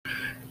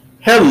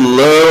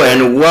Hello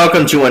and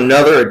welcome to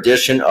another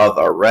edition of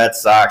the Red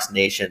Sox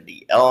Nation,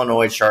 the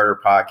Illinois Charter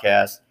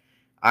Podcast.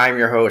 I'm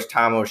your host,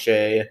 Tom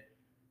O'Shea.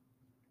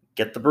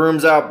 Get the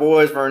brooms out,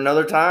 boys, for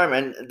another time.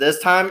 And this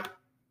time,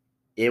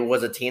 it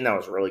was a team that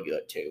was really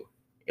good, too.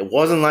 It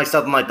wasn't like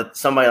something like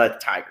somebody like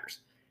the Tigers.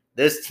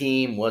 This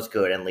team was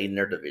good and leading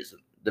their division.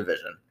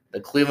 The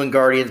Cleveland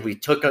Guardians, we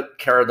took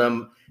care of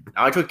them.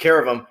 Now I took care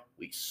of them.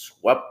 We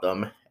swept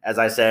them. As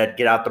I said,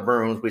 get out the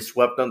brooms. We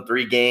swept them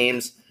 3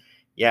 games.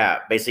 Yeah,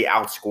 basically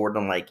outscored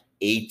them like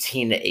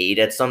 18-8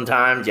 at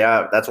sometimes.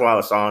 Yeah, that's what I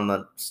was on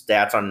the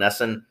stats on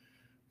Nesson.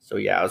 So,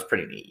 yeah, it was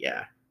pretty neat.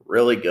 Yeah,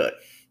 really good.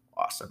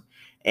 Awesome.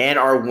 And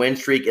our win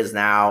streak is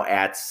now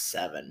at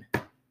 7,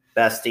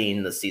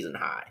 besting the season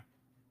high.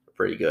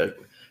 Pretty good.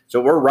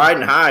 So, we're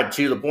riding high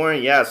to the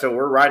point. Yeah, so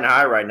we're riding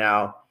high right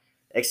now.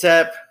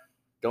 Except,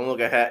 don't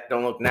look ahead.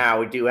 Don't look now.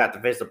 We do have to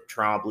face the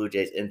Toronto Blue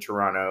Jays in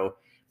Toronto.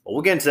 But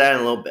we'll get into that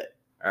in a little bit.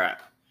 All right.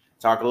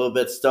 Talk a little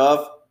bit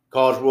stuff.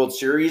 College World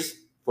Series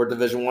for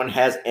Division I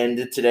has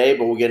ended today,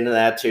 but we'll get into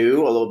that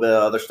too. A little bit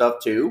of other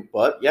stuff too.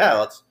 But yeah,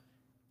 let's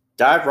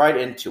dive right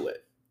into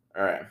it.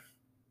 All right.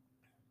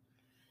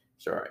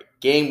 So, all right.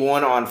 Game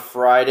 1 on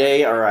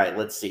Friday. All right,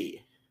 let's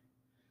see.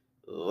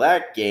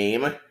 That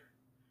game. Let's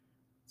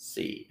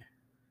see.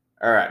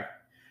 All right.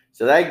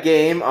 So that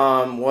game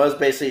was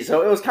basically,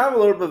 so it was kind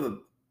of a little bit of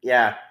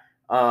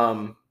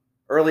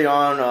early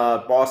on,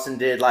 Boston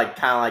did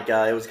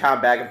it was kind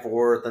of back and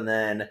forth, and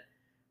then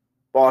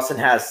Boston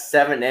has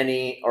 7th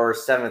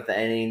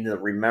inning to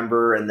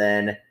remember, and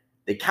then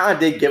they kind of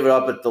did give it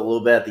up a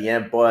little bit at the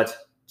end, but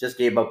just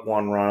gave up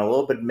 1 run, a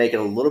little bit to make it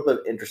a little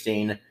bit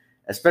interesting,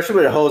 especially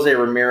with Jose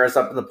Ramirez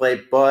up in the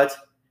plate. But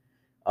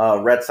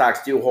Red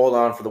Sox do hold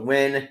on for the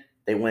win.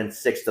 They win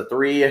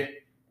 6-3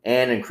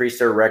 and increase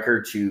their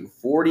record to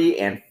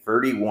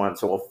 40-31,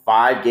 so a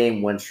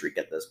 5-game win streak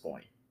at this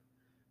point.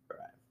 All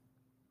right,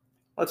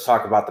 let's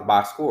talk about the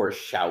box scores,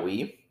 shall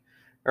we?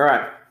 All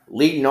right.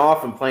 Leading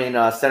off and playing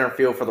center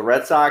field for the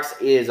Red Sox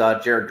is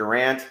Jared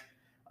Durant.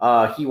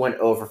 He went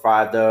 0 for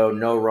 5, though.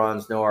 No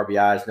runs, no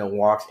RBIs, no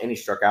walks, and he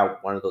struck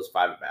out one of those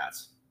 5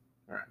 at-bats.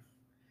 All right.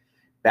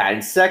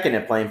 Batting second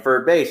and playing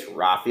third base,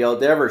 Rafael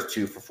Devers,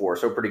 2 for 4,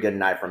 so pretty good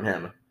night from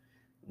him.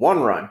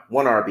 1 run,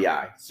 1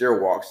 RBI,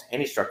 0 walks, and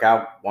he struck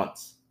out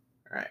once.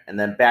 All right. And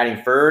then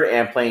batting third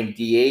and playing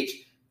DH,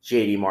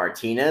 JD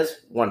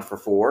Martinez, 1 for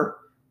 4,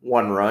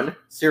 1 run,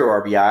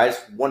 0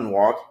 RBIs, 1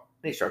 walk,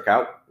 and he struck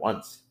out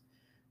once.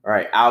 All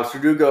right, Alex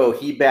Verdugo,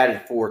 he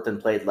batted fourth and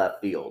played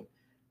left field.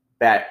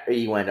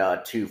 He went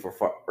 2 for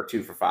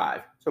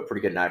 5, so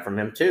pretty good night from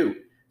him too.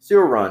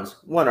 0 runs,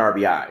 1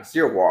 RBI,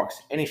 0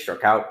 walks, and he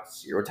struck out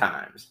 0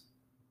 times.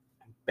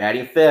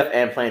 Batting fifth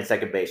and playing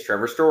second base,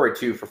 Trevor Story,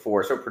 2 for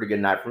 4, so pretty good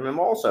night from him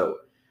also.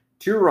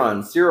 2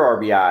 runs,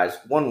 0 RBIs,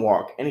 1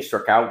 walk, and he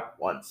struck out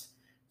once.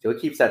 So he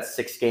keeps that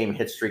 6-game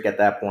hit streak at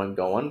that point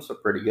going, so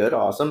pretty good,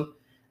 awesome.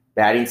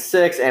 Batting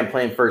sixth and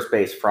playing first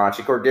base,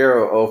 Franchi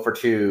Cordero, 0 for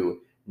 2.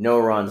 No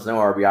runs, no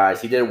RBIs.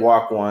 He did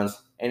walk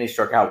once, and he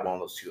struck out one of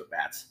those 2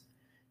 at-bats.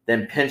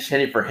 Then pinch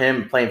hitting for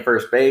him, playing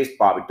first base,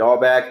 Bobby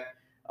Dahlbeck,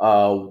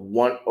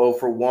 0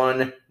 for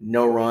 1,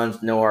 no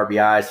runs, no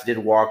RBIs. He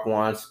did walk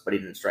once, but he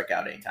didn't strike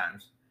out any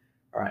times.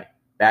 All right.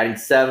 Batting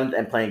seventh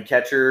and playing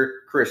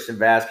catcher, Christian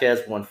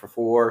Vasquez, 1 for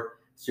 4,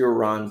 0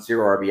 runs,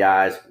 0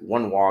 RBIs,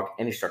 1 walk,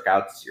 and he struck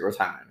out 0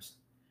 times.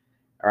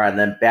 All right. And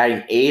then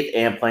batting eighth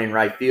and playing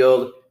right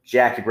field,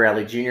 Jackie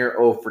Bradley Jr.,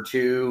 0 for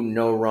 2,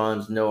 no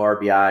runs, no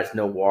RBIs,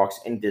 no walks,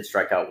 and he did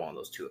strike out one of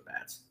those 2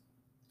 at-bats.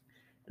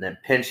 And then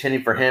pinch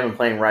hitting for him and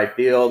playing right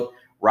field,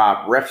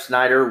 Rob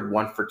Refsnyder,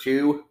 1 for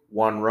 2,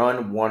 1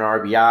 run, 1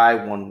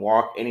 RBI, 1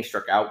 walk, and he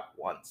struck out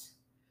once.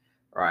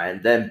 All right,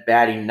 and then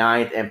batting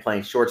ninth and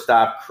playing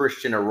shortstop,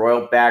 Christian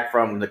Arroyo, back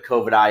from the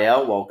COVID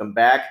IL. Welcome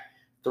back,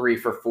 3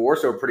 for 4,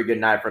 so a pretty good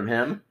night from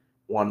him.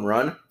 1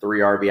 run, 3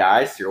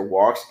 RBIs, 0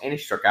 walks, and he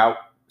struck out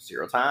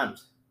 0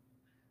 times.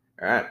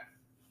 All right.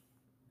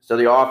 So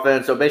the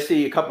offense, so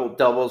basically a couple of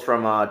doubles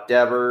from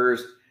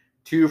Devers,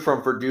 2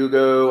 from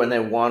Verdugo, and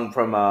then 1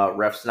 from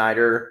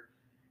Refsnyder.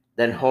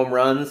 Then home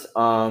runs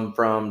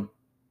from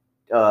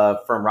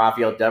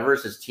Rafael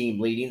Devers, his team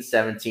leading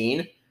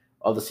 17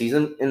 of the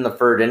season in the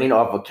third inning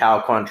off of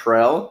Cal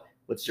Quantrill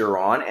with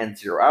 0 on and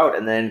 0 out.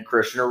 And then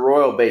Christian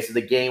Arroyo,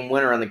 basically the game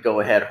winner on the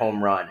go-ahead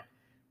home run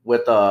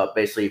with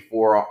basically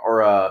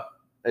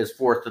his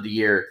 4th of the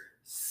year,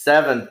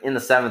 7th in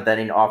the 7th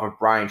inning off of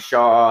Brian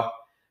Shaw,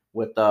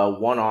 with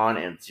 1 on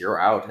and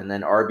 0 out. And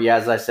then RB,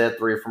 as I said,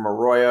 3 from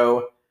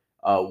Arroyo,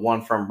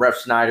 1 from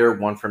Refsnyder,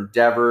 1 from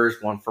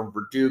Devers, 1 from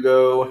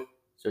Verdugo.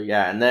 So,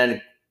 yeah, and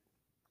then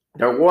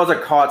there was a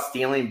caught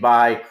stealing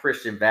by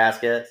Christian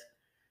Vasquez,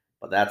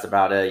 but that's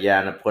about it.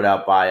 Yeah, and it put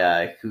out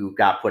by who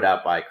got put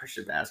out by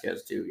Christian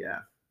Vasquez too, yeah.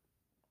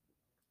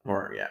 All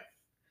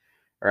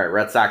right,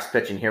 Red Sox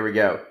pitching, here we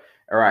go.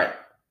 All right,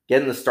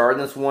 getting the start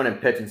in this one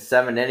and pitching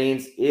 7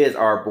 innings is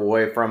our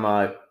boy from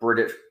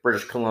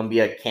British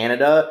Columbia,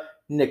 Canada,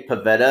 Nick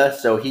Pivetta.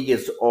 So he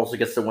also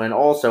gets the win,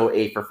 also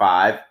 8 for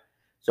 5.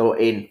 So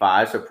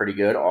 8-5, so pretty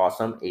good,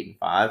 awesome,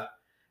 8-5.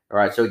 All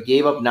right, so he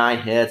gave up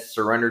 9 hits,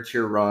 surrendered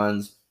 2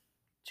 runs.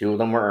 2 of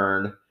them were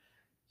earned.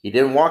 He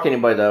didn't walk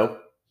anybody, though.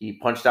 He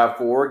punched out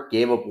 4,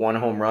 gave up 1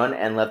 home run,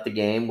 and left the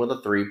game with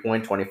a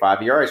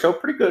 3.25 ERA. So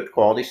pretty good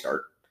quality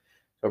start.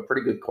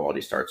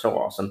 So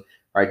awesome.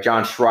 All right,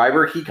 John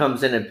Schreiber, he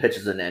comes in and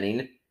pitches an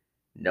inning.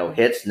 No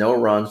hits, no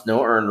runs,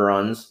 no earned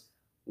runs.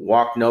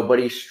 Walked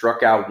nobody,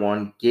 struck out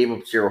 1, gave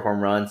up 0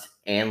 home runs,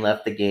 and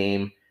left the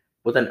game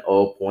with an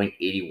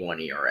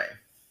 0.81 ERA.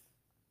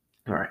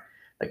 All right.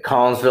 The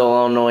Collinsville,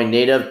 Illinois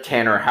native,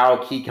 Tanner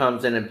Houck, he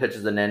comes in and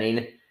pitches an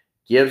inning,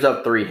 gives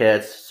up 3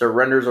 hits,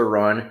 surrenders a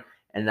run,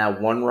 and that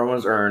 1 run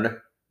was earned.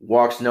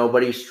 Walks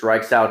nobody,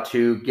 strikes out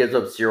 2, gives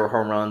up 0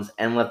 home runs,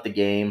 and left the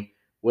game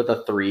with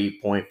a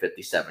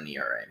 3.57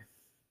 ERA.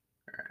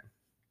 All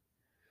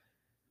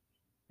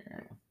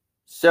right.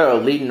 So,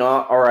 leading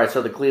off, all right,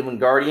 so the Cleveland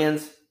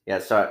Guardians. Yeah,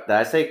 so did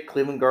I say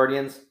Cleveland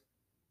Guardians?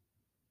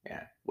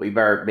 Yeah, we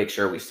better make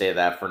sure we say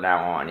that from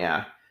now on,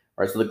 yeah.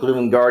 All right, so the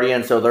Cleveland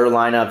Guardians, so their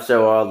lineup,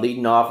 so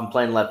leading off and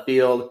playing left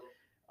field.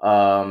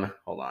 Hold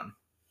on.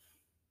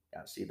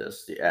 Gotta see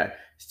this. Yeah.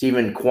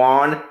 Stephen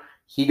Kwan,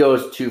 he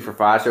goes 2 for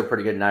 5, so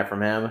pretty good night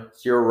from him.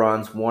 0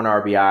 runs, 1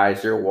 RBI,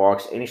 0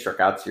 walks, and he struck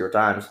out 0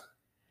 times.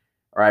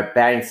 All right,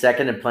 batting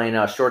second and playing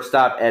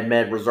shortstop,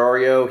 Edmed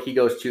Rosario. He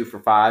goes 2 for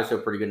 5, so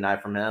pretty good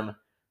night from him.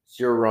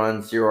 0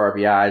 runs, 0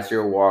 RBI,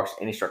 0 walks,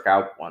 and he struck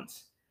out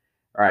once.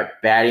 All right,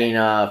 batting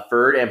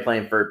third and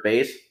playing third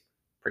base.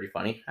 Pretty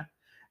funny.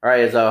 All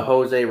right, is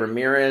Jose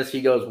Ramirez.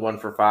 He goes 1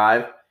 for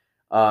 5.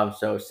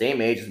 So same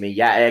age as me.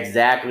 Yeah,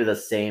 exactly the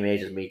same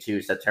age as me,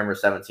 too. September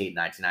 17th,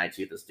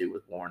 1992, this dude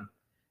was born.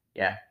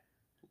 Yeah.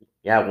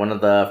 Yeah, one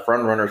of the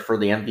front runners for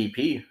the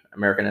MVP,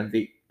 American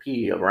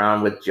MVP,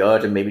 around with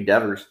Judge and maybe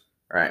Devers.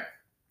 All right.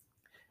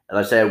 As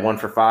I said, 1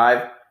 for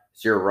 5,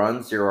 0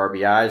 runs, 0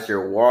 RBIs,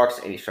 0 walks,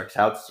 and he strikes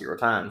out 0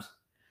 times.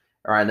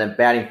 All right, and then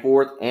batting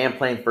fourth and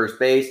playing first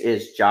base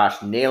is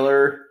Josh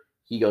Naylor.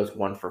 He goes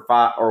 1 for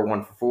 5 or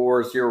 1 for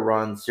 4, 0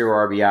 runs, 0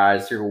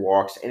 RBIs, 0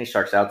 walks, and he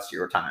strikes out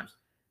 0 times.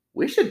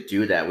 We should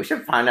do that. We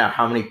should find out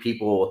how many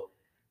people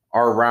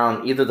are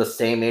around either the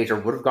same age or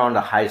would have gone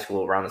to high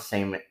school around the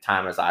same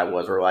time as I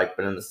was, or like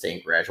been in the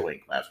same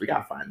graduating class. We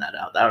gotta find that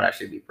out. That would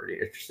actually be pretty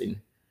interesting.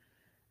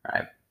 All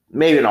right,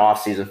 maybe an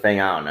off-season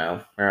thing. I don't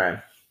know.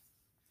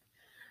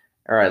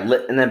 All right,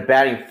 and then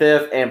batting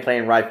fifth and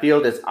playing right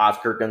field is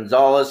Oscar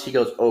Gonzalez. He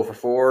goes 0 for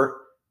 4.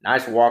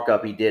 Nice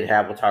walk-up he did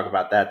have. We'll talk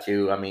about that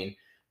too. I mean,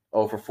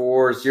 0 for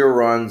 4, 0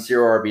 runs,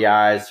 0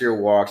 RBIs, 0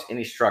 walks, and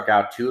he struck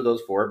out 2 of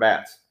those 4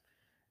 bats.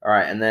 All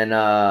right, and then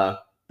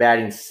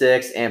batting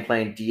sixth and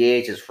playing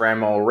DH is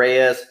Franmil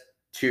Reyes,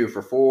 2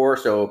 for 4,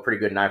 so a pretty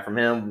good night from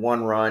him.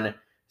 1 run,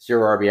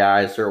 0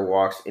 RBIs, 0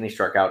 walks, and he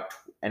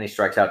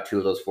strikes out 2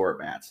 of those 4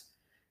 bats.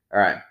 All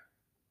right.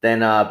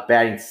 Then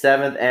batting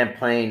seventh and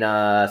playing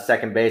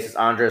second base is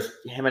Andres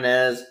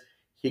Jimenez.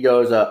 He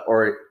goes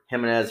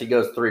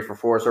 3 for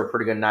 4, so a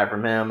pretty good night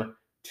from him.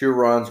 2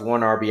 runs,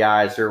 1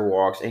 RBI, 0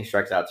 walks, and he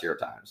strikes out 0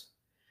 times.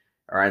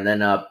 All right, and then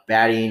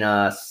batting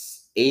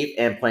eighth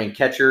and playing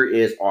catcher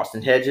is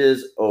Austin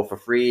Hedges, 0 for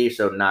 3,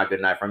 so not a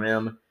good night from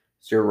him.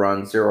 0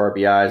 runs, 0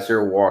 RBI,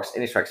 0 walks,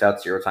 and he strikes out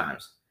 0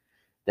 times.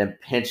 Then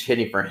pinch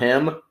hitting for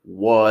him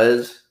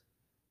was,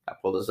 I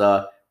pulled this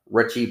up,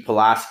 Richie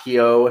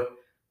Palacio.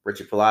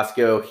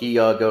 He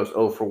goes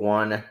 0 for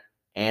 1,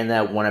 and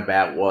that 1 at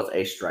bat was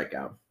a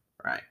strikeout.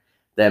 Right.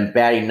 Then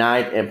batting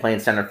ninth and playing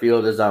center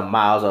field is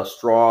Miles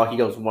Straw. He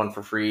goes 1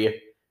 for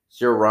 3,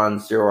 0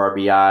 runs, 0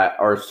 RBI,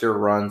 or 0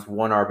 runs,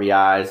 1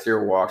 RBI,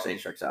 0 walks, and he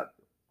strikes out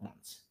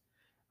once.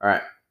 All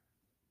right.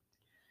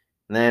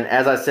 And then,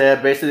 as I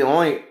said, basically the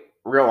only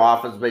real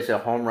offense, basically a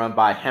home run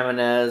by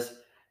Jimenez,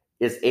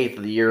 is 8th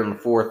of the year in the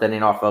 4th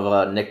inning off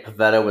of Nick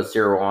Pivetta with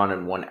 0 on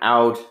and 1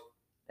 out.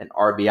 And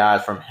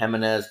RBIs from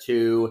Jimenez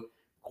too,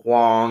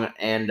 Kwong,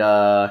 and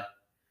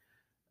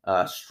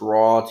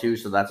Straw too.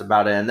 So that's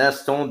about it. And that's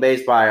stolen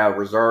base by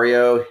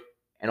Rosario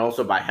and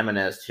also by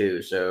Jimenez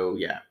too. So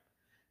yeah.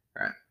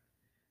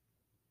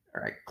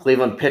 All right.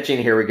 Cleveland pitching.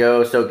 Here we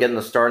go. So getting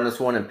the start in this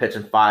one and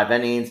pitching 5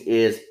 innings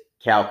is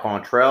Cal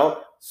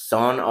Quantrill,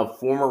 son of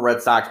former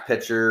Red Sox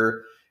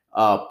pitcher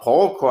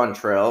Paul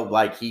Quantrill.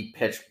 Like he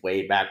pitched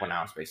way back when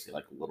I was basically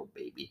like a little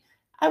baby.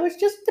 I was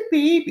just a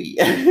baby.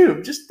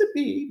 Just a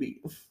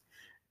baby.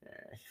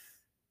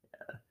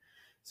 Yeah.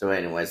 So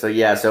anyway, so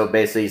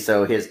basically,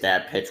 his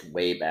dad pitched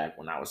way back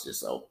when I was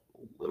just a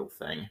little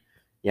thing.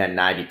 Yeah,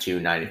 92,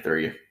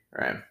 93.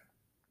 Right.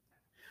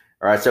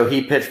 All right, so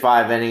he pitched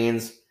 5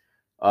 innings,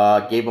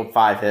 gave up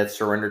 5 hits,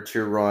 surrendered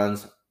 2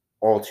 runs,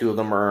 all 2 of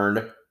them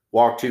earned,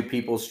 walked 2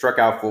 people, struck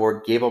out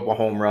 4, gave up a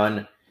home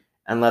run,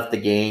 and left the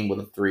game with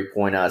a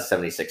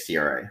 3.76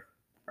 ERA.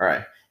 All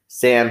right.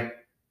 Sam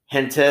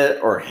Hemtez,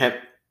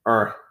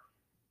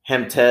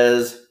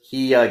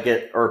 he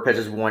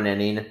pitches 1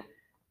 inning,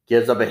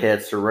 gives up a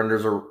hit,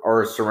 surrenders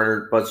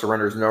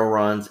no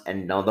runs,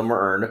 and none of them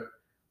are earned.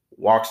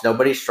 Walks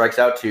nobody, strikes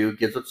out 2,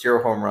 gives up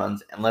 0 home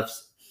runs, and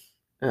leads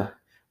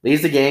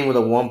the game with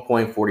a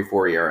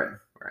 1.44 ERA.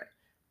 Right.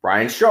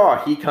 Brian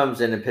Shaw, he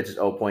comes in and pitches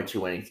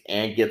 0.2 innings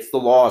and gets the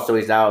loss, so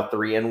he's now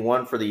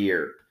 3-1 for the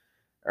year.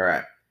 All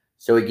right.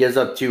 So he gives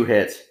up 2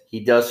 hits.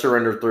 He does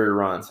surrender 3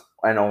 runs,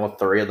 and all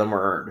 3 of them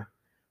are earned.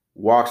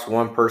 Walks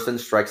 1 person,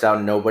 strikes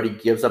out nobody,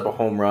 gives up a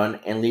home run,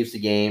 and leaves the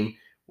game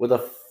with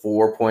a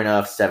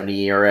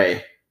 4.70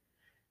 ERA.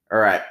 All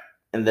right.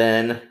 And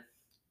then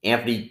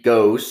Anthony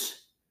Gose.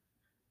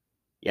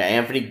 Yeah,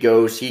 Anthony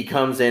Gose. He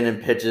comes in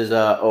and pitches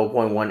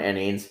 0.1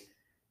 innings,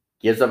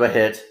 gives up a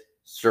hit,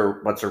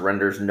 but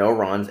surrenders no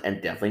runs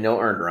and definitely no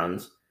earned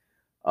runs.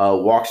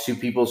 Walks 2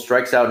 people,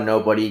 strikes out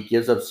nobody,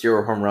 gives up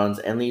 0 home runs,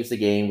 and leaves the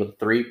game with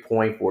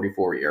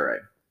 3.44 ERA.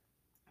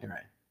 All right.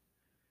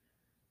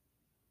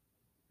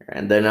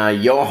 And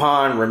then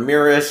Johan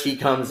Ramirez, he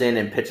comes in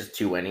and pitches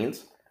 2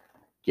 innings,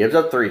 gives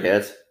up 3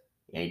 hits,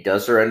 and he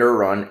does surrender a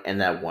run,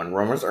 and that 1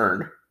 run was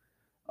earned.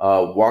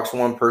 Walks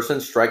 1 person,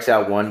 strikes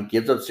out 1,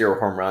 gives up 0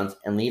 home runs,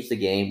 and leaves the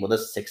game with a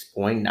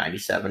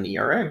 6.97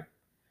 ERA.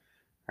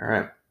 All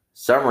right.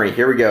 Summary,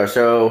 here we go.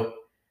 So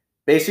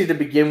basically, to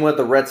begin with,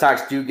 the Red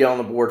Sox do get on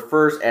the board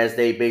first as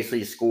they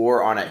basically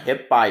score on a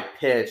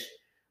hit-by-pitch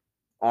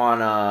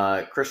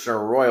on Christian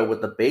Arroyo with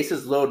the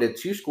bases loaded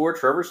to score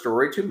Trevor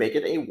Story to make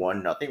it a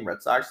 1-0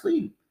 Red Sox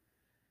lead.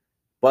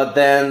 But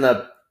then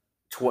the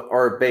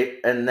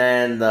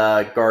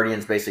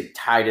Guardians basically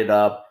tied it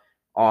up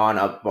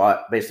on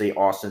basically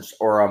Austin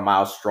or a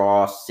Miles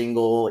Straw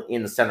single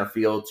in the center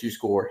field to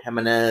score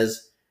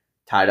Jimenez,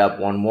 tied up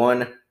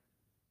 1-1.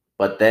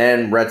 But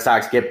then Red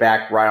Sox get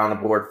back right on the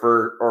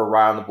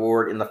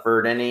board in the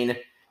 3rd inning,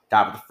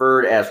 top of the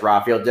 3rd, as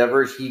Rafael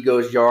Devers, he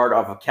goes yard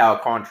off of Cal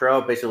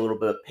Quantrill, basically a little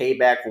bit of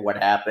payback for what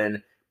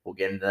happened. We'll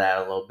get into that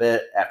a little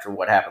bit after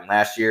what happened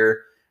last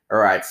year. All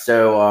right,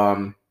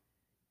 so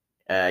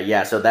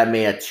so that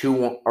made a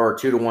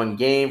 2-1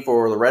 game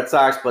for the Red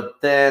Sox,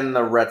 but then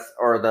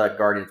the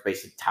Guardians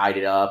basically tied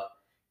it up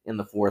in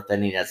the 4th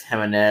inning as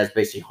Jimenez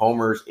basically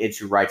homers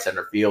into right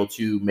center field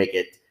to make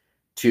it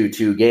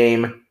 2-2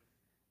 game.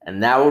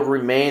 And that would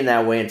remain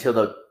that way until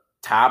the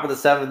top of the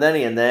 7th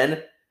inning, and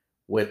then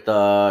with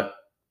a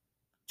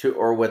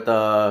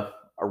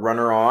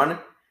runner on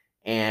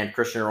and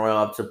Christian Arroyo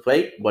up to the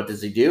plate, what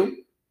does he do?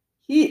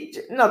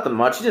 Nothing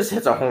much. He just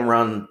hits a home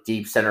run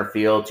deep center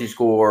field to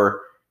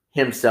score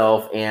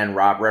himself and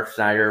Rob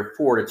Refsnyder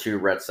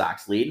 4-2 Red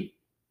Sox lead.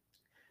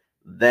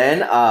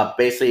 Then Alex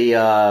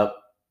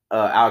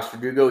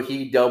Verdugo,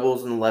 he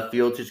doubles in the left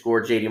field to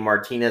score JD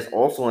Martinez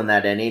also in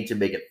that inning to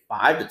make it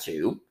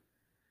 5-2.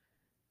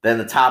 Then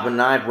the top of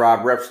 9th, Rob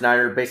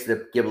Refsnyder basically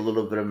to give a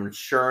little bit of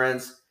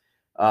insurance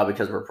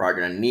because we're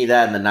probably going to need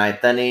that in the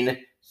 9th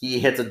inning. He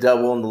hits a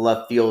double in the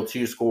left field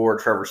to score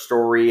Trevor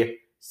Story,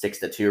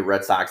 6-2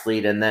 Red Sox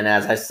lead. And then,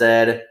 as I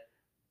said,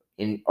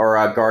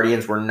 our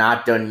Guardians were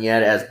not done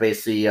yet as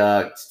basically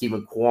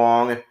Stephen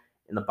Kwong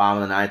in the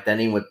bottom of the 9th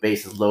inning with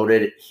bases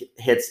loaded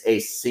hits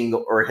a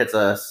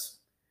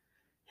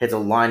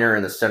liner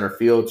in the center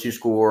field to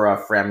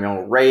score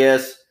Franmil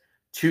Reyes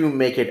to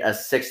make it a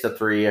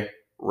 6-3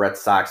 Red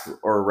Sox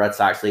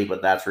lead,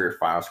 but that's where your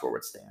final score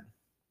would stand.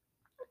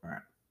 All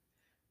right.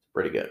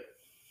 Pretty good.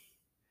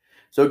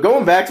 So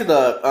going back to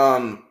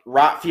the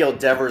Rafael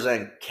Devers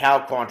and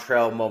Cal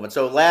Quantrill moment.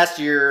 So last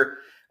year,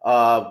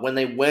 when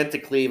they went to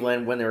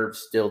Cleveland, when they were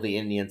still the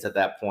Indians at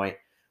that point,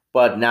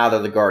 but now they're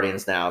the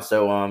Guardians now.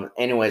 So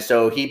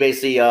so he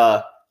basically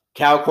Cal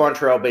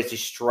Quantrill basically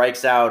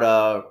strikes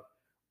out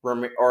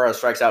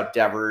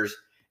Devers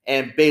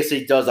and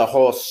basically does a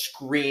whole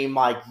scream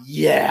like,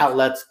 yeah,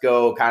 let's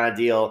go kind of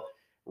deal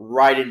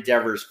right in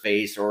Devers'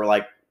 face, or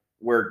like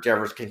where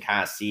Devers can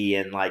kind of see,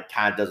 and like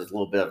kind of does a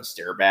little bit of a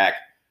stare back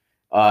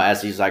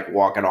as he's like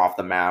walking off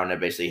the mound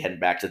and basically heading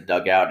back to the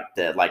dugout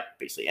to like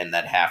basically end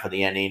that half of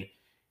the inning.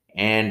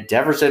 And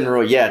Devers didn't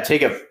really,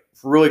 take a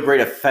really great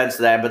offense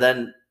to that. But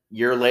then a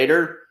year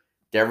later,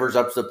 Devers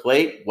up to the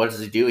plate. What does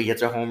he do? He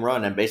hits a home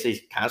run and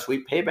basically kind of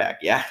sweet payback.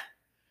 Yeah.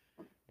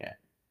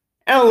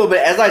 And a little bit,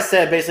 as I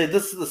said, basically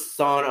this is the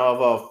son of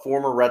a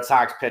former Red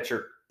Sox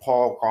pitcher,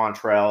 Paul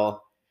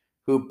Quantrill,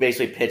 who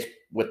basically pitched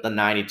with the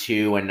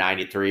 92 and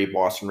 93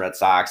 Boston Red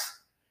Sox.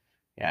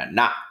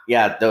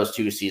 Those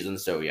 2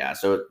 seasons. So,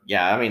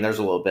 I mean, there's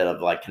a little bit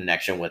of like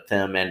connection with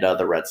him and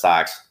the Red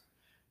Sox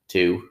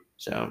too.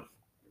 So,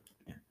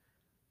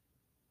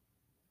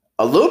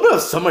 a little bit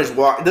of somebody's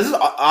walk. This is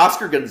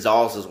Oscar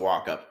Gonzalez's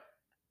walk up.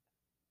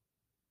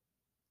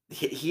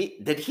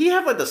 Did he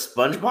have like the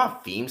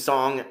SpongeBob theme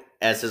song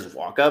as his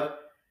walk up?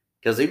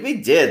 Because if he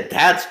did,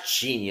 that's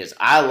genius.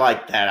 I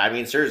like that. I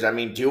mean, seriously, I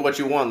mean, do what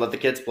you want. Let the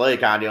kids play,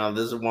 kind of.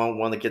 This is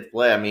one of the kids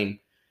play. I mean,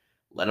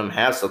 let them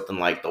have something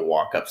like the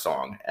walk up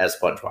song as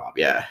SpongeBob.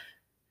 Yeah.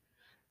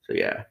 So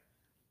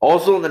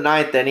Also in the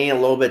 9th inning, a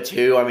little bit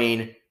too. I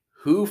mean,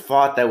 who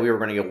thought that we were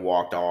going to get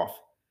walked off?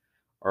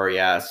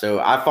 So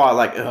I thought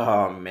like,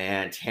 oh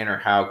man, Tanner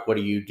Houck, what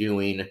are you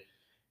doing?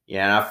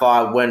 Yeah, and I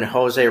thought when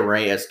Jose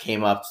Reyes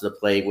came up to the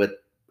plate with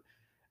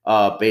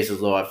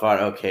bases low, I thought,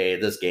 okay,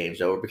 this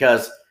game's over,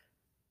 because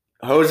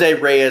Jose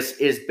Reyes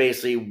is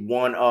basically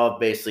one of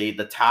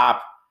the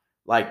top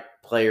like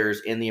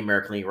players in the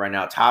American League right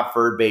now, top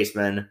third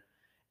baseman,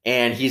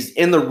 and he's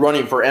in the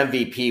running for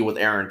MVP with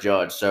Aaron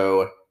Judge.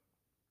 So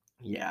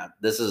yeah,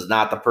 this is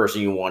not the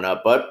person you want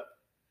up. But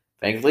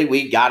thankfully,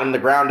 we got him the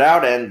ground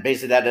out, and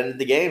basically that ended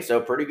the game.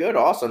 So pretty good,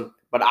 awesome.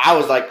 But I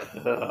was like,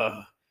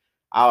 ugh.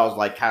 I was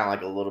like kind of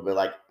like a little bit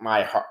like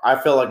my heart. I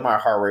feel like my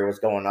heart rate was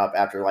going up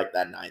after like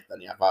that ninth.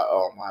 And I thought,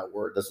 oh my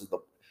word, this is the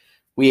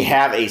we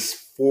have a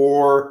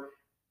 4-run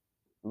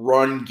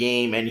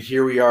game, and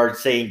here we are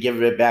saying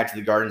giving it back to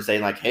the Guardians,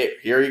 saying like, hey,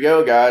 here you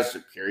go, guys,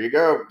 here you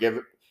go, give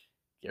it,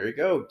 here you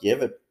go,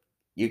 give it,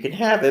 you can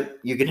have it,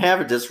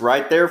 just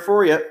right there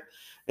for you.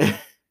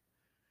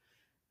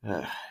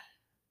 But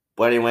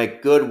anyway,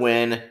 good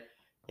win.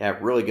 Yeah,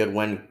 really good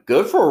win.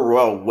 Good for a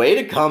Royal. Way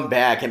to come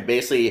back and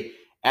basically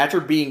after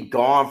being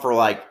gone for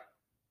like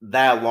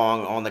that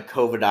long on the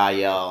COVID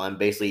IL and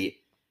basically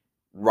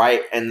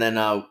right and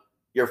then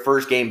your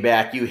first game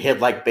back, you hit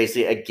like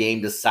basically a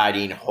game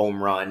deciding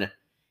home run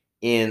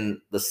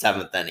in the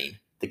 7th inning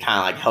to kind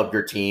of like help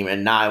your team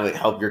and not only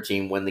help your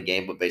team win the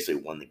game, but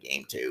basically win the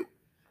game too.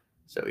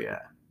 So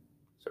yeah,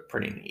 so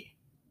pretty neat.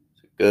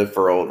 So good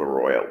for old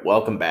Arroyo.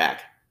 Welcome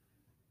back.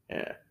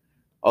 Yeah.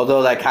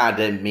 Although that kind of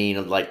didn't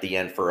mean like the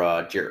end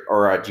for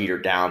Jeter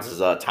Downs'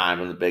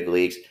 time in the big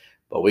leagues,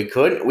 but we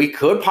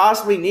could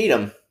possibly need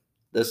him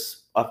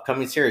this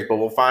upcoming series, but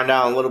we'll find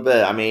out in a little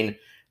bit. I mean,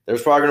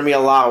 there's probably going to be a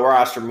lot of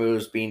roster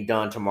moves being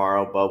done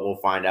tomorrow, but we'll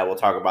find out. We'll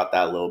talk about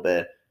that a little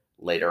bit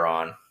later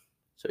on.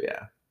 So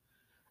yeah,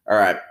 all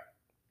right,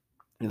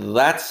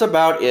 that's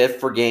about it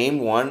for Game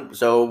 1.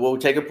 So we'll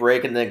take a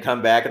break and then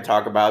come back and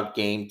talk about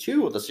Game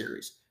 2 of the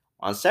series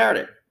on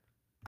Saturday.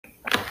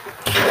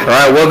 All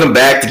right, welcome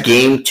back to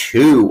Game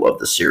 2 of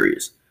the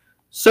series.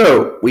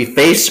 So we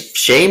faced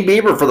Shane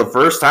Bieber for the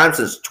first time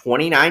since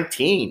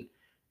 2019,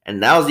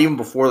 and that was even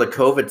before the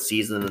COVID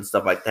season and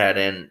stuff like that.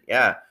 And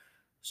yeah,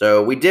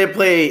 so we did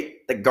play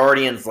the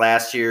Guardians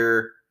last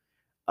year,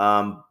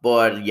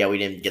 but yeah, we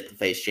didn't get to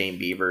face Shane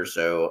Bieber.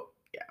 So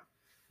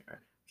yeah,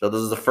 so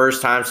this is the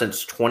first time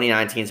since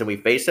 2019 that we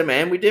faced him,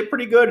 and we did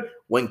pretty good.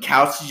 When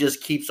Kelsey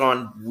just keeps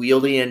on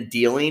wheeling and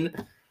dealing,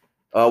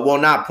 well,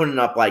 not putting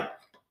up like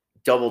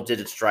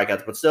double-digit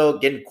strikeouts, but still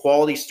getting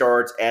quality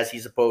starts as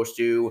he's supposed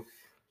to.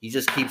 He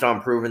just keeps on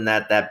proving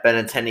that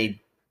Benintendi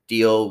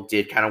deal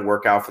did kind of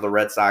work out for the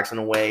Red Sox in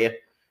a way.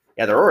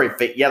 Yeah, the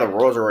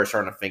Royals are already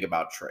starting to think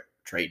about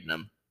trading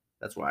him.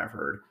 That's what I've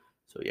heard.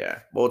 So yeah,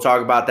 we'll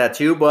talk about that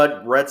too.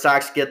 But Red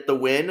Sox get the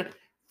win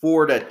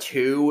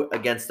 4-2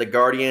 against the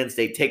Guardians.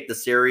 They take the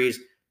series.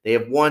 They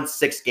have won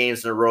 6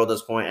 games in a row at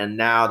this point, and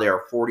now they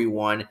are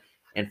 41-31,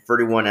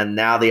 and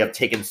now they have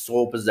taken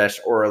sole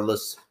possession, or at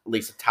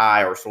least a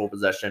tie or sole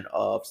possession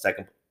of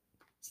second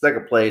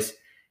place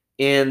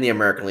in the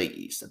American League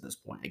East at this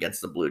point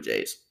against the Blue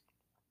Jays.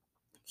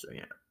 So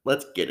yeah,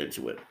 let's get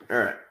into it.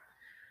 All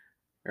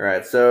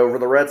right. So for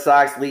the Red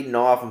Sox, leading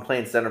off and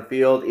playing center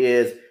field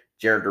is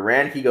Jared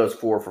Duran. He goes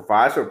 4 for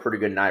 5, so a pretty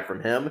good night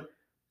from him.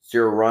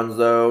 0 runs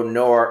though, 1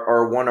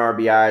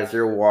 RBI,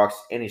 0 walks,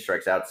 and he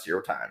strikes out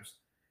 0 times.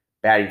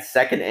 Batting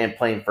second and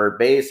playing third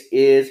base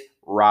is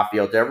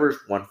Rafael Devers,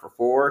 1 for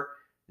 4.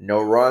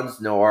 No runs,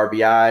 no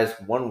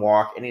RBIs, 1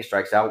 walk, and he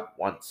strikes out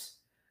once.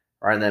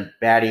 All right, and then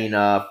batting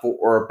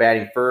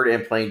third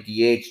and playing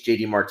DH,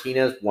 JD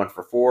Martinez, 1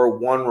 for 4,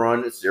 1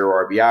 run,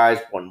 0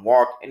 RBIs, 1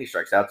 walk, and he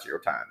strikes out 0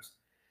 times.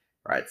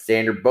 All right,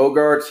 Xander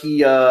Bogaerts,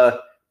 he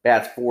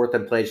bats fourth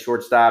and plays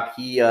shortstop.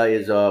 He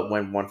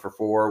went 1 for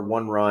 4,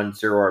 1 run,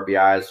 0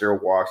 RBIs, 0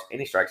 walks, and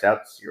he strikes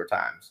out 0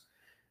 times.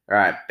 All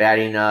right,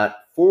 batting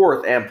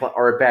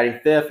batting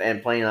fifth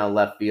and playing on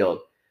left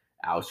field.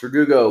 Alex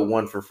Verdugo,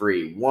 1 for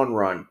 3, 1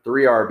 run,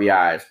 3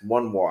 RBIs,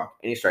 1 walk,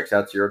 and he strikes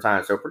out 0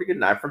 times. So pretty good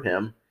night from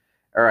him.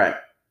 All right.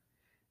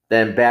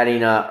 Then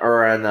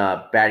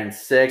batting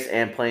sixth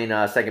and playing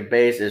second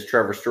base is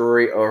Trevor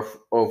Story, 0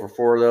 for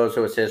 4 of those.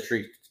 So his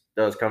history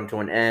does come to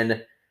an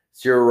end.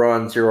 0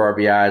 runs, 0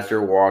 RBIs,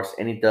 0 walks,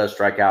 and he does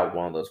strike out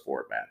 1 of those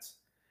 4 at-bats.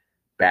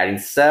 Batting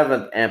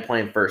seventh and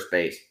playing first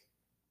base,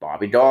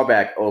 Bobby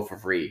Dahlbeck, 0 for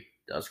 3.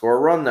 Does score a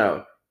run,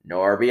 though. No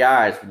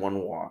RBIs, 1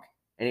 walk.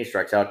 And he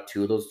strikes out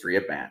 2 of those 3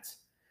 at-bats.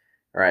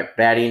 All right,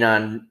 batting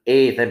on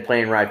eighth and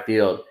playing right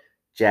field,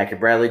 Jackie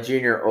Bradley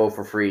Jr., 0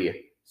 for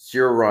 3.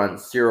 0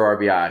 runs, 0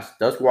 RBIs.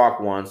 Does walk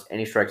once,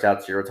 and he strikes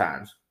out 0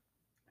 times.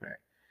 All right.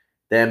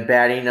 Then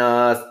batting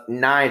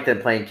ninth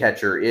and playing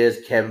catcher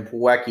is Kevin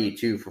Plawecki,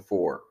 2 for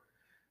 4.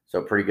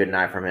 So pretty good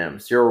night from him.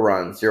 0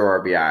 runs,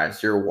 0 RBIs,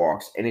 0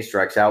 walks, and he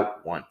strikes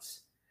out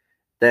once.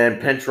 Then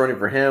pinch running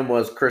for him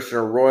was Christian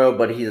Arroyo,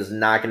 but he is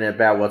not going to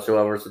bat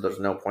whatsoever, so there's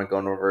no point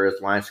going over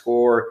his line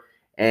score.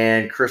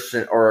 And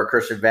Christian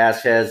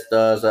Vasquez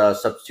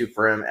does substitute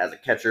for him as a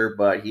catcher,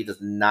 but he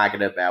does not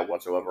get a bat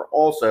whatsoever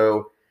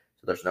also,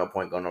 so there's no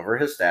point going over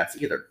his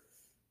stats either.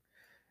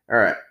 All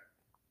right.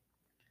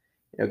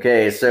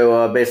 Okay,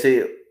 so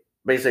basically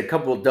a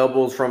couple of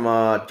doubles from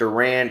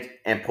Durant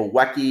and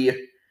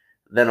Plawecki,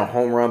 then a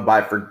home run by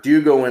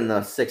Verdugo in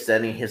the 6th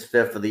inning, his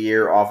 5th of the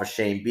year off of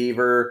Shane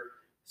Bieber.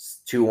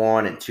 2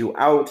 on and 2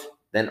 out.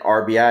 Then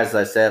RBIs, as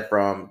I said,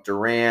 from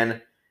Duran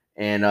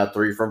and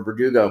 3 from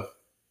Verdugo.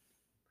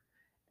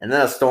 And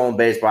then a stolen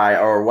base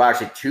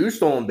 2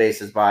 stolen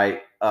bases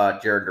by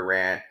Jared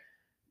Duran.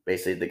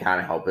 basically to kind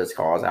of help his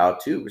cause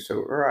out too. So,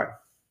 all right.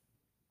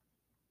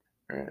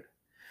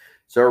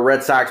 So,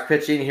 Red Sox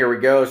pitching, here we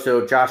go.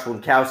 So, Josh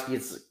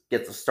Winkowski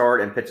gets a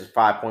start and pitches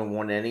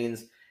 5.1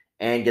 innings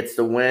and gets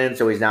the win.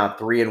 So, he's now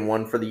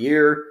 3-1 for the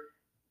year.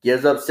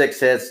 Gives up 6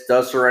 hits,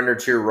 does surrender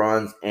 2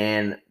 runs,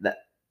 and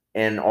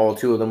all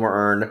 2 of them were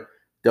earned.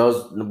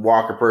 Does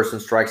walk a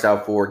person, strikes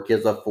out 4,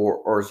 gives up 4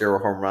 or 0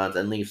 home runs,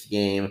 and leaves the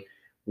game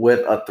with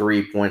a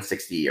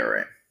 3.60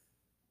 ERA.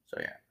 So,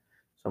 yeah.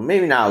 So,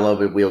 maybe not a little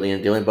bit wheeling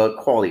and dealing, but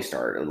quality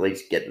start, at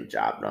least getting the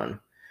job done.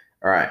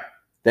 All right.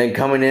 Then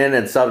coming in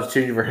and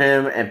substituting for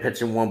him and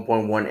pitching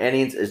 1.1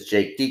 innings is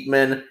Jake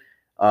Diekman.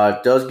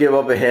 Does give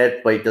up a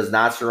hit, but he does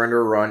not surrender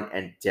a run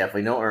and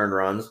definitely no earned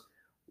runs.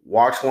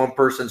 Walks 1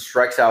 person,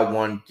 strikes out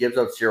 1, gives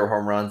up 0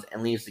 home runs,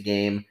 and leaves the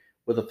game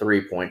with a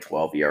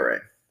 3.12 ERA.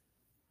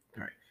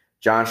 All right.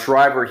 John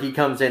Schreiber, he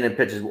comes in and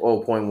pitches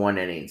 0.1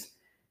 innings.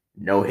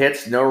 No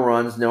hits, no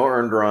runs, no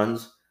earned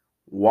runs.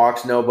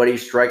 Walks nobody,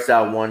 strikes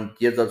out 1,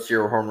 gives up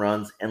 0 home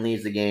runs, and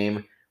leaves the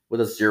game with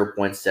a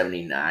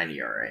 0.79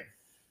 ERA.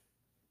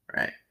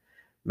 Right.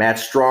 Matt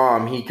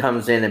Strom, he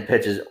comes in and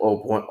pitches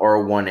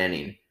 1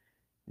 inning.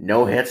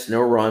 No hits,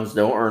 no runs,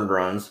 no earned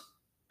runs.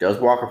 Does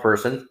walk a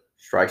person,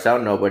 strikes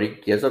out nobody,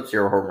 gives up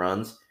 0 home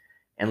runs,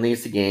 and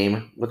leaves the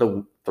game with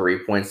a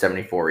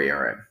 3.74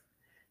 ERA.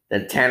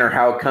 Then Tanner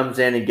Houck comes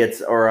in and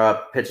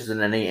pitches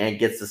an inning and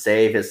gets the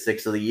save, his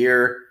 6th of the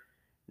year.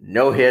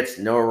 No hits,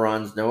 no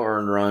runs, no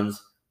earned runs.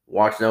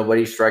 Walks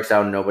nobody, strikes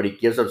out nobody,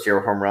 gives up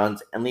 0 home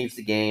runs, and leaves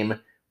the game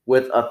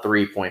with a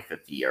 3.50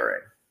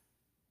 ERA.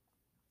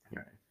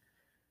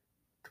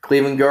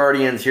 Cleveland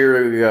Guardians,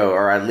 here we go.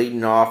 All right,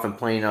 leading off and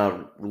playing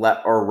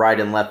right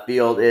and left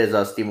field is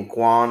Stephen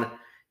Kwan.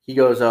 He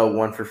goes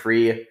 1 for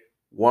 3,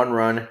 1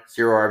 run,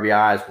 0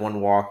 RBIs, 1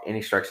 walk, and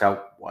he strikes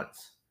out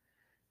once.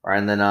 All right,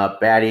 and then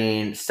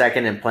batting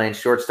second and playing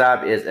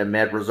shortstop is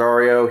Ahmed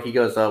Rosario. He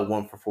goes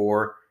 1 for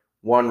 4,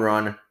 1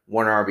 run,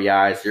 1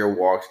 RBI, 0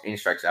 walks, and he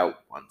strikes out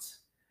once.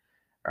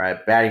 All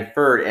right, batting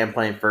third and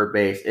playing third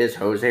base is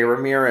Jose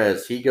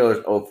Ramirez. He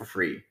goes 0 for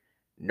 3.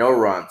 No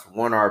runs,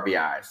 1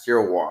 RBI,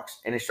 0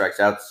 walks, and he strikes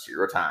out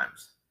 0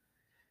 times.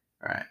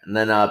 All right, and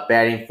then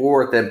batting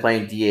fourth and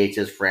playing DH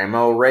is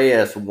Franmil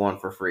Reyes, 1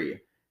 for 3,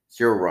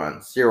 0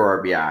 runs,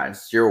 0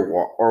 RBIs,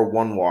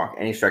 1 walk,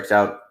 and he strikes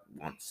out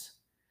once.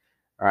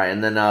 All right,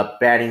 and then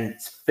batting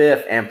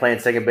fifth and playing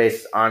second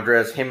base is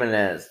Andres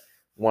Jimenez,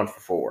 1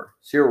 for 4,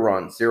 0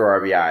 runs, 0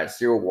 RBIs,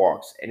 0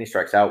 walks, and he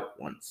strikes out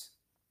once.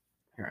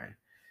 All right,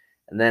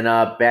 and then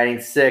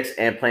batting sixth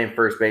and playing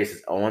first base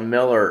is Owen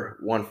Miller,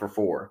 1 for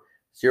 4.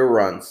 0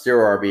 runs,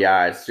 0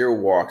 RBIs, 0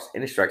 walks,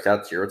 and he strikes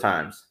out 0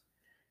 times.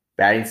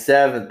 Batting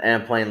seventh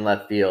and playing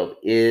left field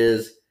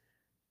is,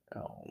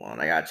 hold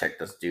on, I gotta check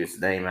this dude's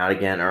name out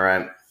again. All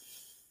right,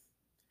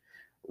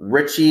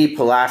 Richie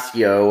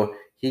Palacio.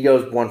 He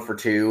goes 1 for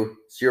 2,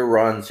 0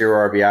 runs,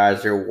 0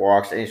 RBIs, 0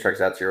 walks, and he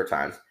strikes out 0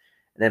 times.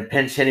 And then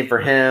pinch hitting for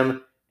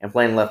him and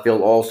playing left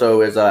field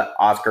also is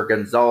Oscar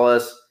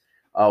Gonzalez,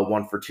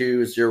 1 for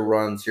 2, 0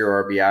 runs,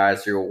 0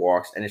 RBIs, 0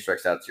 walks, and he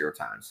strikes out 0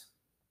 times.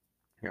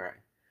 All right.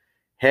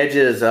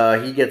 Hedges,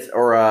 he gets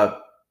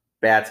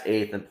bats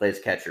eighth and plays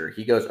catcher.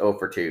 He goes 0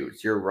 for 2,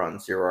 0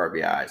 runs, 0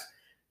 RBIs,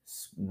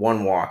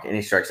 1 walk, and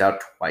he strikes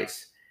out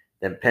twice.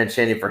 Then pinch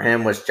hitting for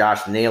him was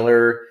Josh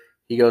Naylor.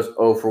 He goes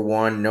 0 for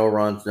 1, no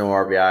runs, no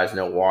RBIs,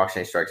 no walks,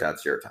 and he strikes out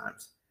 0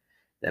 times.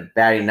 Then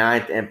batting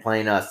ninth and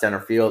playing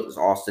center field is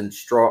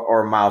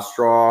Miles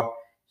Straw.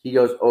 He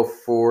goes 0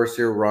 for 4,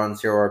 0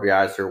 runs, 0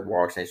 RBIs, 0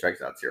 walks, and he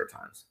strikes out 0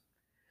 times.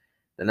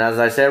 Then, as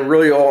I said,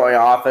 really all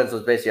the offense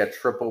was basically a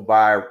triple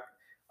by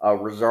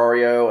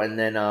Rosario, and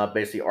then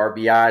basically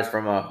RBIs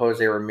from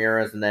Jose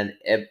Ramirez, and then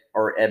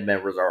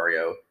Edmund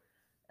Rosario.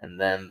 And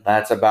then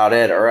that's about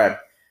it. All right.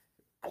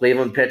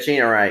 Cleveland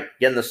pitching, all right,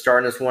 getting the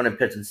start in this one and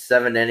pitching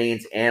 7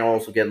 innings and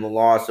also getting the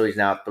loss. So he's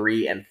now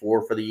 3-4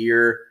 for the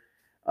year.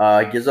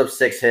 Gives up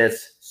 6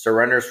 hits,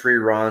 surrenders 3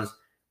 runs.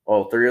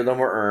 All 3 of them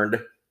were earned.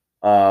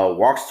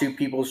 Walks 2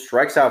 people,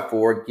 strikes out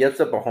 4,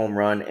 gives up a home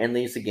run, and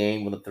leaves the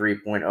game with a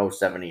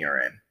 3.07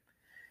 ERA. All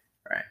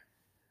right.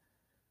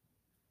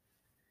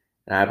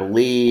 And I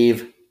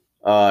believe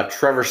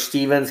Trevor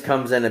Stevens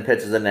comes in and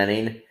pitches an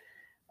inning.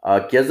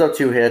 Gives up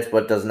 2 hits,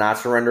 but does not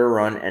surrender a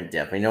run, and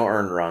definitely no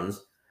earned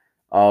runs.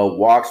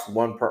 Walks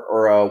one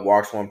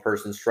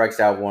person, strikes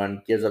out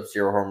 1, gives up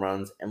 0 home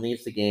runs, and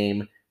leaves the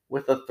game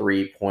with a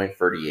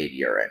 3.38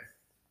 ERA.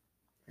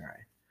 All right.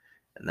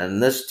 And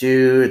then this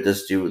dude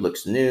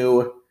looks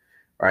new. All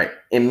right.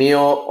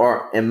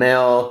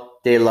 Emil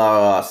De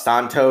La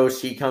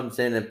Santos, he comes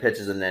in and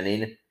pitches an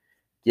inning.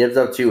 Gives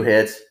up 2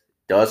 hits,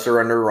 does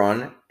surrender a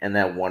run, and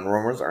that 1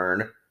 run was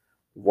earned.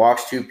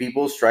 Walks 2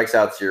 people, strikes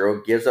out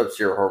 0, gives up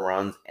 0 home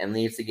runs, and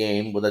leaves the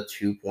game with a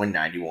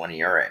 2.91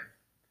 ERA.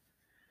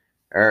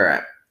 All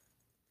right.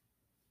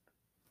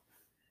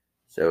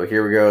 So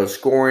here we go.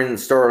 Scoring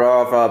started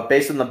off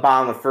based on the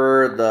bottom of the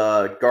third.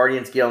 The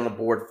Guardians get on the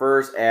board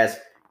first as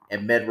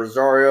Ahmed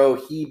Rosario.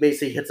 He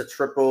basically hits a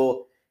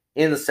triple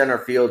in the center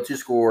field to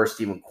score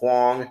Stephen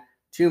Kwong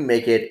to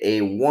make it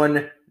a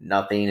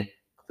 1-0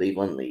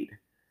 Cleveland lead.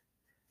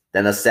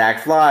 Then a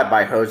sac fly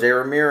by Jose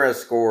Ramirez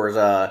scores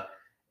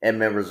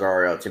Edmund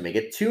Rosario to make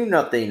it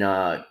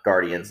 2-0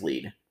 Guardians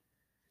lead.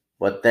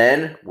 But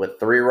then, with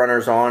 3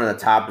 runners on in the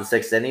top of the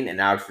 6th inning and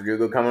Alex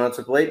Verdugo coming up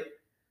to the plate,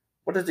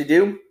 what does he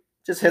do?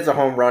 Just hits a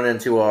home run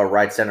into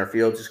right center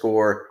field to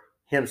score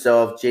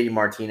himself, JD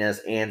Martinez,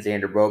 and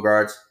Xander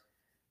Bogaerts.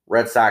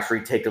 Red Sox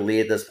retake the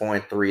lead at this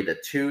point,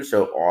 3-2,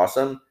 so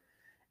awesome.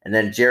 And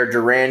then Jared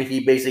Duran,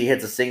 he basically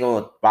hits a single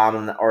at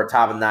bottom or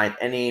top of the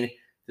 9th inning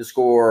to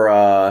score,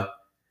 I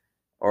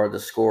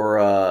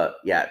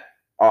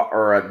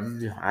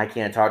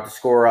can't talk to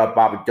score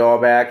Bobby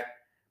Dahlbeck,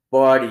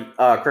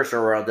 but Christian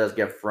Arroyo does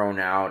get thrown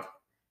out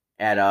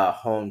at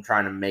home,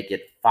 trying to make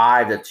it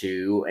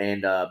 5-2,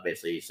 and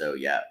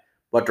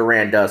but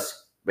Duran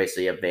does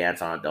basically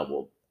advance on a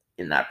double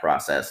in that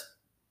process.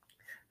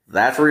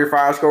 That's where your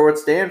final score would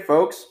stand,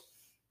 folks.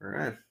 All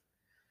right.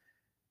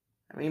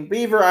 I mean,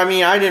 Beaver. I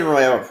mean, I didn't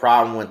really have a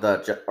problem with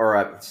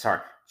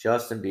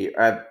Justin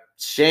Beaver,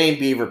 Shane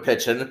Beaver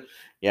pitching.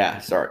 Yeah,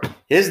 sorry.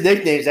 His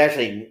nickname is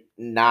actually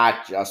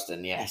not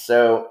Justin. Yeah,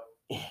 so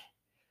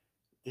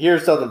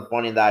here's something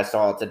funny that I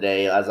saw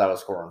today as I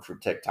was scrolling through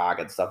TikTok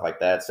and stuff like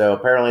that. So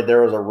apparently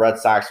there was a Red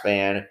Sox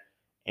fan,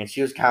 and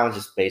she was kind of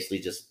just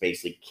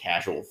basically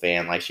casual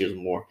fan, like she was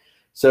more.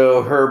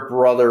 So her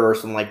brother or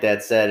something like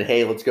that said,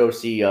 "Hey, let's go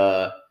see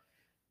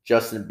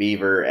Justin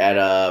Bieber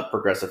at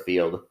Progressive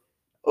Field."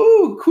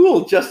 Oh,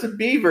 cool, Justin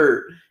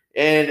Bieber.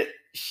 And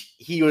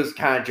he was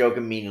kind of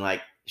joking, meaning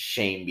like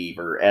Shane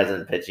Bieber, as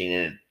in pitching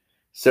in.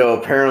 So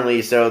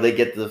apparently, they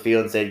get to the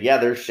field and said, "Yeah,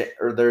 there's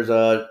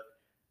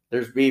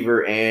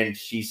Beaver," and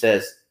she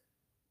says,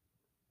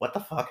 "What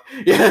the fuck?"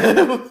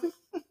 Yeah,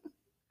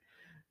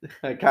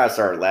 I kind of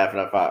started laughing.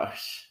 I thought,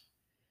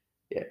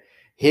 yeah,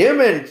 him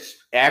and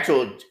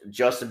actual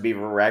Justin Bieber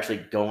were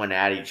actually going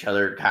at each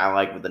other, kind of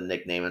like with the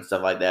nickname and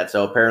stuff like that.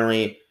 So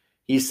apparently,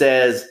 he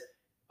says.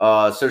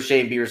 So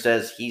Shane Bieber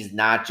says he's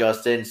not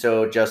Justin.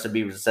 So Justin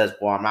Bieber says,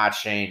 "Well, I'm not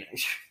Shane."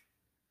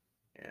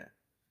 Yeah,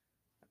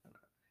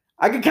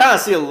 I can kind of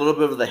see a little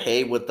bit of the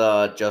hate with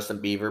Justin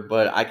Bieber,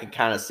 but I can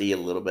kind of see a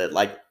little bit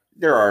like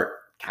there are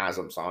kind of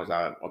some songs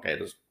that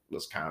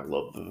this kind of a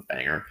little bit of a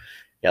banger.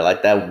 Yeah,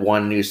 like that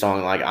one new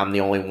song, like "I'm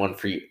the Only One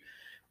for You,"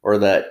 or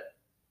that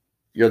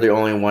 "You're the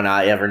Only One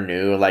I Ever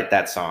Knew." Like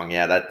that song,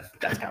 yeah, that's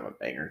kind of a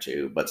banger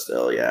too. But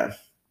still, yeah.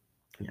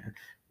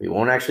 We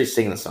won't actually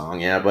sing the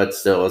song, yeah, but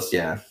still,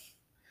 yeah.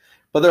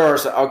 But there are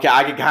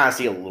I can kind of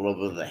see a little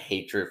bit of the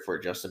hatred for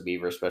Justin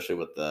Bieber, especially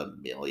with the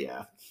meal,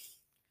 yeah.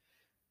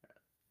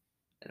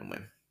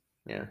 Anyway,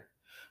 yeah.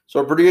 So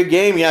a pretty good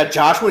game, yeah.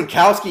 Josh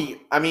Winkowski,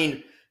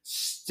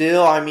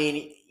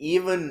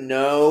 even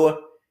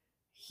though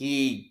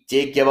he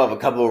did give up a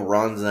couple of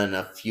runs and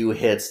a few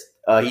hits,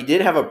 he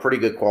did have a pretty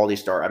good quality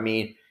start. I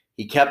mean,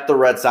 he kept the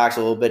Red Sox a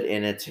little bit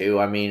in it too.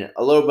 I mean,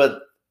 a little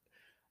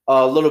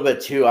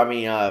bit too. I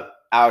mean,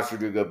 Alex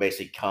Verdugo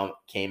basically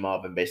came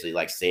up and basically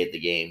like saved the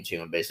game too,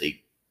 and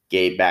basically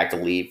gave back the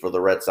lead for the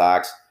Red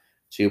Sox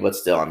too. But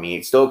still, I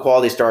mean, still a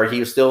quality start. He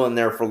was still in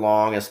there for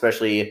long,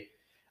 especially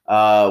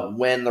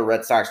when the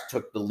Red Sox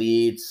took the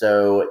lead.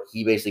 So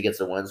he basically gets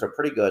a win. So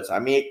pretty good. So I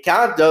mean, it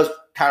kind of does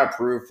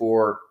prove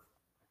for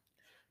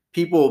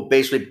people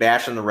basically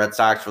bashing the Red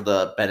Sox for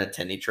the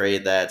Benintendi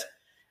trade that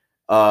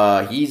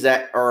he's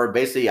at, or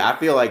basically I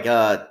feel like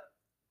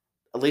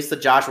at least the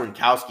Josh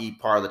Winkowski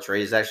part of the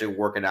trade is actually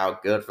working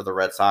out good for the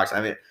Red Sox.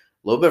 I mean, a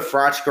little bit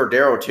Franchi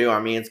Cordero too.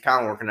 I mean, it's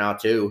kind of working out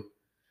too.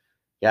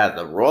 Yeah,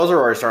 the Royals are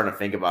already starting to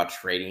think about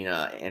trading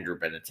Andrew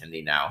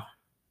Benintendi now.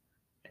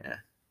 Yeah.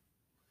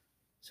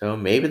 So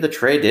maybe the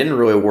trade didn't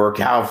really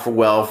work out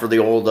well for the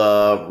old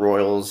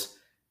Royals.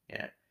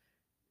 Yeah.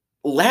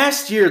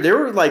 Last year, they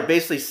were like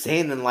basically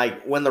saying that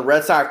like when the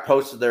Red Sox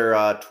posted their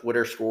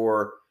Twitter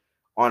score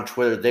on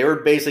Twitter, they were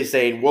basically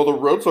saying, "Well, the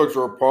Red Sox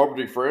are a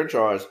poverty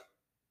franchise."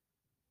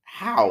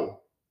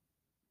 How?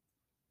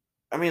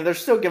 I mean, they're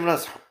still giving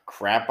us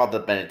crap about the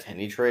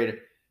Benintendi trade.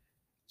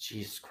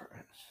 Jesus Christ.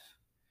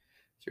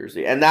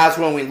 Seriously. And that's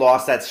when we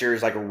lost that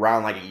series like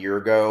around like a year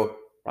ago,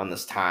 around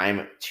this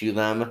time to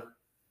them.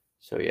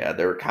 So yeah,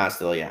 they were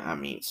constantly, I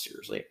mean,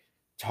 seriously.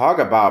 Talk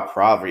about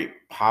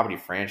poverty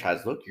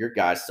franchise. Look your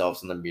guys'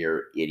 selves in the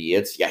mirror,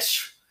 idiots.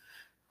 Yes.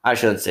 I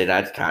shouldn't say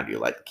that. I kind of do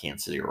like the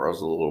Kansas City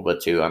Royals a little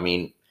bit too. I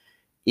mean,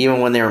 even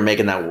when they were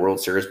making that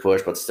World Series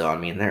push, but still,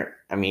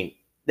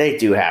 they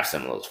do have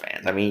some of those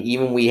fans. I mean,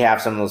 even we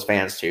have some of those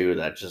fans too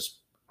that just,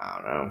 I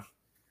don't know.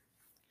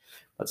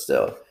 But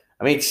still,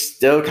 props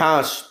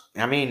to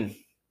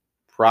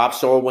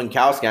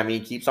Winkowski. I mean,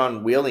 he keeps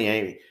on wheeling.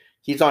 He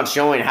keeps on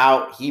showing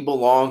how he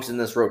belongs in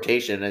this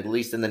rotation, at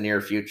least in the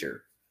near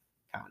future.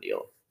 Kind of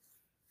deal.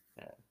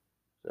 Yeah.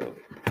 So,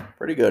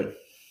 pretty good.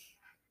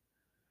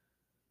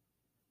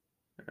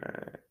 All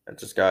right. I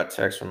just got a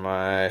text from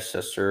my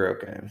sister.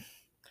 Okay.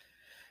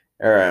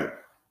 All right.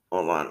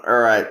 Hold on. All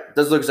right.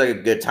 This looks like a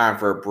good time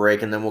for a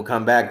break, and then we'll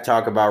come back and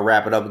talk about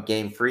wrap it up with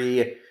Game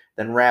 3,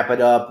 then wrap it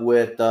up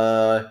with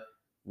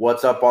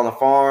what's up on the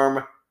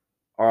farm,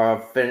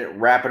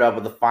 wrap it up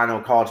with the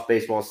final college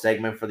baseball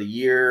segment for the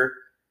year.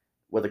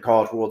 with the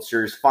College World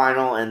Series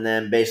final, and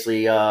then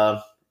basically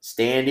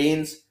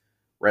standings,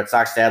 Red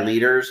Sox stat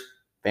leaders,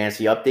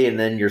 fantasy update, and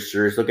then your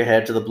series look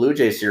ahead to the Blue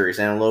Jays series,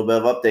 and a little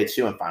bit of updates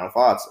too, and final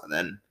thoughts. And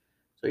then,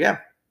 so yeah,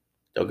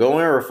 don't go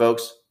anywhere,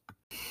 folks.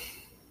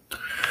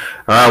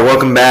 All right,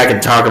 welcome back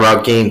and talk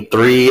about Game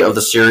 3 of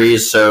the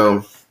series.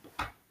 So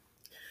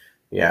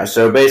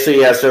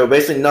basically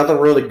nothing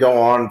really to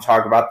go on and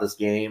talk about this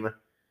game,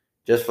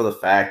 just for the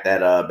fact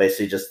that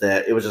basically just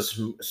that it was just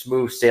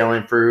smooth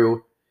sailing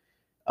through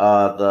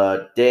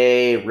the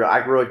day. I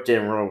really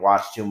didn't really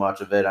watch too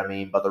much of it. I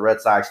mean, but the Red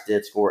Sox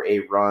did score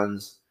 8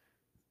 runs.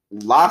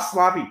 A lot of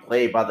sloppy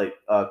play by the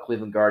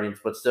Cleveland Guardians,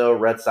 but still,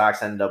 Red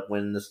Sox ended up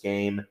winning this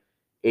game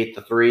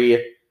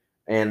 8-3,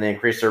 and they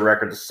increased their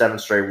record to 7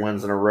 straight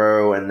wins in a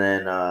row, and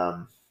then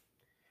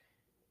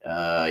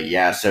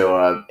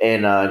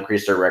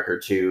increased their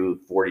record to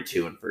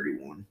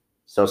 42-31.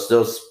 So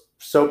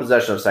still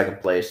possession of second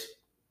place.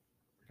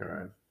 All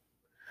right.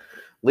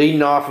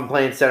 Leading off and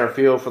playing center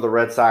field for the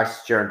Red Sox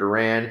is Jarren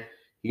Duran.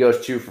 He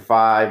goes 2 for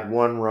 5,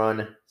 1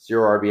 run,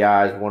 0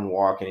 RBIs, 1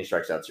 walk, and he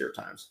strikes out 0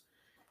 times.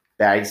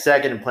 Batting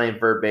second and playing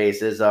third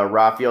base is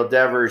Rafael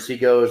Devers. He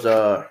goes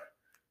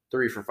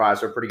 3 for 5,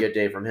 so a pretty good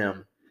day from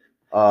him.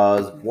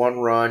 1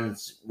 run,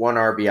 1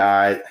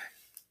 RBI,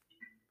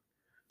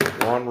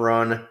 1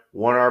 run,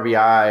 1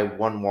 RBI,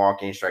 1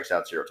 walk, and he strikes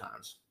out 0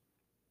 times.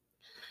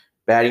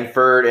 Batting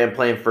third and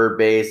playing third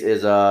base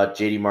is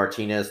JD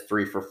Martinez,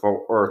 3 for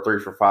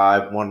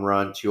 5, 1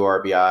 run, 2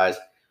 RBIs,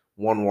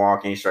 1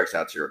 walk, and he strikes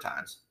out 0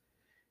 times.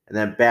 And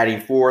then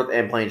batting fourth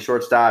and playing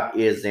shortstop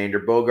is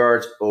Xander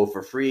Bogaerts, 0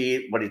 for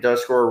 3, but he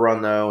does score a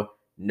run though,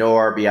 no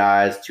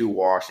RBIs, 2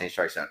 walks, and he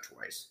strikes out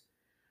twice.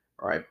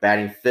 All right,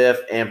 batting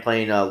fifth and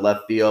playing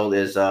left field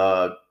is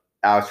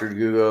Alex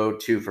Verdugo,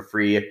 2 for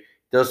 3.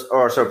 So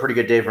a pretty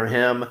good day for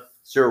him.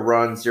 0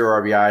 runs,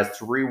 0 RBIs,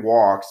 3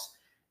 walks,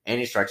 and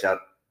he strikes out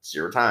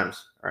 0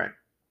 times. All right.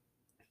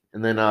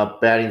 And then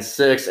batting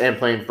sixth and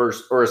playing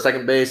first or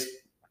second base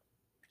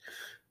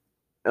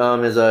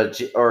is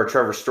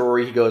Trevor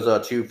Story. He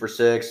goes 2 for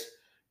 6,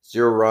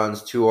 0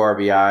 runs, 2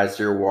 RBIs,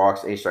 0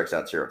 walks, and he strikes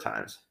out 0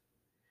 times.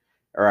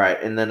 All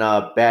right. And then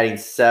batting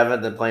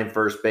seventh and playing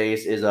first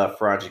base is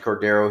Franchi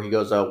Cordero. He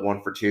goes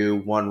 1 for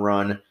 2, 1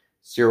 run,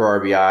 0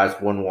 RBIs,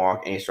 1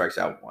 walk, and he strikes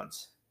out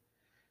once.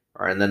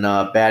 All right. And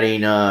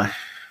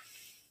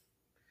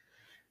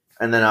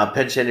then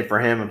pinch hitting for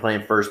him and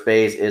playing first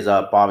base is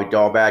Bobby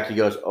Dahlback. He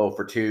goes 0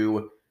 for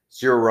 2,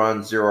 0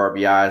 runs, 0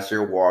 RBIs,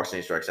 0 walks, and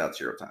he strikes out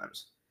 0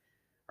 times.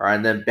 All right,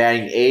 and then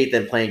batting eighth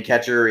and playing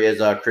catcher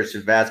is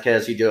Christian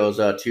Vasquez. He goes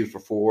 2 for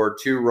 4,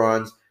 2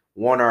 runs,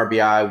 1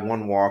 RBI,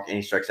 1 walk, and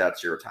he strikes out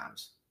 0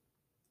 times.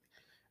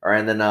 All right,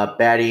 and then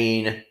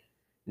batting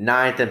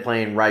ninth and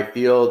playing right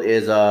field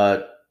is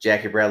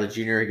Jackie Bradley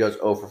Jr. He goes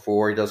 0 for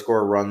 4. He does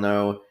score a run,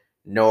 though.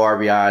 No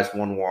RBIs,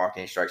 1 walk,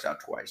 and he strikes out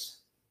twice.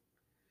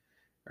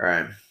 All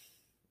right.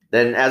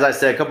 Then, as I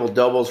said, a couple of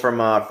doubles from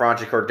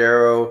Franchi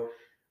Cordero.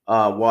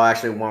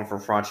 Actually, 1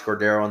 from Franchi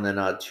Cordero, and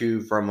then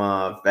 2 from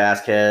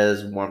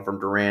Vasquez, 1 from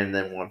Duran, and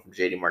then 1 from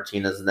JD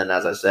Martinez. And then,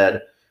 as I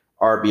said,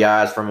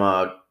 RBIs from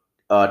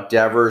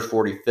Devers,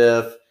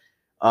 45th,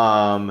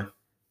 or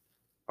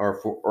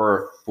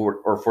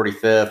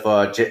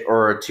 45th,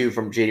 or 2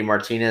 from JD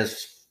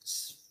Martinez,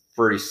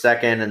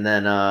 32nd, and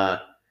then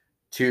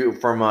 2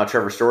 from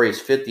Trevor Story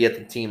is 50th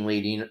and team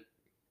leading.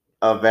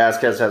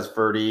 Vasquez has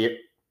 30,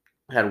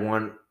 had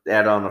 1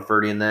 add on the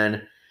 30, and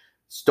then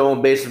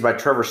stolen bases by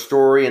Trevor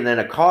Story, and then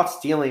a caught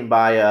stealing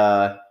by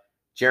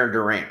Jarren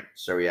Duran.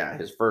 So, yeah,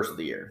 his first of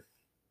the year.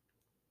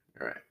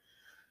 All right.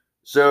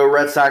 So,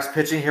 Red Sox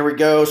pitching, here we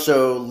go.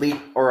 So,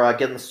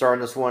 getting the start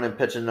in this one and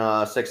pitching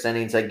 6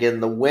 innings and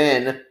getting the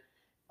win.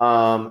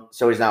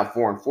 So, he's now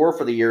 4-4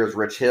 for the year is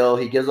Rich Hill.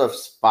 He gives up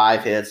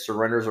 5 hits,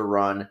 surrenders a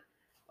run.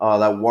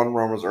 That 1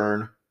 run was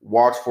earned.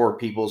 Walks 4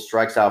 people,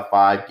 strikes out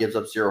 5, gives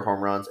up 0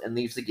 home runs, and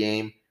leaves the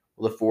game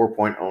with a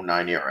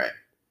 4.09 ERA.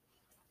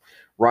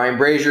 Ryan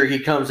Brazier, he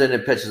comes in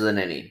and pitches an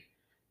inning.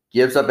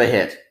 Gives up a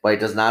hit, but he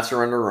does not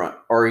surrender a run.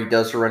 Or he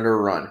does surrender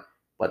a run,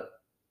 but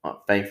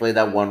thankfully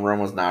that 1 run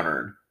was not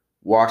earned.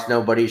 Walks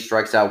nobody,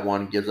 strikes out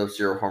 1, gives up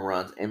 0 home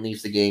runs, and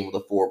leaves the game with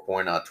a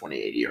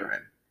 4.28 ERA.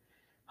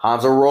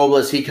 Hanser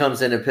Robles, he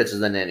comes in and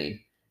pitches an inning.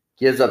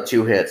 Gives up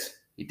 2 hits.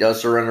 He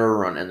does surrender a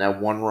run, and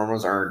that 1 run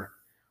was earned.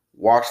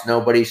 Walks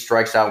nobody,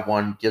 strikes out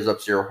 1, gives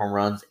up 0 home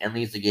runs, and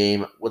leaves the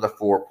game with a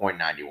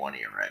 4.91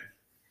 ERA.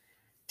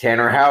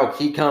 Tanner Houck,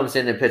 he comes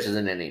in and pitches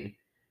an inning.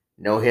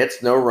 No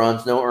hits, no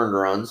runs, no earned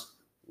runs.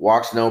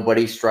 Walks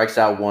nobody, strikes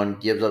out 1,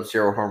 gives up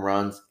 0 home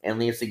runs, and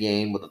leaves the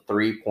game with a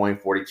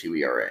 3.42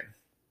 ERA.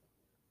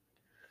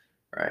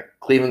 All right,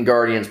 Cleveland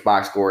Guardians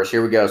box scores.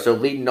 Here we go. So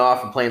leading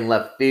off and playing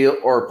left field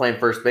or playing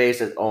first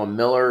base is Owen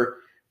Miller,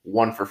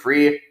 1 for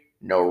 3.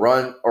 No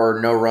runs,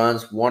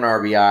 1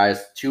 RBIs,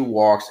 2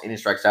 walks, and he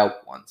strikes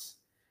out once.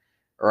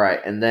 All right,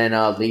 and then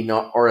leading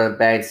off or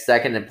batting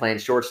second and playing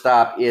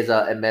shortstop is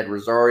Ahmed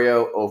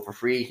Rosario, 0 for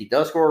 3. He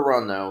does score a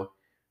run though.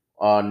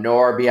 No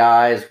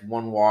RBIs,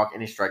 1 walk,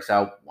 and he strikes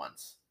out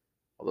once.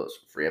 All those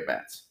for free at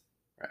bats.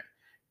 All right.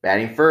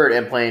 Batting third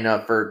and playing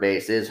third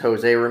base is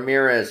Jose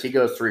Ramirez. He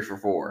goes 3 for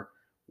 4.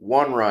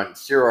 1 run,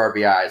 0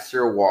 RBIs,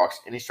 0 walks,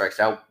 and he strikes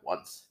out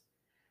once.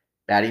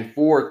 Batting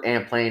fourth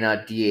and playing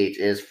DH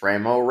is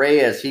Franmil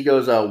Reyes. He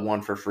goes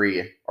 1 for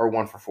 3 or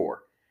 1 for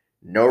 4.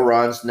 No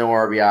runs, no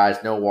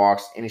RBIs, no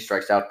walks, and he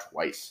strikes out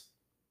twice.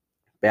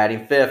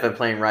 Batting fifth and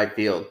playing right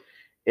field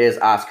is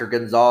Oscar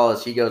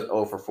Gonzalez. He goes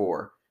 0 for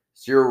 4.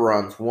 0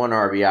 runs, 1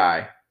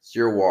 RBI,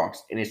 0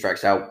 walks, and he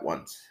strikes out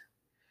once.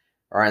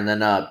 All right, and then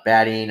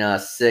batting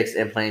sixth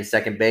and playing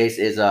second base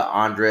is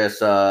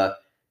Andres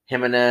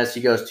Jimenez.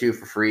 He goes 2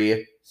 for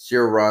 3,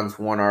 0 runs,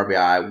 1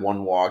 RBI,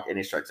 1 walk, and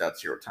he strikes out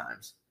 0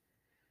 times.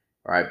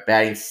 All right,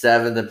 batting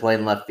seventh and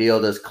playing left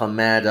field is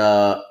Clement,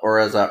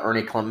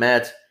 Ernie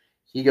Clement.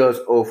 He goes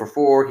 0 for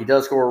 4. He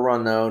does score a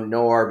run, though.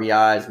 No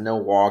RBIs, no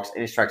walks,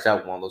 and he strikes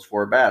out 1 of those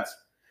 4 bats.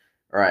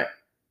 All right.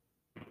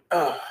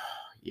 Oh,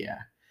 yeah.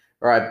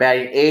 All right,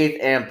 batting eighth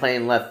and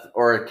playing left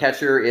or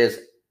catcher is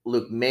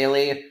Luke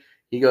Maley.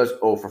 He goes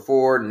 0 for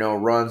 4, no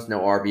runs,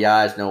 no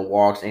RBIs, no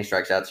walks, and he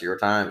strikes out 0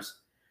 times.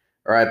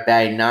 All right,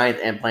 batting ninth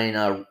and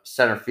playing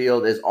center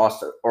field is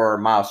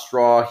Miles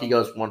Straw. He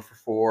goes 1 for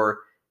 4,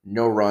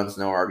 no runs,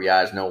 no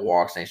RBIs, no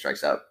walks, and he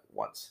strikes out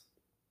once.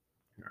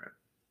 All right.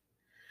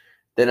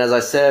 Then, as I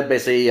said,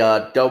 basically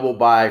double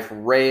by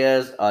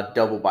Reyes,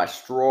 double by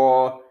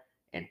Straw,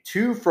 and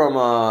two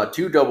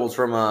doubles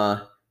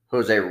from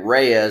Jose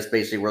Reyes.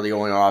 Basically, were the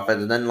only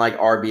offense, and then like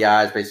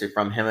RBIs basically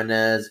from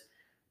Jimenez,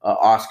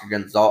 Oscar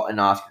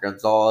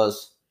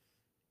Gonzalez,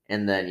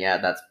 and then yeah,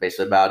 that's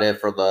basically about it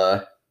for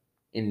the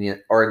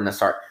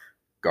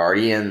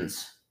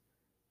Guardians.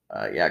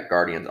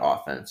 Guardians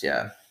offense.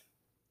 Yeah.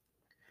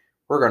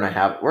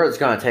 It's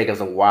going to take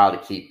us a while to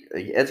keep.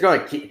 It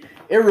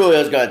really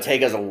is going to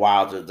take us a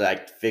while to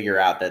like figure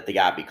out that they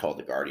got to be called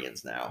the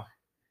Guardians now.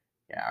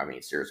 Yeah, I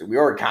mean seriously, we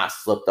already kind of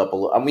slipped up a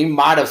little. I mean, we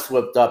might have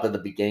slipped up at the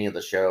beginning of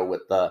the show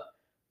with the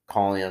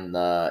calling them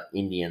the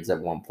Indians at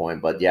one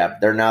point, but yeah,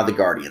 they're now the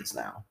Guardians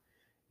now.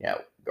 Yeah,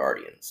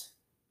 Guardians.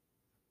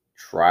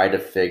 Try to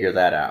figure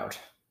that out.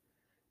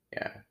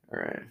 Yeah, all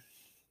right.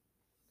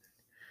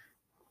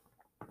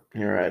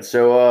 All right,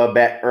 so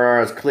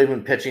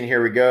Cleveland pitching.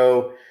 Here we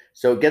go.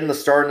 So getting the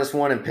start in this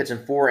one and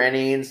pitching 4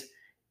 innings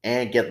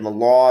and getting the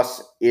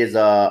loss is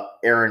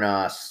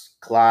Aaron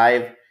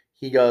Clive.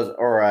 He's a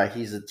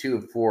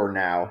 2-4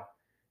 now.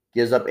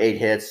 Gives up 8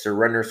 hits,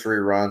 surrenders 3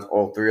 runs.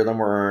 All 3 of them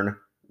were earned.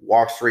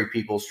 Walks 3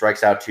 people,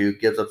 strikes out 2,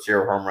 gives up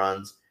 0 home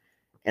runs,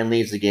 and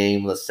leaves the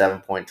game with a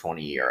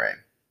 7.20 ERA.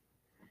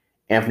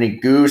 Anthony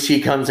Goose,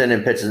 he comes in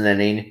and pitches an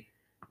inning.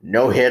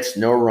 No hits,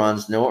 no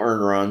runs, no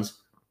earned runs.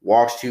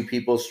 Walks 2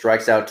 people,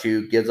 strikes out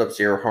 2, gives up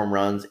 0 home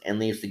runs, and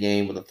leaves the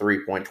game with a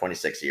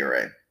 3.26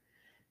 ERA.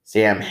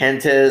 Sam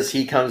Hentges,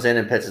 he comes in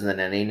and pitches an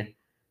inning.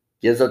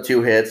 Gives up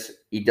 2 hits.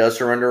 He does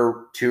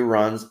surrender 2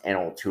 runs, and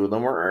all 2 of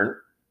them were earned.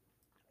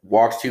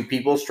 Walks 2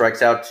 people,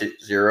 strikes out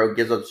 0,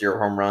 gives up 0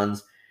 home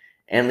runs,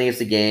 and leaves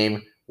the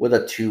game with a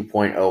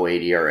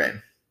 2.08 ERA.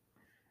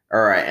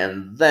 All right,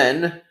 and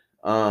then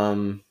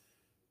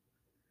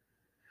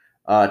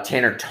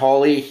Tanner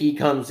Tully, he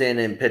comes in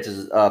and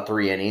pitches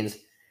 3 innings.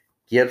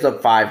 Gives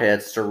up 5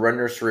 hits,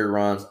 surrenders 3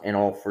 runs, and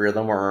all 3 of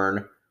them were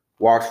earned.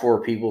 Walks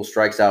 4 people,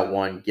 strikes out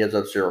 1, gives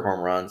up 0 home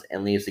runs,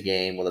 and leaves the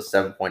game with a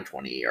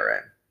 7.20 ERA.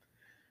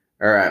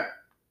 All right.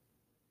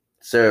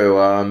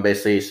 So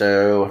basically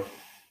the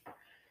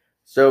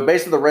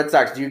Red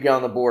Sox do get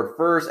on the board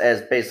first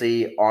as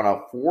basically on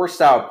a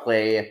force-out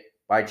play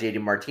by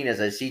JD Martinez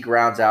as he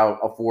grounds out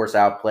a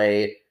force-out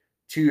play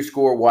to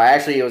score. Well,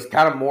 actually, it was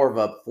kind of more of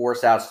a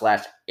force-out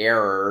 /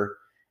 error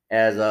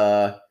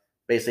as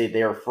basically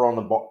they were throwing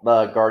the ball.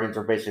 The Guardians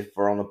were basically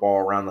throwing the ball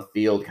around the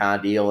field kind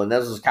of deal. And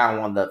this was kind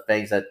of one of the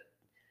things that,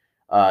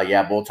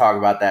 we'll talk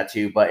about that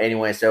too. But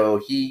anyway, so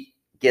he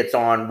gets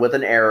on with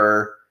an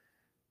error.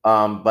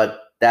 But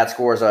that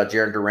scores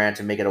Jaron Durant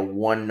to make it a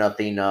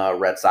 1-0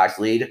 Red Sox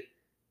lead.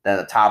 Then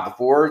at the top of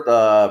the 4th,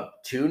 the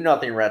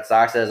 2-0 Red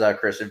Sox as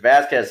Christian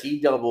Vasquez, he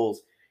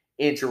doubles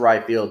into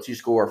right field to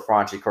score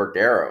Franchi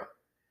Cordero.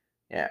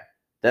 Yeah.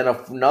 Then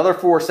another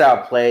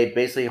force-out play.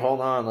 Basically,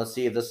 hold on, let's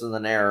see if this is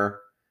an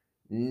error.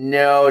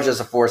 No, it's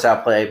just a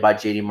force-out play by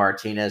JD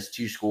Martinez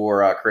to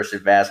score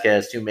Christian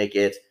Vasquez to make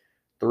it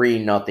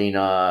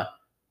 3-0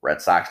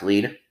 Red Sox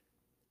lead.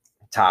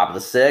 Top of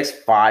the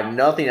 6th,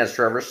 5-0 as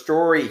Trevor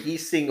Story. He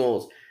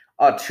singles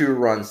a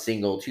 2-run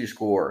single to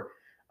score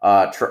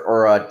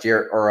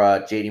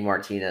JD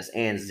Martinez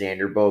and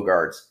Xander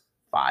Bogaerts.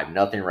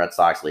 5-0 Red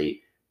Sox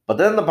lead. But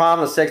then the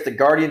bottom of the 6th, the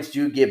Guardians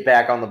do get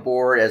back on the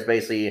board as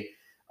basically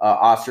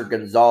Oscar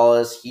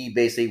Gonzalez. He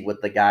basically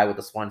with the guy with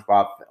the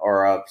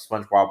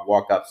SpongeBob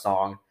walk-up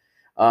song.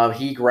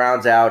 He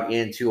grounds out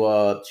into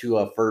a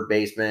third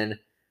baseman,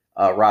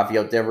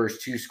 Rafael Devers,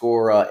 to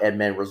score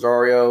Edmund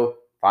Rosario.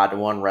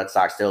 5-1 Red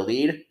Sox still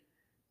lead.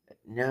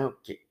 No,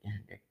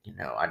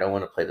 I don't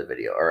want to play the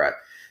video. All right.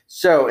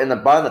 So in the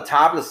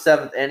top of the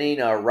 7th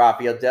inning,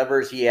 Rafael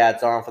Devers, he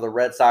adds on for the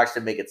Red Sox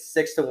to make it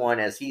 6-1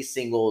 as he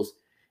singles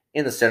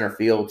in the center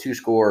field to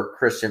score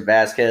Christian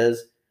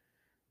Vasquez.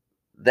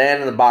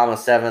 Then in the bottom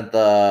of the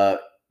 7th,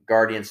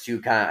 Guardians to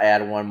kind of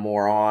add one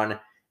more on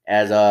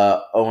as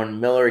Owen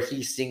Miller,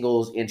 he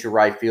singles into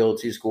right field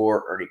to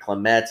score Ernie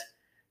Clement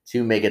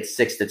to make it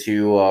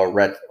 6-2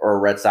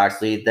 Red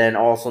Sox lead. Then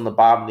also in the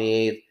bottom of the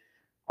eighth,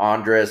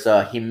 Andres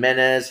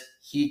Jimenez,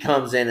 he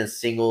comes in and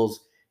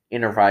singles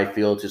into right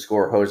field to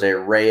score Jose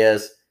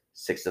Reyes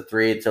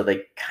 6-3. So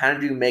they kind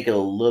of do make it a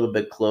little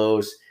bit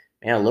close.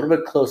 Man, a little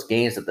bit close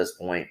games at this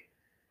point.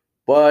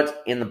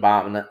 But in the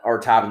bottom or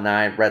top of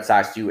 9, Red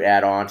Sox do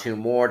add on 2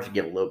 more to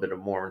give a little bit of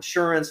more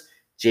insurance.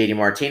 JD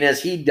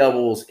Martinez, he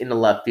doubles in the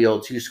left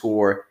field to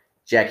score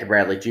Jackie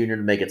Bradley Jr. to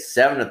make it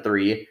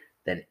 7-3.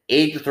 Then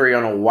 8-3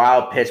 on a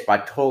wild pitch by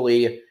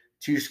Tolley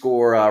to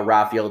score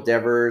Rafael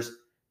Devers.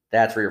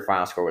 That's where your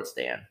final score would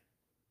stand.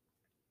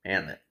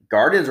 Man, the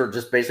Guardians were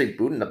just basically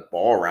booting the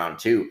ball around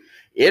too.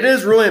 It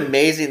is really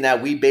amazing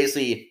that we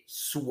basically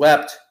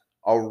swept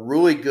a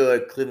really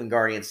good Cleveland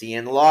Guardians team.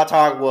 And a lot of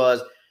talk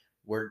was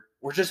we're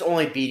just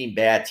only beating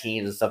bad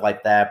teams and stuff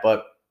like that.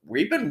 But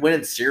we've been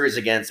winning series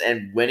against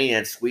and winning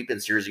and sweeping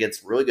series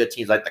against really good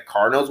teams like the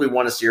Cardinals. We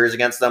won a series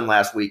against them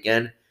last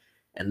weekend.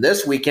 And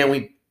this weekend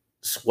we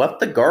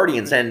swept the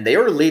Guardians. And they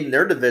were leading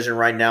their division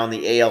right now in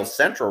the AL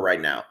Central right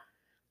now.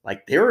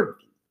 Like they're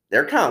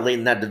kind of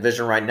leading that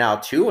division right now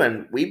too.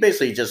 And we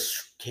basically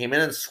just came in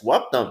and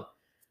swept them.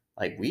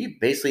 Like we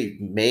basically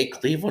made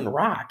Cleveland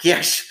rock.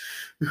 Yes.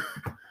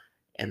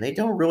 And they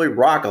don't really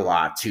rock a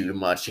lot too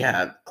much.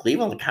 Yeah,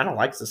 Cleveland kind of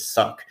likes to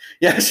suck.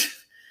 Yes.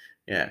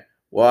 Yeah.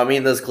 Well, I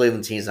mean, this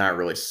Cleveland team's not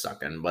really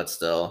sucking, but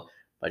still.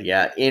 But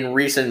yeah, in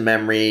recent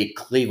memory,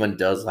 Cleveland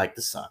does like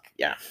to suck.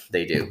 Yeah,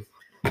 they do.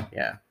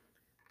 Yeah.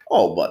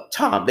 Oh, but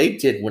Tom, they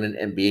did win an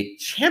NBA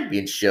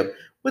championship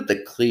with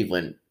the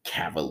Cleveland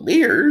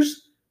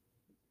Cavaliers.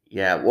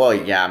 Yeah, well,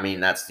 yeah, I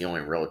mean, that's the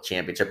only real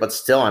championship. But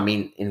still, I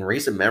mean, in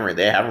recent memory,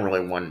 they haven't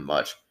really won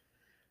much.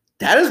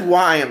 That is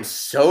why I'm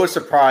so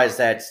surprised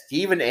that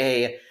Stephen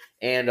A.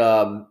 and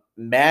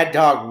Mad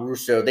Dog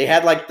Russo, they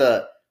had like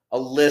a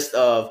list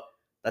of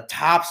the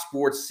top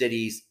sports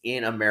cities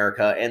in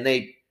America, and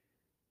they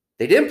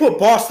didn't put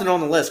Boston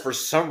on the list for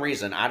some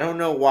reason. I don't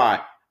know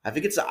why. I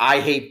think it's an I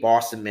hate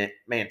Boston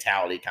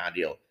mentality kind of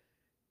deal.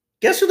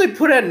 Guess who they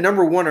put at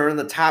number 1 or in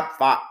the top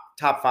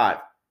five?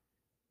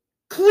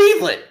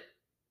 Cleveland.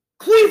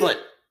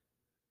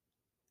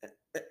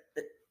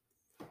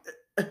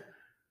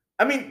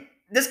 I mean,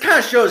 this kind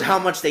of shows how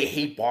much they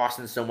hate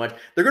Boston so much.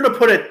 They're going to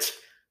put a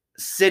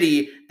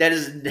city that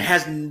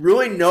has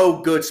really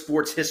no good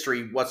sports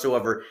history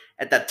whatsoever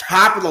at the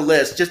top of the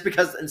list just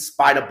because in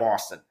spite of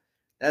Boston.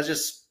 That's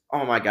just,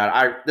 oh my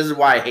God. This is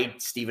why I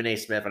hate Stephen A.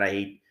 Smith and I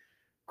hate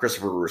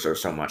Christopher Russo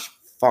so much.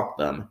 Fuck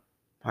them.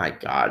 My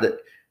God.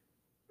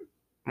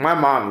 My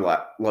mom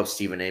loves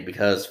Stephen A.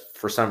 because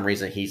for some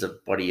reason he's a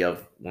buddy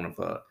of one of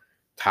the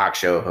talk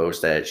show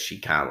hosts that she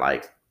kind of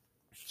likes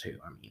too.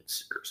 I mean,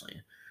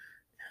 seriously.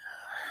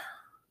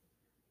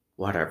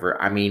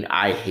 Whatever. I mean,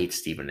 I hate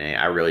Stephen A.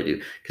 I really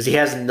do. Because he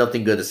has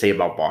nothing good to say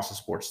about Boston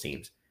sports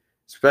teams.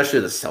 Especially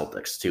the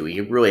Celtics, too.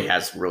 He really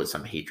has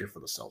some hatred for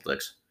the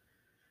Celtics.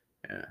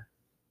 Yeah.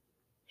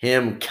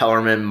 Him,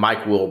 Kellerman,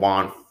 Mike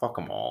Wilbon, fuck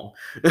them all.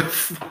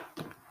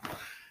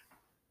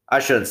 I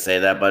shouldn't say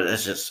that, but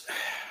it's just...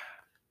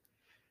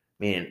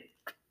 Man.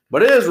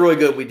 But it is really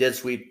good. We did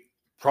sweep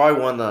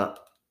probably a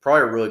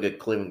really good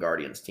Cleveland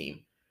Guardians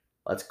team.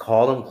 Let's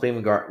call them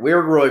Cleveland Guardians.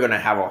 We're really going to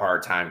have a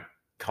hard time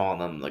calling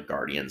them the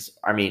Guardians.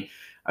 I mean,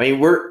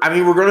 we're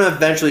going to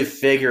eventually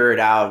figure it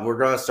out. We're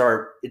going to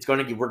start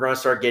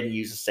getting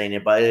used to saying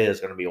it, but it is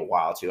going to be a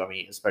while too. I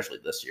mean, especially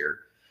this year.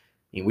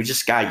 I mean, we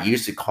just got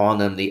used to calling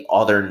them the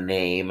other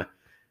name.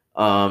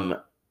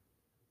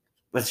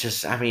 It's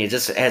just, I mean,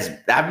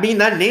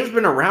 that name's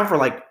been around for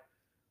like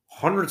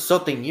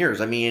 100-something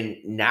years. I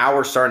mean, now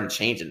we're starting to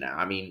change it now.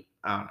 I mean,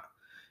 I don't know.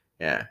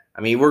 Yeah.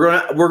 I mean, we're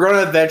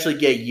gonna eventually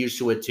get used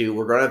to it too.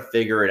 We're gonna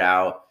figure it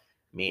out.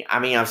 I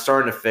mean, I'm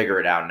starting to figure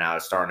it out now. I'm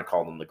starting to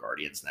call them the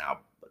Guardians now,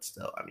 but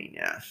still, I mean,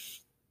 yeah.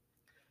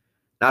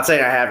 Not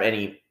saying I have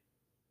any.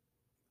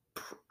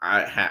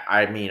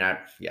 I'm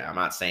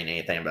not saying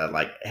anything about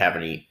like have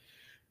any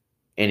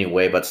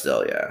way, but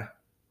still, yeah.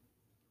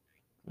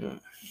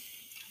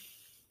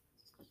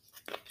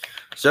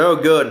 So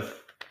good.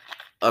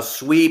 A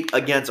sweep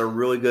against a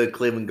really good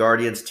Cleveland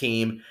Guardians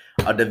team,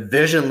 a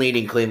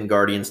division-leading Cleveland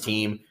Guardians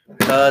team.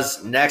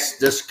 Because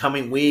this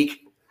coming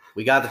week,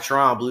 we got the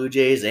Toronto Blue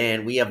Jays,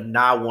 and we have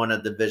not won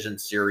a division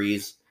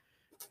series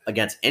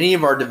against any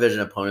of our division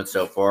opponents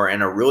so far,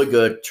 and a really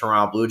good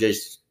Toronto Blue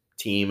Jays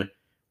team,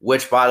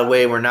 which, by the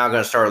way, we're now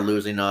going to start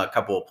losing a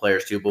couple of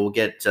players too, but we'll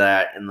get to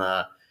that in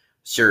the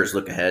series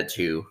look ahead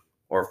too,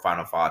 or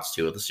final thoughts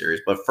too of the series.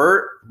 But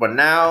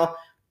now,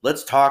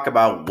 let's talk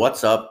about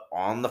what's up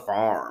on the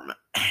farm.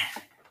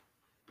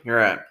 All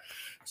right.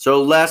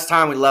 So last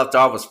time we left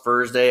off was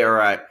Thursday. All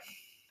right.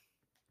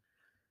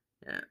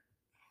 Yeah.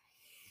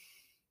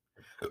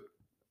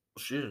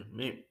 Excuse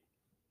me.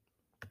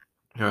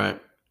 All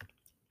right.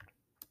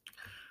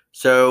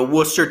 So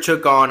Worcester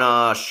took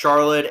on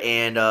Charlotte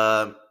and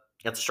got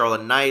the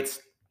Charlotte Knights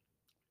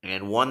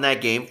and won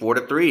that game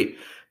 4-3.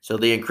 So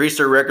they increased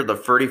their record to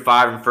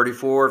 35 and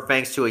 34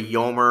 thanks to a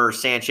Yomer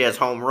Sanchez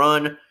home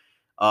run.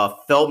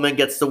 Feldman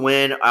gets the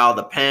win out of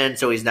the pen,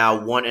 so he's now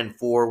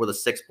 1-4 with a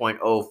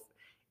 6.0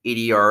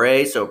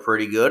 ERA, so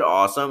pretty good,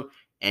 awesome.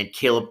 And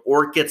Caleb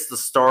Ort gets the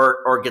start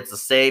or gets the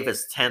save,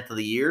 his 10th of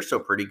the year, so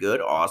pretty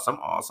good,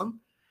 awesome.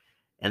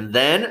 And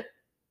then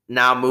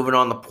now moving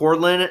on to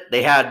Portland,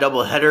 they had a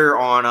doubleheader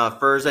on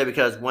Thursday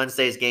because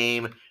Wednesday's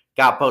game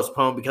got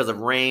postponed because of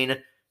rain.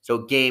 So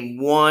game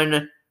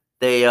 1,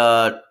 they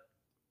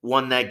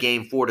won that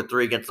game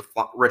 4-3 against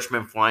the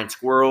Richmond Flying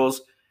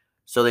Squirrels.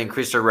 So they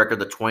increased their record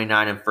to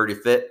 29 and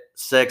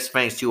 36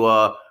 thanks to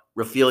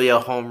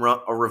Raphaelia home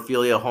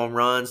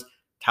runs,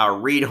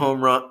 Tyreek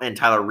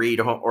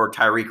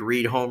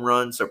Reed home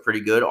run. So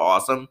pretty good,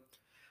 awesome.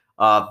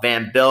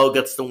 Van Bell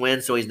gets the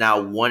win, so he's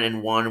now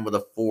 1-1 with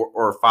a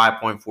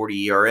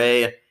 5.40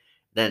 ERA.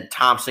 Then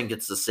Thompson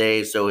gets the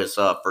save, so his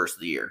first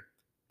of the year.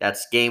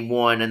 That's game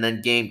 1, and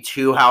then game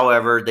 2.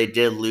 However, they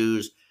did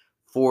lose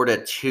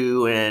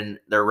 4-2, and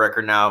their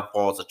record now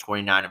falls to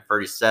 29 and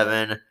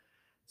 37.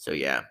 So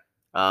yeah,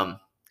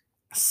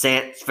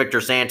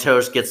 Victor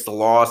Santos gets the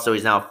loss, so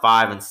he's now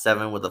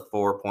 5-7 with a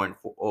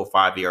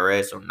 4.05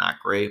 ERA. So not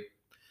great.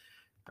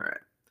 All right,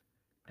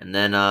 and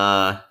then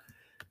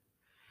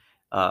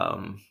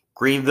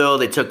Greenville,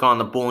 they took on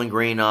the Bowling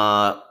Green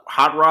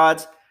Hot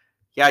Rods.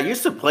 Yeah, I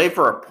used to play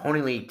for a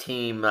pony league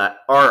team,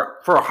 or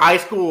for a high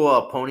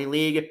school pony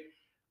league.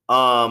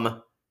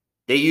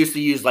 They used to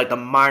use like the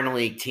minor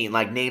league team,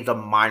 like names of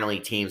minor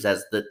league teams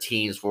as the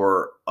teams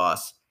for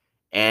us.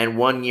 And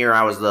one year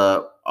I was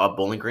the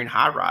Bowling Green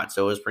Hot Rods,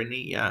 so it was pretty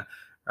neat. Yeah,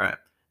 all right.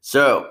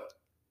 So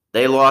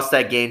they lost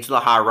that game to the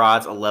Hot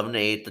Rods,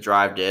 11-8. The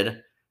Drive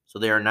did. So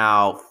they are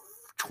now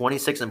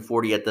 26 and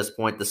 40 at this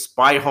point,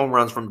 despite home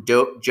runs from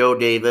Joe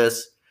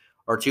Davis,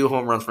 or 2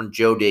 home runs from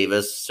Joe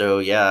Davis. So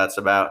yeah, that's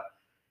about.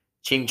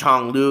 Ching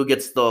Chong Liu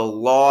gets the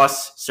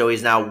loss, so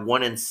he's now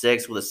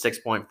 1-6 with a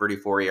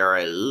 6.34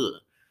 ERA.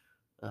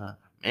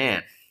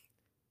 Man,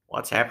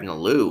 what's happening to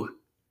Liu?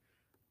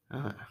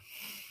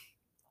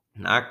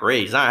 Not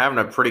great. He's not having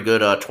a pretty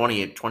good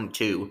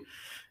 20-22.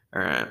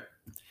 All right.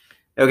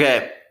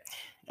 Okay.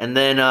 And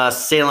then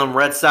Salem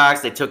Red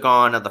Sox, they took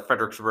on the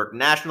Fredericksburg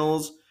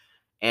Nationals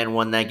and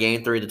won that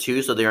game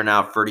 3-2. So they are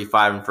now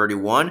 35 and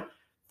 31,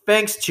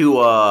 thanks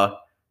to a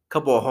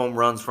couple of home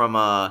runs from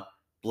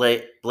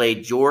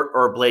Blaze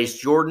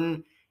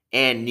Jordan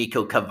and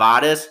Nico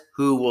Cavadas,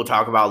 who we'll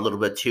talk about a little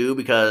bit too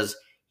because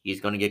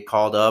he's going to get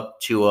called up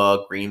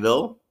to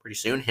Greenville pretty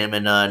soon. Him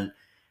and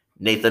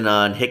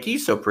Nathan Hickey,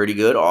 so pretty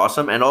good,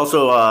 awesome. And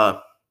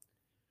also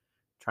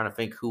trying to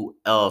think who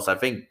else. I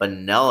think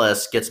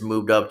Benelis gets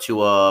moved up to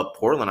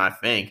Portland, I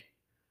think.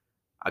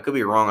 I could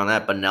be wrong on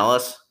that,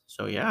 Benelis.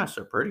 So yeah,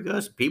 so pretty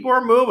good. So people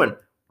are moving.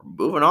 We're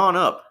moving on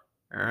up.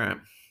 All right.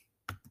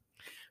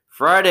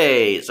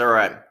 Fridays. All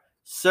right.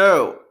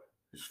 So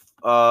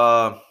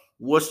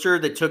Worcester,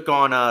 they took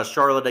on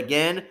Charlotte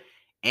again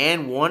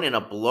and won in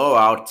a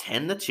blowout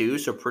 10-2.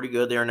 So pretty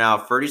good. They are now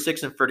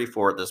 36 and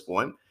 34 at this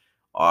point.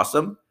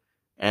 Awesome.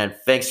 And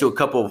thanks to a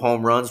couple of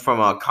home runs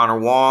from Connor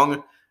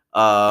Wong,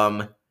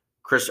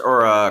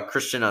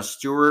 Christian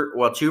Stewart.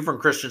 Well, 2 from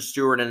Christian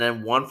Stewart, and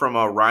then 1 from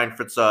Ryan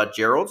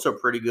Fitzgerald. So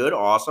pretty good.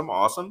 Awesome.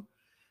 All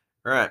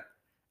right.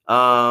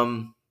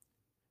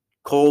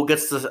 Cole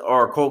gets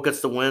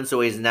the win,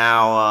 so he's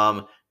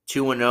now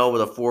 2-0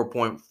 with a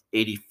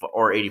 4.80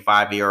 or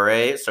 85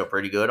 ERA. So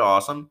pretty good.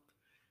 Awesome.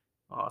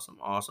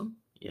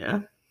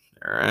 Yeah.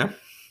 All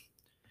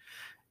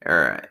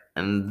right.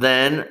 And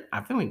then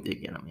I think we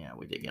did get him. Yeah,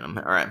 we did get him.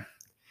 All right.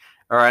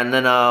 And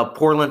then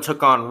Portland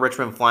took on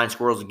Richmond Flying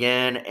Squirrels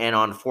again, and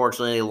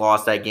unfortunately they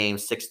lost that game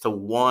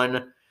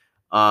 6-1.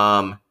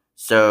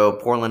 So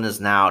Portland is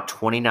now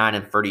 29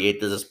 and 38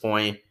 at this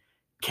point.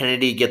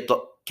 Kennedy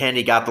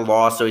got the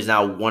loss, so he's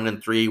now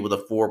 1-3 with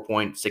a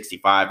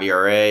 4.65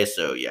 ERA.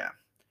 So yeah,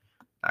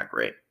 not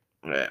great.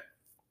 Okay.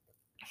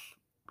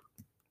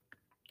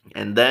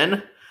 And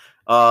then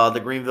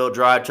the Greenville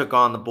Drive took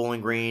on the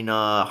Bowling Green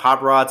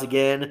Hot Rods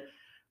again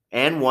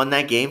and won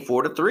that game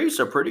 4-3.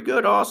 So pretty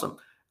good, awesome.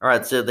 All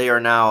right, so they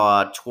are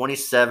now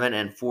 27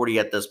 and 40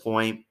 at this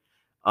point,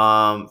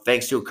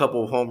 thanks to a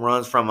couple of home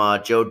runs from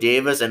Joe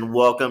Davis. And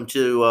welcome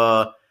to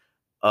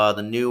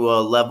the new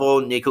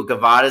level, Nico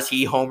Cavadas.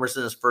 He homers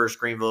in his first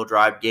Greenville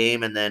Drive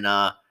game, and then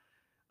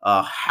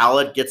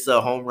Hallett gets a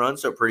home run.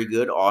 So pretty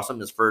good, awesome.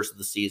 His first of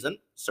the season,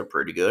 so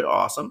pretty good,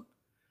 awesome.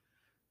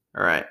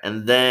 All right,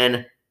 and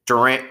then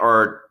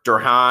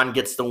Durhan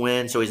gets the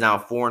win, so he's now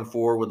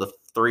 4-4 with a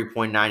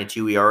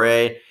 3.92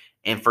 ERA.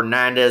 And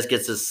Fernandez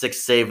gets his 6th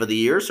save of the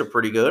year, so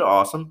pretty good,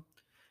 awesome.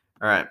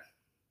 All right.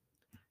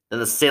 Then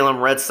the Salem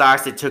Red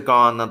Sox, they took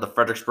on the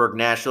Fredericksburg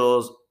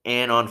Nationals,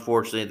 and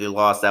unfortunately they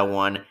lost that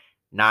one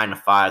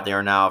 9-5. They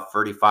are now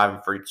 35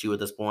 and 32 at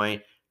this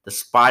point,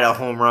 despite a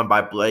home run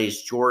by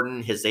Blaze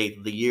Jordan, his 8th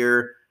of the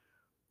year.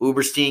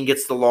 Uberstein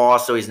gets the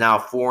loss, so he's now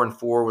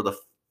 4-4 with a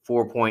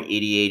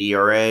 4.88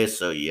 ERA.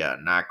 So yeah,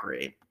 not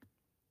great.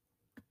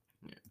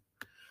 Yeah.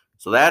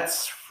 So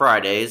that's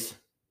Fridays.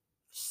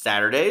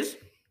 Saturdays.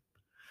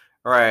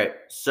 All right,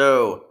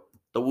 so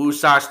the Woo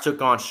Sox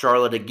took on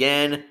Charlotte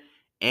again,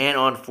 and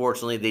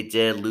unfortunately, they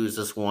did lose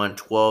this one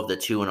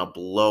 12-2 in a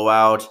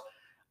blowout.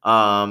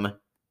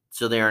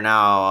 So they are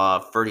now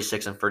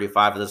 36 and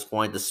 35 at this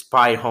point,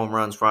 despite home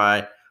runs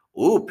by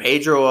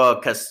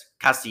Pedro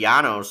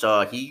Castellanos.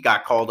 He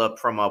got called up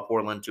from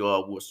Portland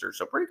to Worcester,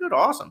 so pretty good,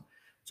 awesome.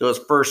 So his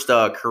first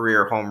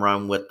career home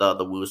run with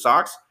the Woo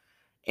Sox,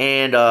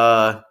 and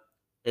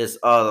is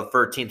the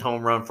 13th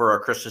home run for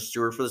Christian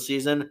Stewart for the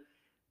season.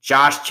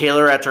 Josh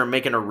Taylor, after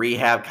making a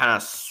rehab kind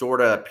of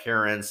sort of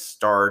appearance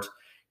start,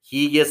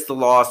 he gets the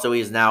loss, so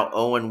he's now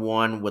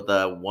 0-1 with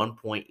a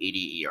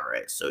 1.80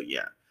 ERA. So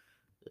yeah,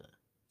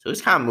 so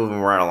he's kind of moving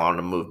right along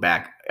to move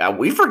back.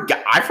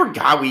 I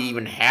forgot we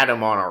even had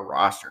him on our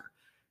roster.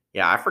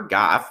 Yeah, I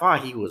forgot. I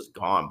thought he was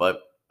gone,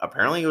 but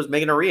apparently he was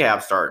making a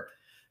rehab start.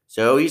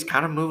 So he's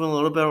kind of moving a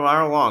little bit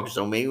right along.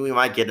 So maybe we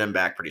might get him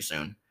back pretty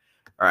soon.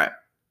 All right.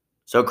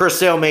 So Chris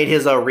Sale made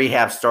his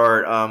rehab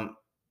start.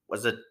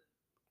 Was it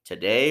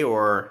today,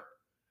 or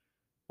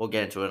we'll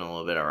get into it in a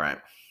little bit? All right.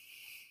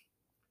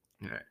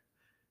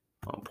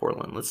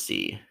 Portland. Let's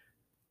see.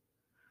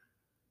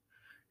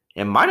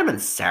 It might have been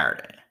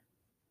Saturday,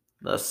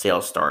 the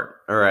Sale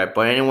start. All right.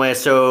 But anyway,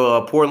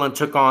 so Portland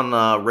took on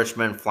the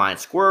Richmond Flying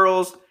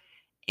Squirrels,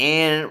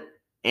 and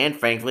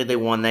thankfully they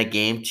won that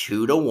game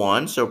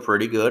 2-1. So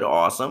pretty good.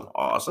 Awesome.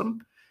 All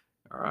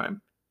right.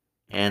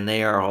 And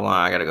they are, hold on,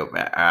 I got to go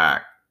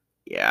back.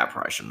 Yeah, I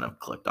probably shouldn't have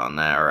clicked on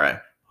that. All right.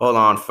 Hold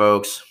on,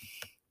 folks.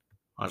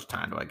 How much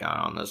time do I got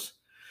on this?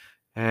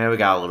 We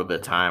got a little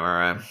bit of time. All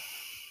right.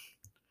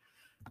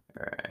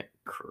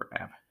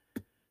 Crap.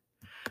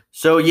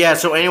 So, yeah.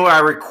 So, anyway, I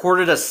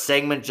recorded a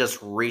segment just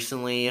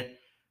recently,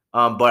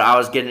 but I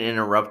was getting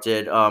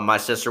interrupted. My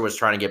sister was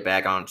trying to get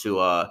back onto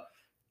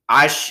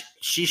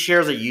she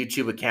shares a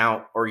YouTube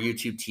account or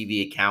YouTube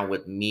TV account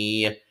with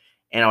me,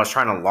 and I was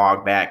trying to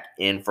log back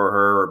in for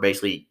her, or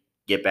basically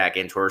get back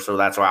into her. So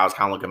that's why I was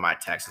kind of looking at my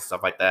texts and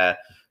stuff like that.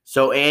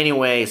 So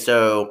anyway,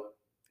 so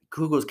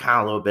Google's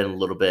kind of a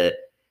little bit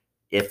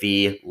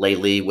iffy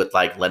lately with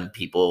like letting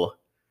people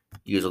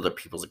use other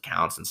people's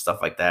accounts and stuff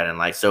like that. And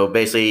like, so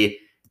basically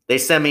they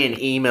sent me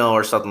an email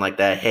or something like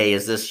that. Hey,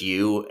 is this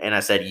you? And I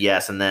said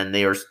yes. And then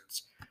they were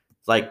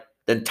like,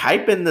 then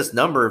type in this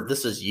number if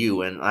this is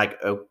you. And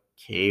like,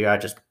 okay, I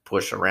just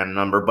push a random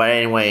number. But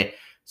anyway,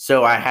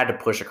 so I had to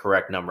push a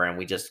correct number, and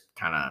we just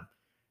kind of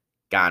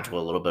got into a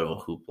little bit of a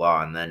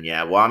hoopla. And then,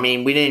 yeah, well, I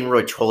mean, we didn't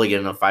really totally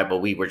get in a fight, but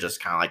we were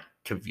just kind of like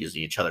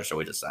confusing each other. So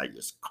we decided to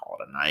just call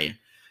it a night.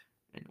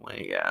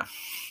 Anyway, yeah.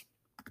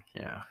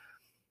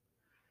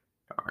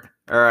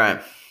 All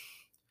right.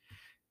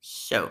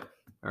 So,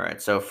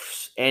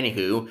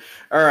 anywho.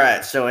 All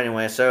right. So,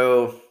 anyway,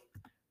 so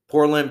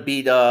Portland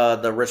beat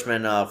the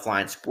Richmond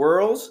Flying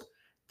Squirrels.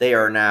 They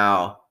are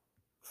now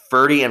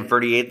 30 and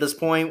 38 at this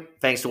point,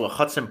 thanks to a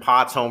Hudson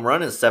Potts home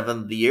run, his 7th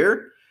of the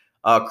year.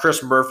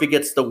 Chris Murphy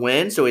gets the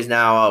win, so he's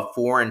now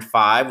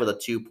 4-5 with a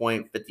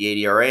 2.58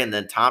 ERA, and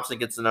then Thompson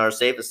gets another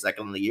save, the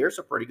 2nd of the year,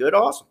 so pretty good,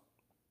 awesome.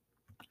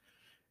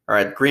 All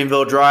right,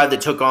 Greenville Drive, they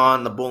took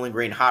on the Bowling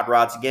Green Hot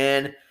Rods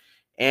again,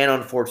 and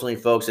unfortunately,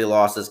 folks, they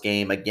lost this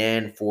game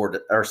again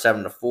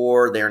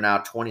 7-4. They are now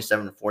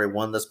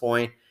 27-41 at this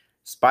point,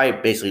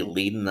 despite basically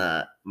leading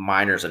the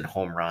minors in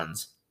home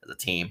runs as a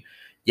team.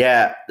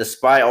 Yeah,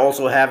 despite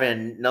also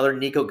having another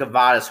Nico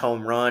Cavadas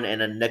home run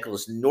and a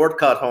Nicholas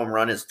Northcutt home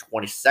run, his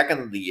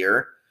 22nd of the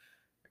year.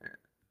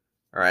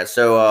 All right,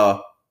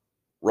 so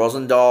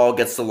Rosendahl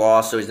gets the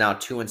loss, so he's now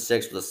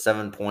 2-6 with a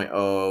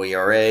 7.0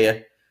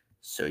 ERA.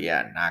 So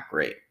yeah, not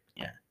great.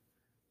 Yeah,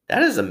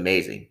 that is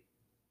amazing.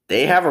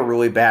 They have a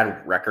really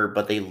bad record,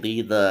 but they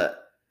lead the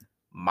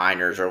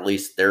minors, or at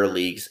least their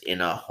leagues,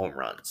 in home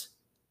runs.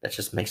 That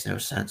just makes no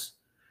sense.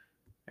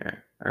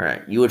 All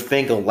right. You would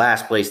think a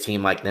last place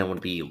team like them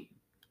would be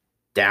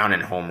down in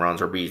home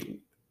runs or be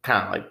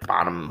kind of like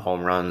bottom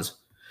home runs.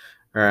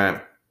 All right.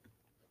 All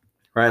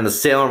right. And the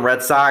Salem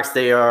Red Sox,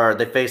 they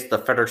faced the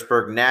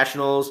Fredericksburg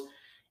Nationals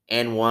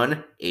and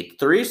won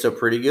 8-3. So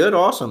pretty good.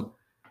 Awesome.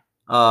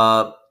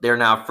 They're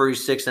now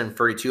 36 and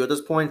 32 at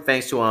this point,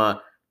 thanks to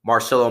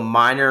Marcelo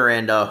Minor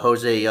and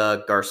Jose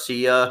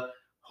Garcia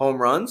home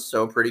runs.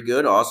 So pretty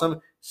good. Awesome.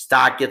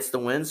 Stott gets the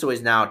win, so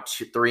he's now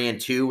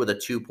 3-2 with a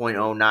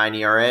 2.09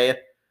 ERA.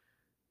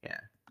 Yeah.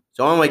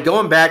 So anyway,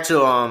 going back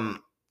to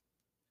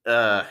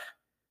the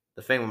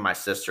thing with my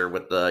sister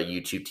with the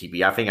YouTube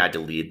TV, I think I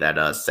deleted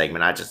that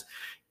segment.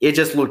 It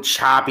just looked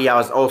choppy. I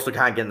was also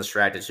kind of getting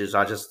distracted too, so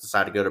I just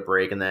decided to go to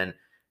break and then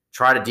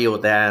try to deal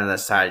with that, and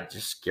decided to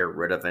just get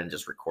rid of it and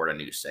just record a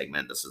new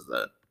segment. This is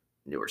the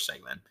newer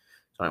segment.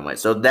 So anyway,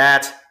 so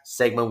that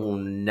segment will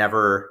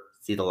never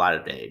see the light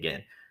of day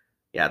again.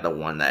 Yeah, the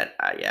one that,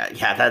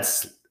 that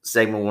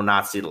segment will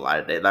not see the light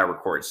of day. That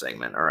recorded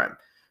segment. All right.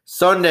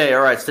 Sunday.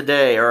 All right. It's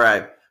today. All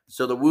right.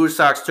 So the Woo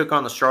Sox took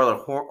on the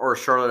Charlotte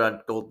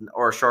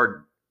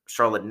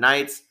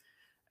Knights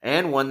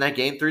and won that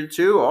game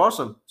 3-2.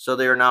 Awesome. So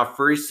they are now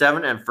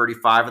 37 and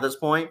 35 at this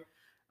point.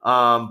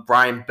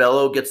 Brian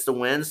Bello gets the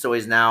win, so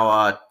he's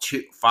now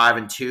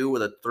 5-2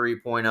 with a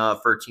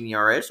 3.13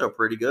 ERA. So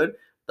pretty good.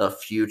 the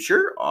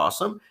future.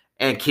 Awesome.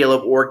 And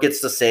Caleb Orr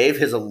gets to save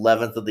his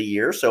 11th of the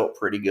year, so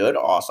pretty good.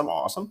 Awesome.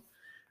 All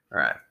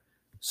right.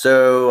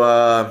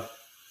 So,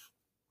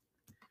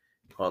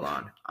 hold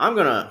on. I'm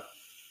going to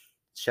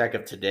check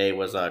if today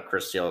was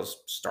Chris Sale's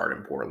start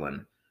in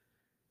Portland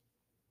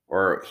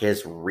or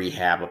his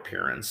rehab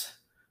appearance.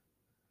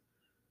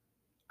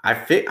 I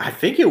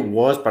think it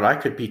was, but I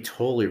could be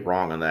totally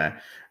wrong on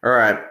that. All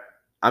right.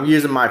 I'm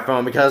using my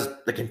phone because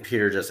the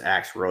computer just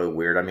acts really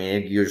weird. I mean,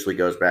 it usually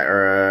goes back.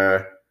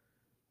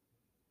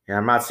 Yeah,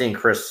 I'm not seeing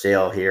Chris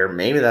Sale here.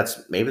 Maybe this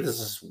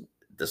is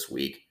this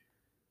week.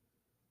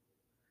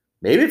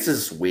 Maybe it's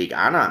this week.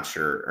 I'm not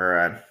sure. All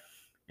right.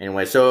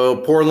 Anyway, so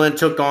Portland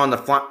took on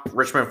the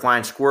Richmond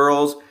Flying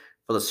Squirrels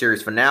for the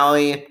series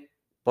finale,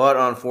 but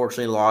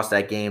unfortunately lost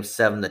that game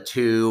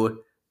 7-2.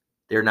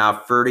 They're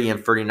now 30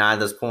 and 39 at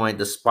this point,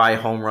 despite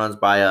home runs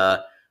by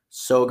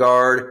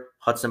Sogard,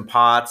 Hudson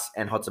Potts.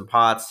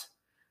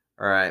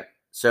 All right.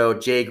 So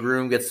Jay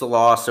Groom gets the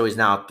loss, so he's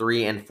now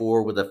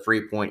 3-4 with a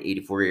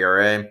 3.84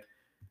 ERA.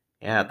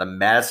 Yeah, the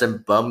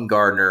Madison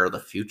Bumgarner of the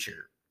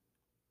future.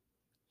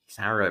 He's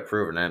not really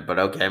proving it, but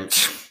okay.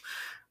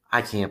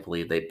 I can't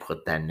believe they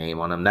put that name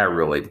on him. That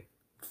really,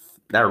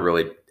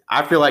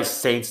 I feel like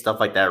saying stuff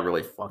like that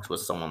really fucks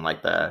with someone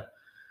like that.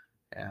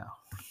 Yeah.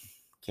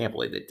 Can't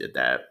believe they did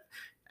that.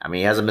 I mean,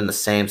 he hasn't been the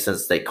same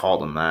since they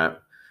called him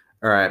that.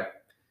 All right.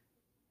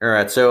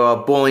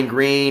 So Bowling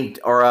Green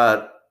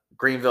or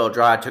Greenville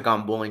Drive took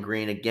on Bowling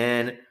Green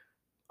again.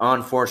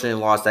 Unfortunately,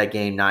 lost that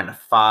game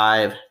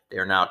 9-5. They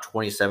are now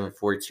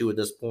 27-42 at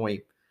this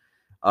point.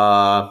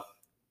 Cobb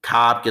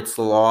gets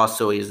the loss,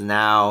 so he's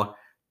now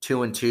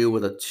 2-2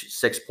 with a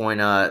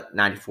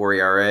 6.94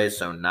 ERA,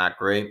 so not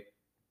great.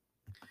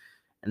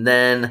 And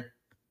then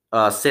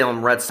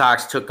Salem Red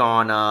Sox took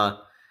on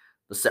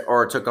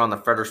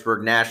the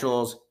Fredericksburg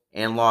Nationals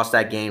and lost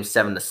that game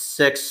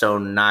 7-6, so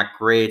not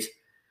great.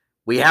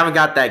 We haven't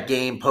got that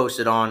game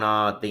posted on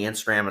the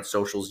Instagram and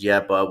socials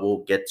yet, but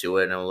we'll get to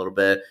it in a little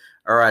bit.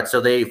 All right,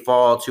 so they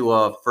fall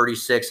to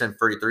 36 and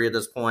 33 at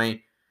this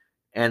point,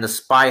 and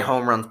despite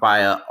home runs by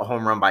a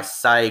home run by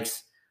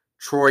Sykes,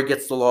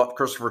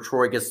 Christopher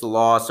Troy gets the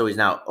loss, so he's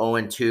now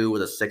 0-2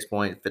 with a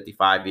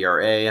 6.55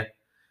 ERA.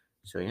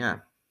 So yeah,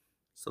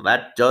 so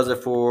that does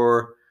it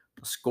for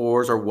the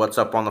scores or what's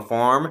up on the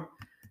farm.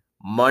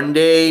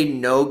 Monday,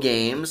 no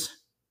games,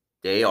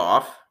 day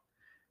off,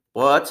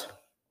 but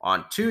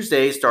on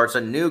Tuesday starts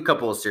a new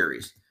couple of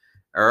series.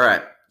 All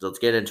right, so let's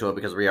get into it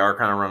because we are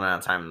kind of running out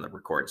of time in the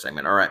recording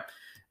segment. All right,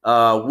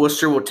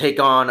 Worcester will take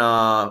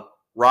on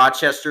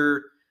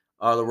Rochester,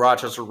 the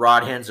Rochester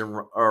Rodhens in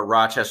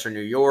Rochester,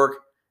 New York.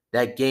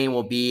 That game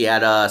will be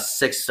at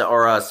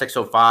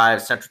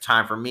 6:05 Central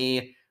Time for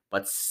me,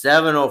 but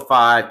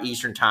 7:05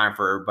 Eastern Time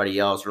for everybody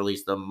else, or at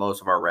least the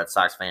most of our Red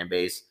Sox fan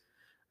base.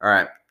 All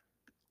right,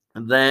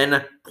 and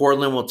then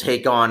Portland will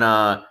take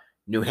on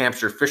New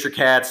Hampshire Fisher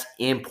Cats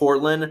in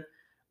Portland.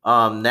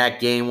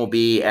 That game will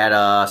be at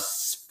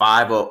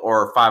 5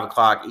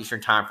 o'clock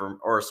Eastern Time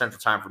or Central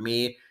Time for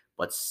me,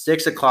 but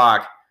 6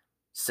 o'clock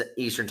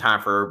Eastern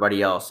Time for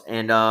everybody else.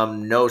 And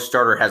no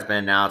starter has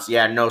been announced.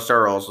 Yeah, no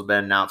starter also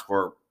been announced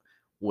for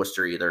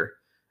Worcester either.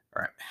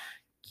 All right,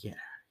 get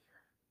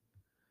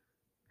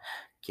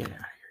out of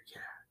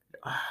here.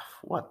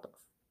 What the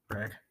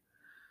frick?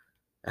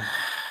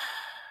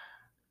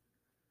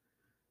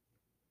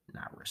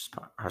 Not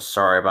respond.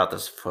 Sorry about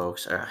this,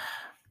 folks. How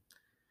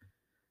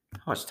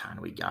much time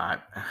do we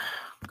got?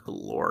 Good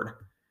Lord.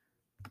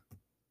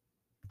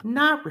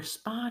 Not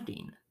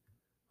responding.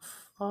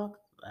 Fuck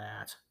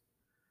that.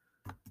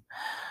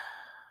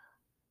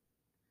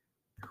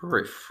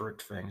 Really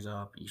fricked things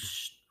up.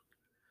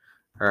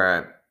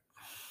 All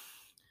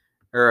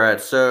right.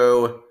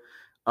 So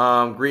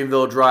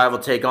Greenville Drive will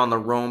take on the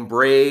Rome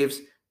Braves.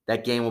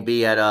 That game will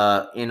be at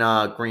in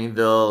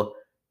Greenville,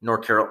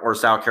 North Carolina or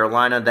South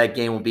Carolina. That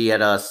game will be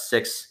at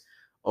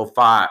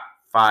 6:05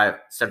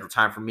 Central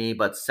Time for me,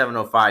 but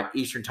 7:05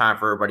 Eastern Time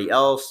for everybody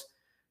else.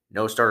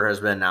 No starter has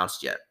been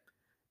announced yet.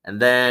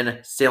 And then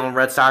Salem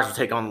Red Sox will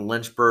take on the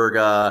Lynchburg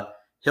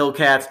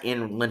Hillcats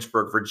in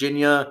Lynchburg,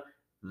 Virginia.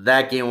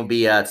 That game will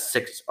be at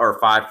 6 or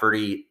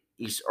 5:30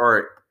 East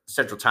or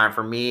Central Time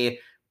for me,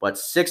 but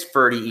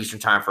 6:30 Eastern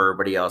Time for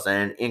everybody else.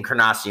 And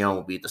Encarnacion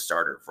will be the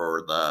starter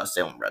for the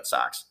Salem Red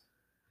Sox.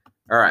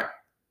 All right.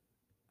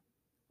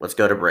 Let's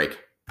go to break.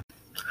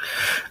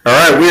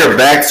 All right, we are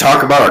back to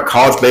talk about our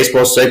college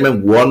baseball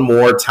segment one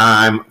more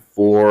time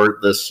for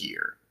this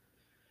year.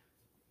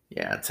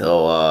 Yeah,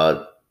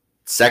 until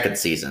second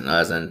season,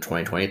 as in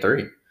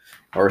 2023,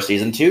 or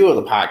season 2 of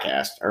the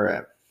podcast. All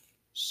right.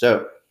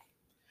 So,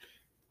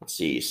 let's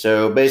see.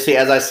 So, basically,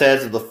 as I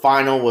said, the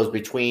final was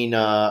between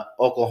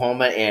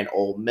Oklahoma and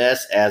Ole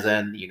Miss, as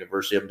in the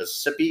University of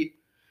Mississippi.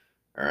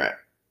 All right.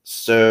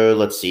 So,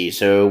 let's see.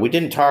 So, did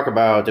we talk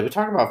about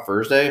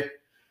Thursday?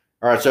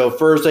 All right. So,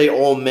 Thursday,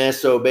 Ole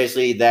Miss. So,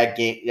 basically, that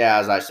game, yeah,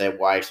 as I said,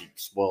 well, I actually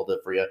spoiled it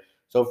for you.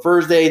 So,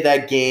 Thursday,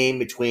 that game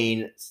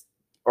between,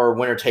 or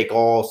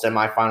winner-take-all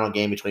semifinal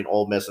game between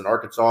Ole Miss and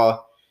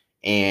Arkansas,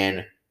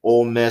 and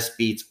Ole Miss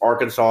beats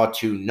Arkansas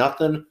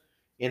 2-0.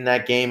 in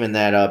that game, in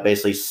that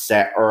basically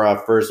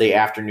Thursday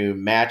afternoon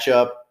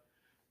matchup.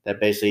 That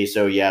basically,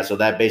 so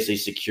that basically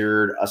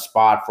secured a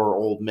spot for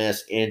Ole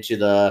Miss into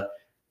the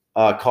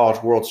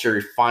College World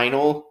Series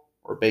final,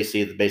 or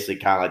basically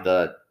kind of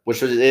like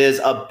which is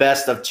a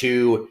best of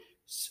 2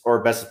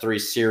 or best of 3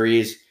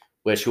 series,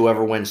 which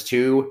whoever wins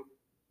 2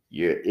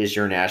 is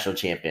your national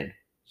champion.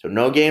 So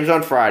no games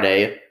on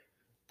Friday.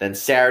 Then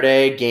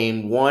Saturday,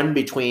 game 1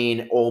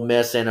 between Ole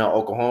Miss and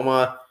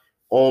Oklahoma.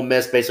 Ole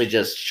Miss basically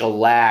just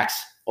shellacks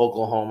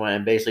Oklahoma,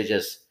 and basically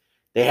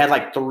they had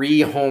like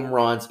 3 home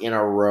runs in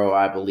a row,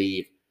 I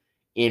believe,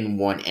 in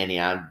one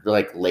inning,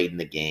 like late in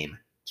the game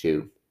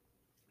too.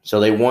 So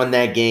they won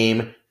that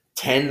game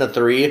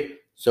 10-3.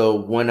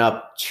 So went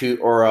up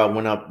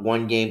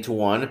 1 game to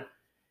 1.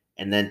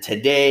 And then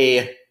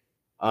today,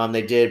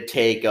 they did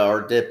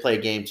play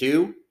game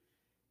 2,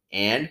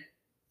 and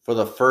for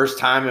the first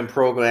time in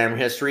program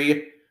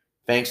history,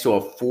 thanks to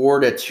a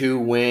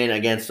 4-2 win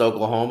against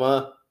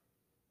Oklahoma,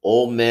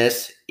 Ole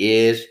Miss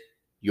is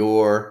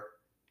your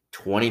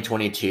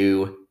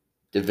 2022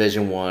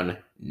 Division I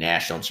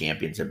national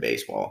champions in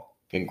baseball.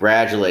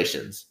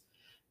 Congratulations.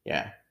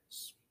 Yeah.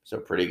 So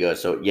pretty good.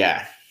 So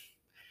yeah.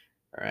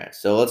 All right.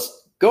 So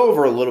let's go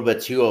over a little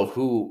bit too of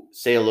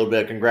say a little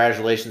bit of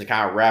congratulations to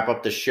kind of wrap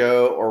up the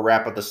show or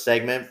wrap up the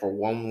segment for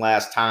one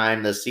last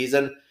time this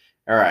season.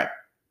 All right.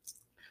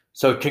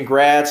 So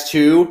congrats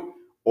to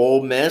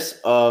Ole Miss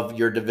of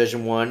your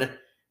Division I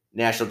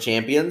national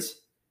champions.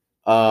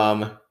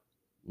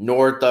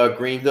 North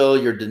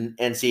Greenville, your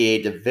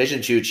NCAA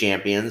Division II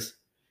champions.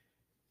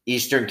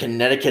 Eastern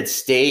Connecticut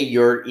State,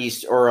 your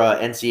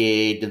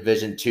NCAA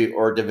Division II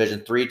or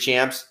Division III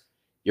champs.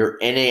 Your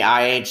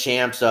NAIA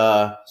champs,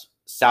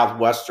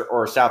 Southwestern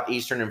or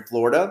Southeastern in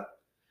Florida.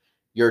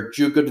 Your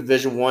JUCO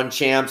Division I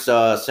champs,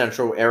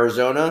 Central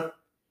Arizona.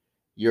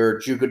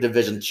 Your JUCO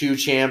Division II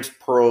champs,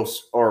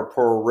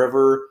 Pearl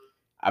River,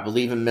 I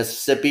believe in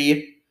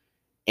Mississippi.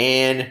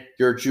 And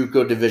your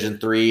JUCO Division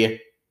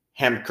III,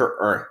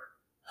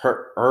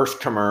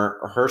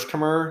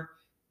 Hirschkamer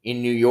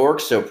in New York.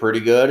 So pretty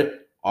good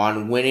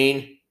on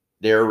winning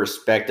their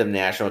respective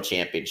national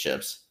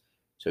championships.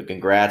 So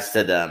congrats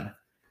to them.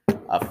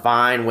 A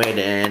fine way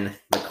to end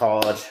the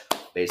college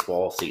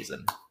baseball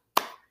season.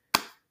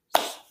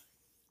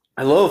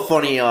 A little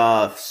funny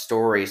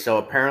story. So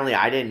apparently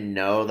I didn't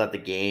know that the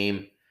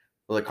game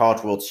for the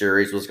College World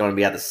Series was going to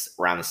be at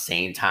around the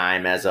same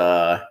time as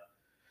the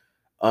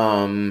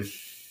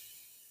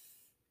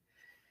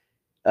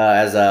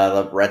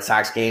Red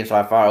Sox game. So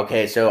I thought,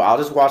 okay, so I'll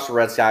just watch the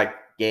Red Sox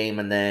game,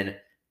 and then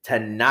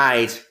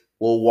tonight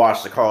we'll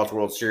watch the College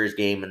World Series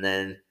game, and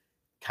then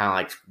kind of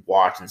like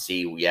watch and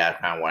see, kind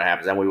of what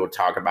happens. And we will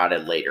talk about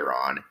it later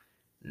on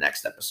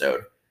next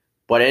episode.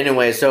 But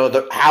anyway,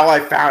 so how I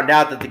found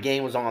out that the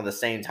game was on at the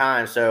same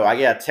time. So I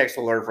get a text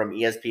alert from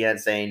ESPN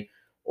saying,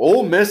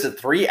 Ole Miss is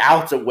 3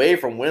 outs away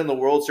from winning the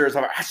World Series.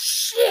 I'm like,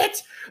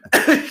 shit!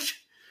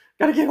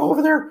 Gotta get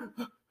over there.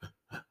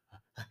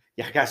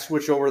 Yeah, I gotta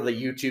switch over to the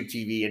YouTube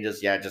TV and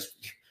just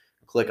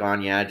click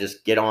on,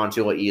 just get on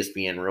to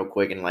ESPN real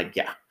quick and like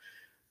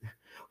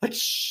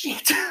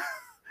shit.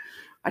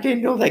 I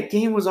didn't know that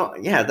game was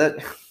on.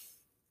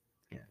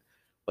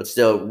 But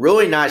still,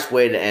 really nice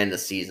way to end the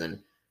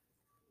season.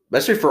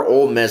 Especially for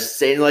Ole Miss,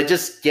 saying like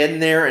just getting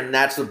there, and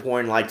that's the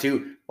point.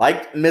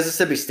 Like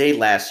Mississippi State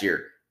last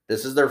year,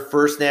 this is their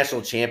first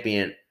national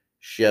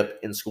championship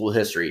in school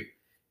history.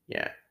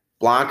 Yeah,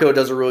 Blanco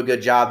does a really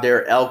good job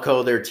there.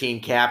 Elko, their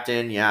team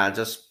captain,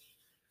 just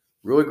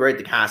really great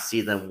to kind of see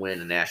them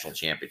win a national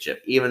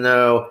championship. Even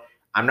though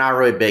I'm not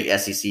really a big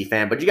SEC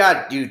fan, but you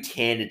got to do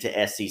tandem to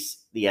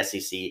the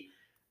SEC.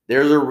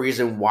 There's a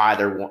reason why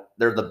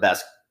they're the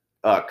best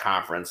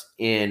conference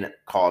in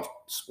college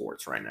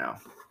sports right now.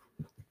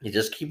 You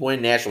just keep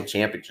winning national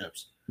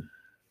championships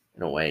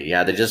in a way.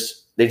 Yeah, they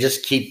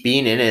just keep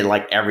being in it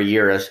like every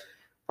year.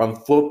 From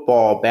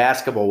football,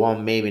 basketball, well,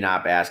 maybe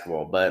not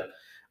basketball, but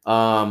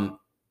at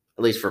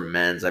least for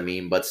men's,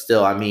 but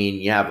still,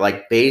 you have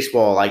like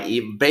baseball,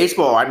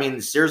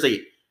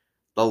 seriously,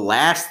 the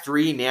last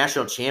 3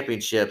 national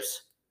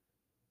championships,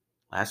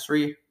 last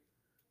 3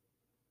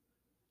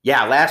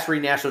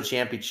 national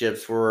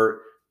championships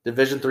for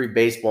Division III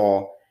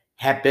baseball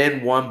have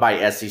been won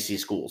by SEC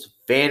schools.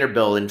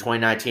 Vanderbilt in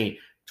 2019,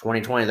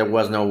 2020, there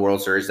was no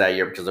World Series that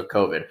year because of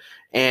COVID.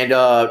 And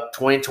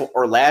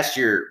last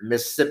year,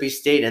 Mississippi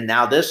State, and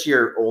now this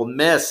year, Ole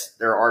Miss,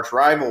 their arch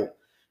rival.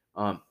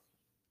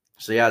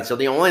 So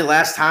the only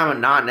last time a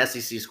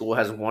non-SEC school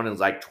has won is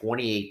like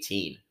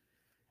 2018,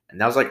 and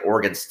that was like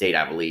Oregon State,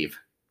 I believe.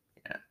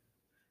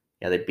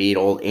 Yeah, they beat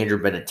old Andrew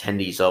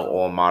Benintendi's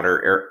alma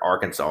mater,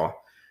 Arkansas.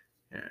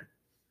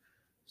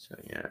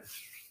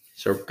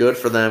 So good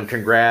for them.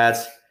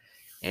 Congrats.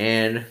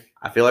 And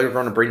I feel like we're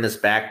going to bring this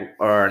back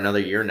another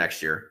year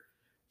next year.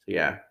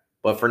 So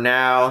but for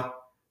now,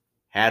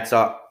 hats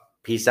off.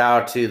 Peace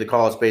out to the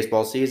college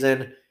baseball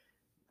season.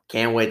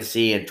 Can't wait to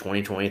see you in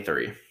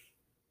 2023. All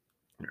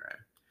right.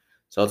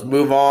 So let's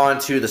move on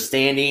to the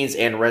standings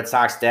and Red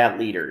Sox stat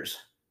leaders.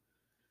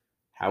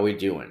 How we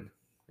doing?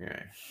 All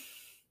right.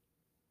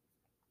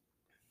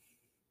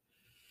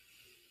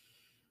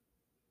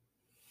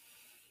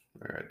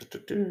 All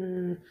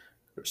right.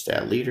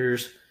 Stat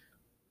leaders.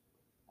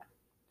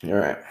 All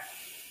right.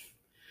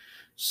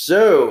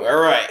 So,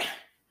 all right.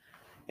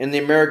 In the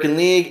American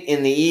League,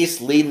 in the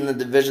East, leading the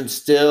division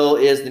still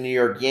is the New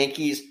York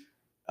Yankees.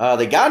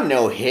 They got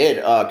no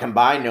hit,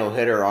 combined no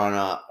hitter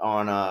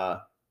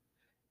on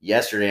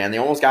yesterday, and they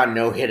almost got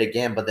no hit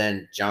again. But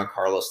then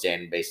Giancarlo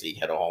Stanton basically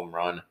hit a home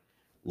run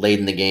late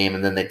in the game,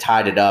 and then they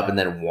tied it up, and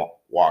then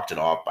walked it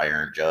off by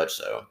Aaron Judge.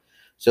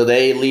 So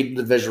they lead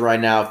the division right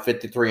now,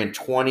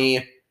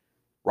 53-20.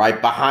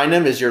 Right behind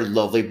them is your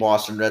lovely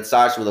Boston Red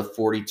Sox with a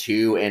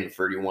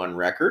 42-31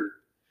 record.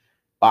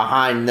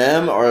 Behind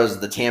them are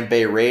the Tampa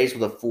Bay Rays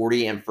with a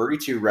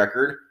 40-32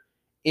 record.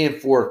 In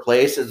fourth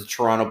place is the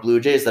Toronto Blue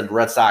Jays, the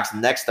Red Sox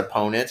next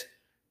opponent.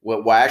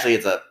 Well,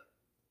 actually,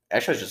 I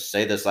should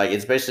say this, like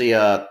it's basically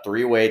a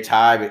three-way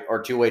tie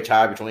or two-way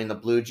tie between the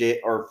Blue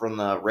Jay or from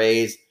the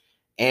Rays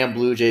and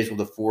Blue Jays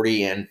with a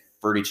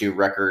 40-32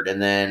 record,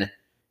 and then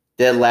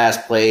dead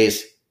last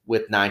place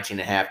with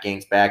 19.5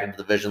 games back in the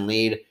division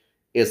lead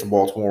is the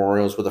Baltimore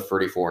Orioles with a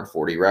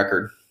 34-40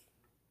 record.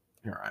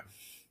 All right.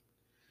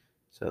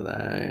 So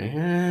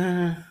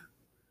that,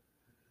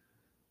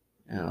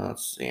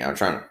 let's see. I'm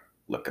trying to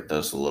look at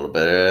this a little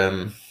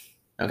bit.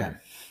 Okay.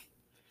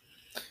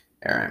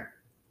 All right.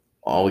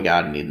 All we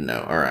got to need to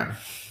know. All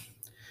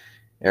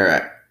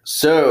right.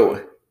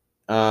 So,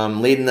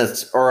 leading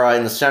this,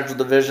 in the Central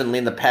Division,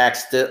 leading the pack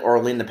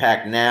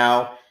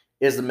now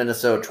is the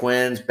Minnesota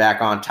Twins,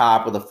 back on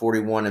top with a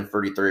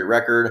 41-33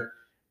 record.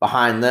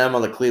 Behind them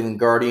are the Cleveland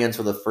Guardians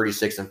with a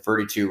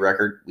 36-32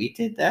 record. We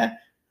did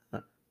that.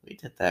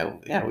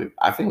 Yeah,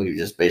 I think we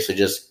just basically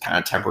just kind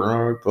of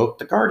temporarily broke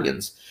the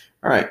Guardians.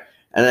 All right.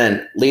 And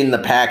then leading the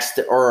pack,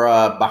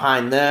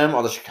 behind them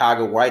are the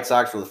Chicago White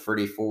Sox with a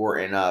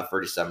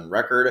 34-37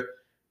 record.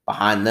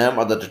 Behind them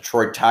are the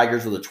Detroit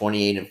Tigers with a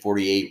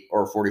 28-48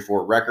 or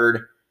 44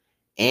 record.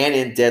 And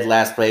in dead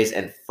last place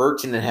and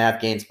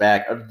 13.5 games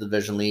back of the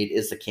division lead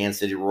is the Kansas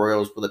City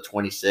Royals with a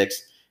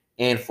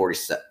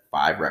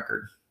 26-45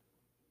 record.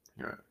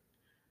 All right.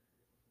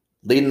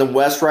 Leading the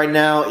West right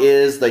now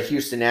is the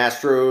Houston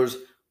Astros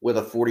with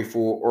a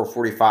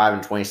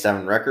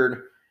 45-27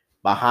 record.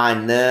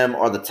 Behind them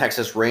are the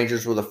Texas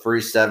Rangers with a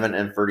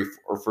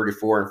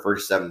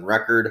 34-37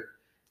 record.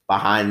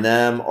 Behind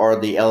them are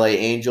the LA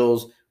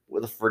Angels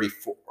with a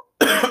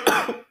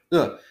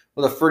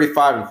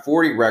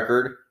 35-40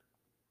 record.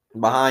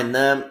 Behind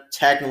them,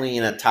 technically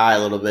in a tie a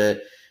little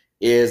bit,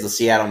 is the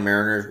Seattle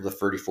Mariners with a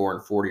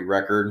 34-40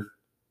 record.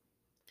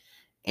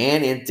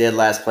 And in dead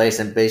last place,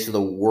 and basically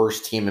the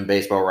worst team in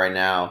baseball right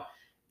now,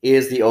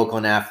 is the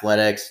Oakland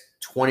Athletics,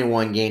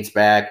 21 games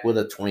back with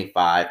a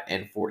 25-49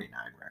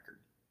 record.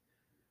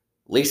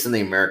 At least in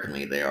the American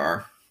League, they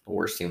are the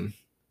worst team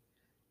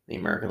in the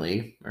American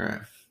League. All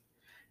right.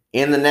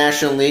 In the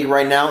National League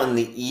right now, in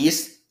the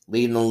East,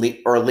 leading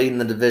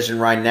the division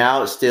right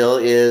now still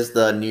is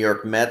the New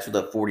York Mets with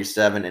a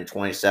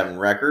 47-27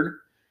 record.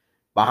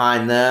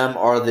 Behind them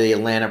are the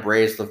Atlanta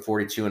Braves with a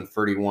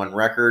 42-31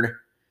 record.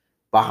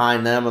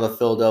 Behind them are the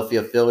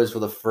Philadelphia Phillies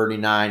with a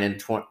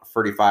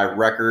 39-35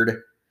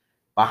 record.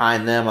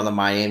 Behind them are the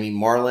Miami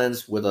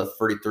Marlins with a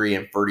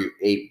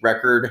 33-38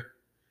 record.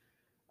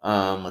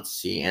 Let's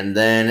see. And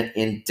then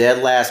in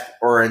dead last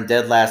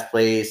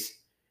place,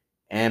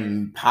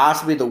 and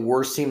possibly the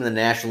worst team in the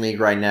National League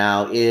right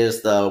now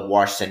is the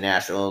Washington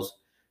Nationals,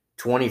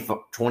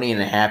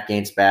 20.5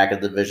 games back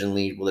of the division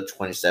lead with a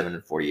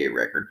 27-48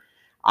 record.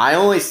 I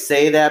only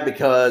say that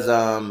because,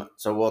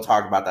 so we'll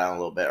talk about that in a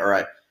little bit. All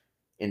right.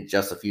 In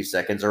just a few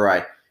seconds. All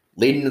right.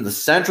 Leading to the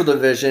Central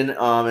Division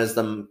is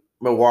the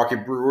Milwaukee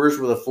Brewers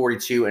with a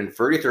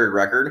 42-33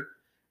 record.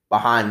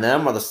 Behind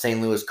them are the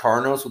St. Louis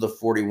Cardinals with a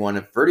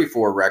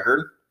 41-34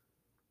 record.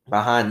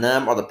 Behind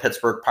them are the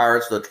Pittsburgh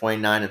Pirates with a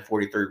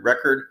 29-43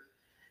 record.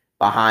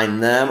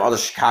 Behind them are the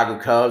Chicago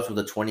Cubs with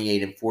a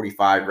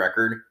 28-45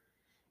 record.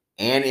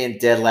 And in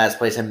dead last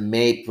place, and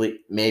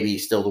maybe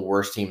still the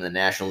worst team in the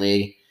National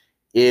League,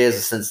 is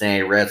the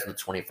Cincinnati Reds with a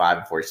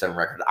 25-47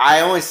 record.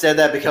 I only said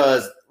that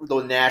because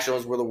the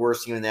Nationals were the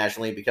worst team in the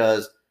National League,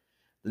 because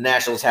the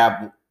Nationals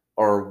have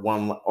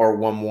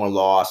one more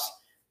loss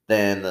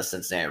than the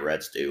Cincinnati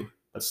Reds do.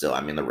 But still, I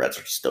mean, the Reds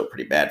are still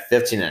pretty bad.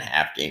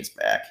 15.5 games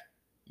back.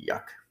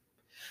 Yuck.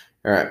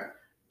 All right.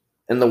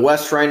 In the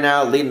West right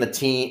now, leading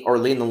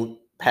the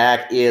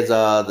pack is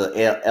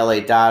the LA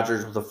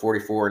Dodgers with a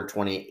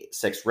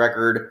 44-26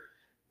 record.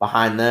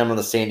 Behind them are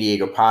the San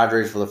Diego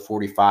Padres with a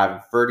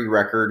 45-30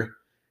 record.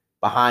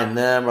 Behind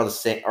them are the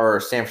San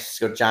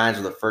Francisco Giants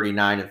with a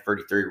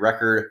 39-33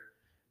 record.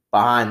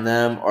 Behind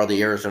them are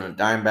the Arizona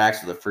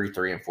Diamondbacks with a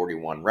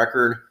 33-41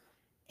 record.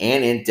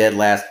 And in dead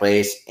last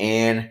place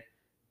and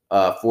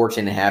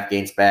 14.5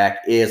 games back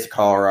is the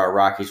Colorado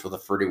Rockies with a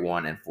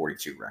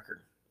 31-42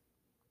 record.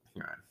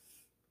 All right.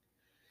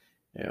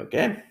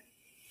 Okay.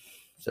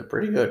 So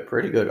pretty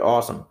good,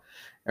 awesome.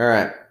 All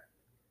right.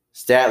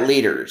 Stat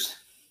leaders.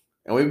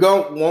 And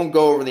won't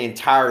go over the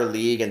entire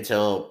league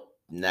until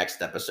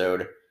next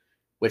episode,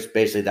 which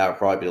basically that would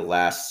probably be the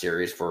last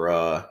series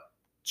for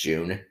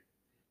June.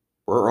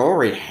 We're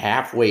already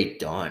halfway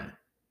done.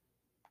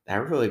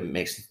 That really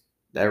makes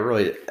that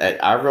really.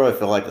 I really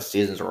feel like the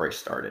season's already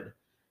started,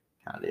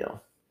 kind of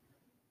deal.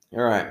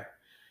 All right.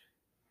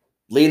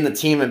 Leading the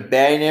team in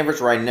batting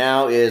average right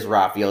now is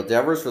Rafael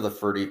Devers with a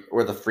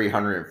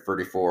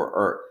 334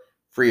 or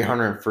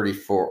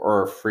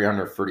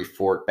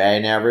 334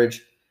 batting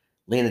average.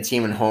 Leading the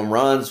team in home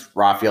runs,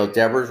 Rafael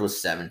Devers with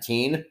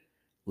 17.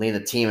 Leading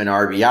the team in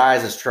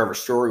RBIs is Trevor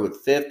Story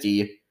with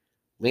 50.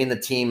 Leading the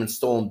team in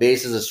stolen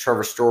bases is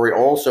Trevor Story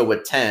also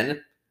with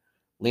 10.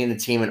 Leading the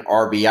team in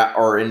RBI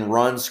or in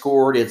runs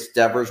scored, it's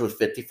Devers with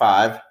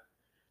 55.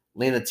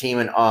 Leading the team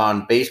in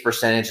on base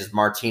percentage is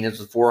Martinez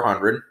with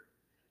 400.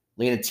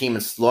 Leading the team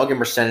in slugging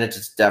percentage,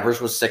 it's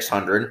Devers with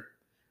 600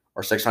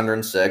 or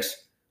 606.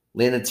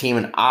 Leading the team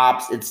in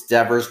ops, it's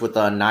Devers with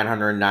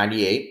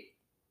 998.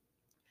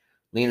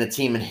 Leading the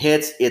team in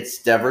hits,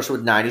 it's Devers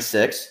with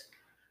 96.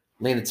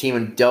 Leading the team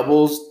in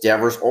doubles,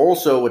 Devers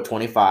also with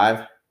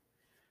 25.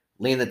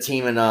 Leading the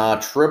team in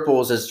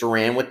triples is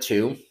Duran with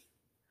 2.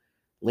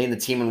 Leading the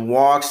team in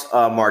walks,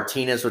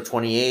 Martinez with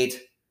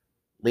 28.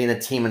 Leading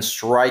the team in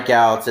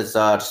strikeouts is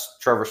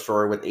Trevor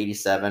Story with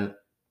 87.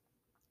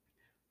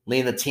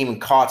 Leading the team in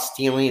caught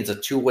stealing, it's a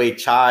two-way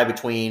tie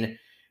between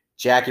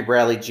Jackie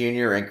Bradley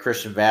Jr. and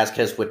Christian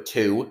Vasquez with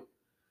 2.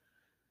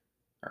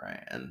 All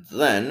right, and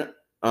then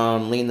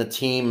leading the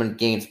team in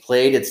games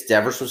played, it's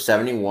Devers with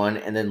 71,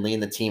 and then leading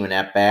the team in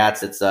at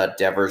bats, it's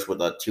Devers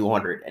with a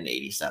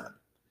 287.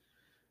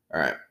 All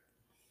right.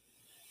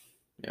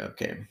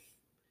 Okay.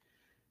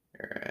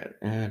 All right.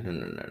 No,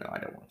 I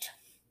don't want to.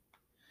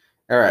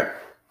 All right.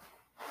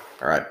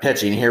 All right,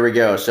 pitching. Here we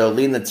go. So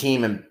leading the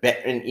team in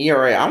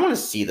ERA. I want to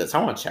see this.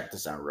 I want to check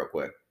this out real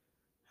quick.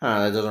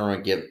 That doesn't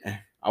really give.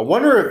 I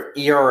wonder if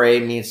ERA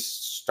means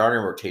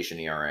starting rotation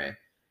ERA.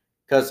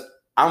 Because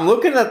I'm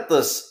looking at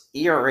this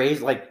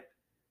ERAs, like,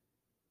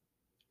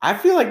 I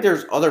feel like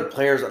there's other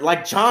players,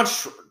 like John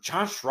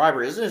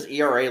Schreiber. Isn't his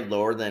ERA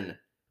lower than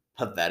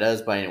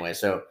Pavetta's? But anyway,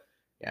 so,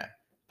 yeah.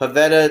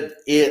 Pavetta,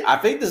 I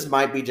think this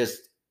might be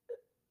just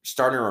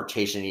starting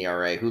rotation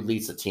ERA, who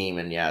leads the team,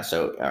 and yeah,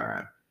 so, all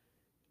right.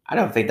 I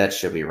don't think that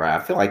should be right.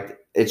 I feel like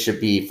it should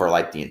be for,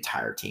 like, the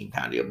entire team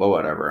kind of deal, but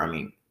whatever. I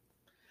mean,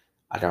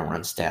 I don't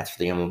run stats for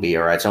the MLB.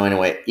 All right. So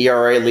anyway,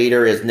 ERA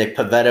leader is Nick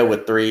Pivetta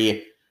with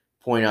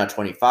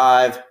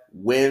 3.25.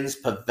 Wins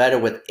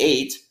Pivetta with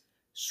 8.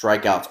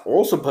 Strikeouts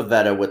also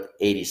Pivetta with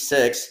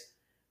 86.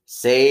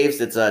 Saves,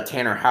 it's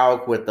Tanner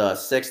Houck with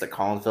 6, the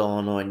Collinsville,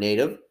 Illinois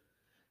native.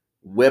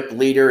 Whip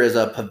leader is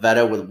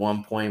Pivetta with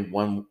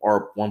 1.1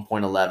 or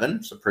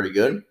 1.11, so pretty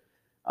good.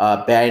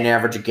 Batting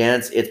average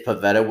against, it's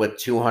Pivetta with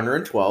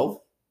 212.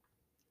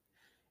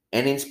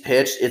 Innings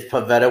pitched, it's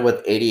Pivetta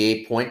with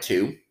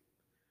 88.2.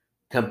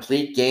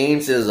 Complete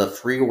games is a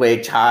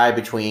three-way tie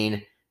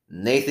between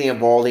Nathan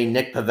Eovaldi,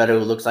 Nick Pivetta, who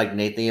looks like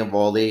Nathan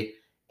Eovaldi,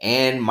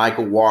 and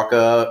Michael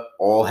Wacha.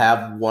 All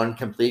have one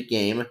complete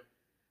game.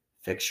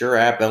 Fix your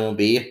app,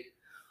 MLB.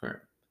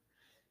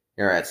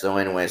 All right. So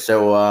anyway,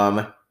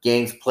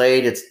 games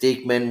played, it's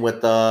Diekman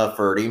with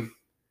 30.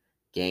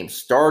 Games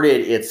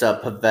started, it's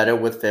Pivetta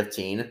with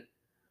 15.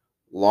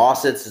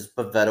 Losses is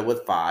Pivetta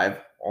with 5.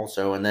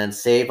 Also, and then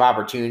save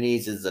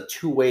opportunities is a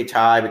two-way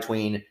tie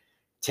between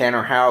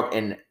Tanner Houck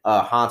and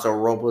Hanso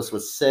Robles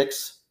with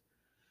 6.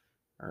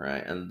 All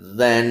right, and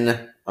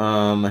then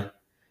earn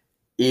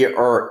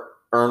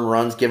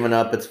runs given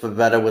up, it's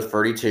Pivetta with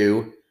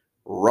 32.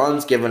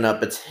 Runs given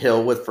up, it's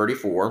Hill with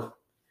 34.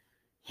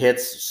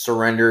 Hits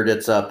surrendered,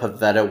 it's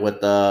Pivetta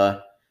with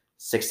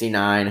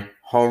 69.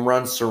 Home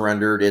runs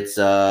surrendered, it's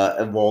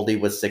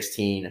Eovaldi with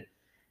 16.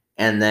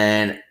 And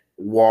then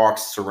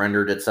walks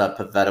surrendered, it's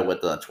Pivetta with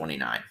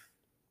 29.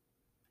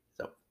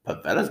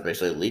 Pavetta's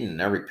basically leading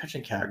in every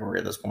pitching category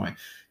at this point.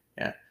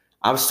 Yeah.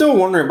 I'm still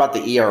wondering about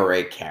the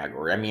ERA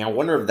category. I mean, I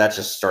wonder if that's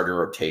just starting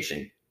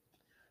rotation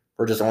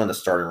or just only the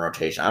starting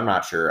rotation. I'm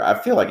not sure. I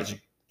feel like it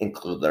should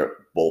include the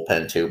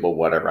bullpen too, but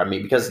whatever. I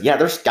mean, because, yeah,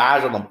 there's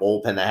guys on the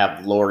bullpen that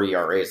have lower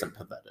ERAs than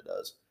Pivetta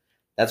does.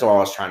 That's what I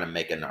was trying to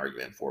make an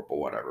argument for, but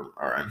whatever.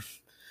 All right.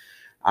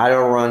 I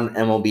don't run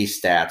MLB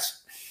stats.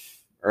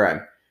 All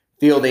right.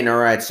 Fielding, all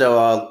right.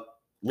 So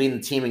leading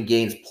the team in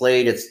games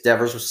played, it's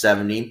Devers with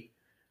 70.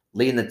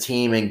 Leading the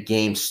team in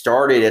games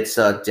started, it's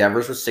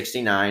Devers with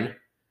 69.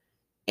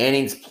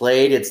 Innings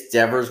played, it's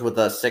Devers with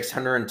a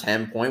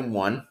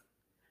 610.1.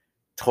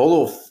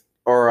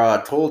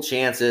 Total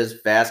chances,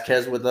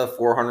 Vasquez with a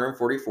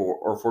 444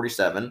 or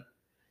 47.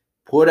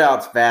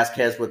 Putouts,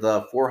 Vasquez with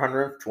a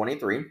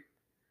 423.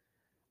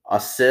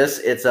 Assists,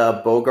 it's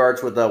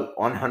Bogarts with a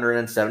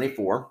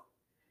 174.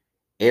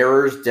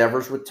 Errors,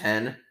 Devers with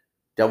 10.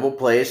 Double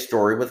plays,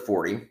 Story with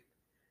 40.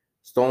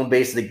 Stolen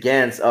bases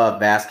against,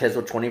 Vasquez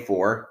with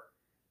 24.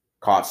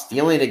 Caught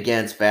stealing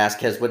against,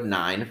 Vasquez with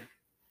 9.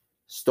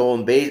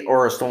 Stolen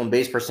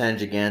base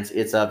percentage against,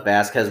 it's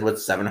Vasquez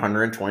with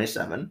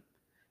 727.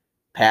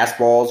 Pass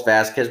balls,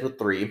 Vasquez with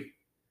 3.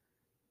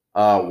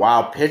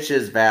 Wild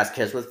pitches,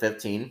 Vasquez with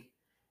 15.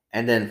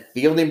 And then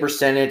fielding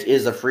percentage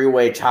is a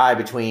freeway tie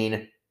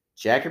between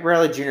Jackie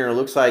Bradley Jr.,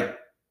 looks like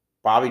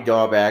Bobby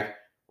Dahlbeck,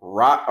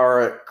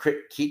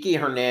 Kiki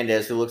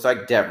Hernandez, who looks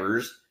like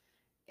Devers,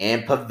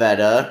 and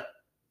Pavetta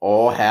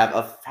all have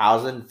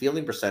 1,000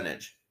 fielding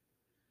percentage.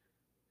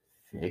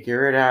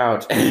 Figure it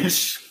out.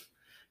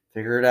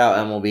 Figure it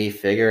out, MLB.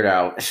 Figure it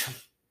out.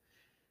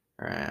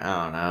 All right,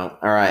 I don't know.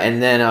 All right, and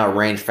then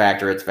range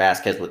factor, it's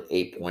Vasquez with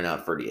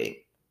 8.38.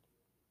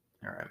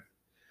 All right.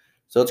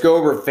 So let's go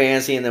over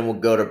fantasy, and then we'll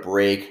go to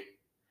break.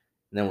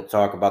 And then we'll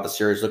talk about the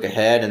series look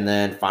ahead, and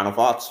then final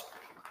thoughts.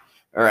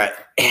 All right.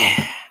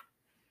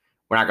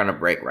 We're not going to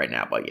break right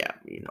now, but yeah,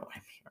 you know what I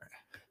mean.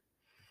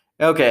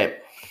 All right.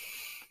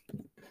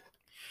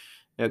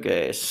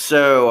 Okay,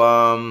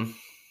 so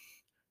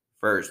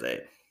Thursday.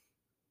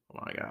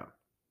 What do I got?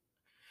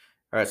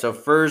 All right, so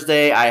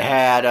Thursday I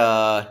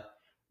had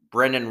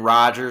Brendan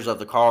Rodgers of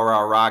the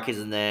Colorado Rockies,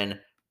 and then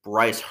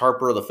Bryce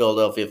Harper of the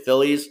Philadelphia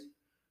Phillies.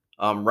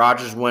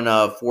 Rodgers went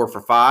 4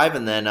 for 5,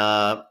 and then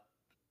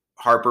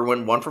Harper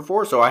went 1 for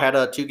 4. So I had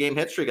a 2-game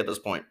hit streak at this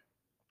point.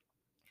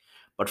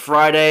 But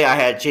Friday I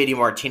had JD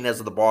Martinez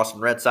of the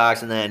Boston Red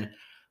Sox, and then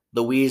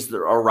Luis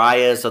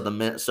Arias of the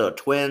Minnesota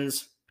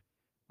Twins.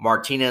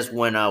 Martinez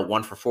went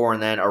 1 for 4,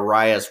 and then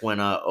Arias went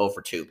 0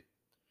 for 2.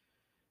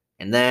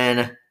 And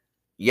then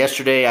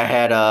yesterday I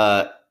had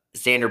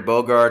Xander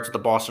Bogaerts of the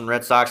Boston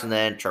Red Sox, and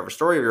then Trevor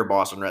Story of your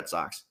Boston Red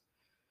Sox.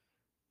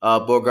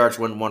 Bogaerts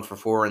went 1 for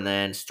 4, and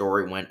then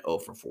Story went 0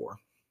 for 4.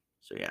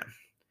 So yeah.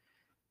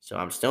 So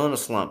I'm still in a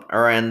slump.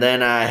 All right, and then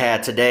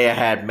today I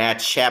had Matt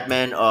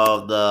Chapman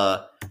of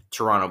the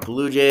Toronto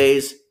Blue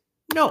Jays.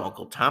 No,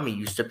 Uncle Tommy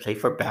used to play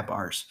for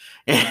Babars.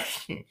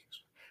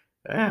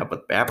 Yeah,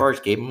 but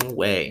Babars gave him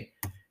away.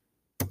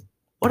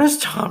 What is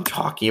Tom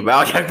talking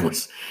about?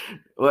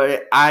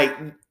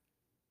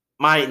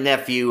 My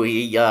nephew,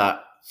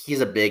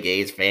 he's a big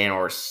A's fan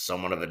or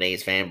somewhat of an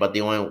A's fan, but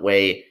the only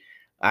way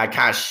I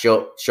kind of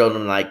showed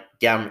him, like,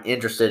 get him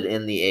interested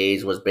in the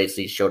A's was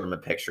basically showed him a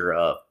picture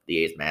of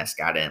the A's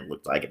mascot, and it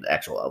looked like an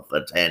actual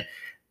elephant. And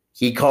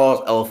he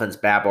calls elephants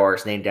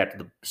Babars, named after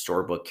the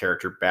storybook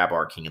character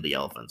Babar, King of the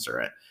Elephants. All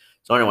right.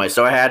 So anyway,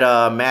 so I had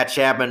Matt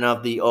Chapman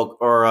of the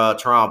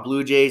Toronto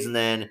Blue Jays, and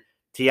then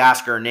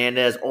Teoscar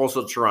Hernandez,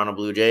 also Toronto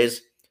Blue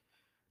Jays.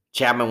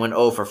 Chapman went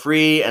 0 for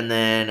 3, and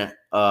then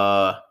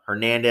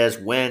Hernandez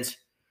went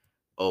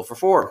 0 for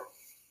 4.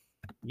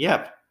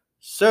 Yep.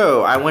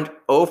 So I went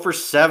 0 for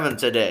 7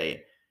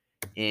 today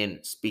in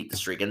Beat the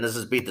Streak. And this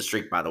is Beat the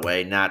Streak, by the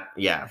way.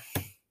 You're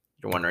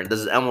wondering. This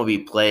is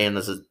MLB Play, and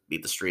this is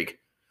Beat the Streak.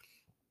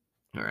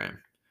 All right.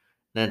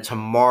 Then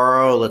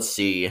tomorrow, let's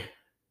see.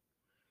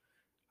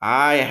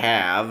 I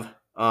have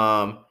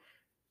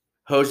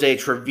Jose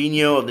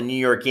Trevino of the New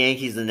York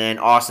Yankees, and then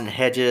Austin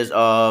Hedges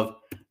of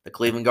the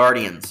Cleveland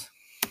Guardians.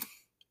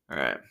 All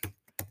right.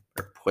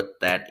 Put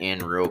that in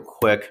real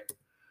quick.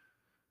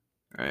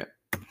 All right.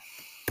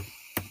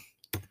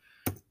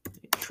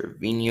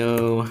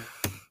 Trevino. All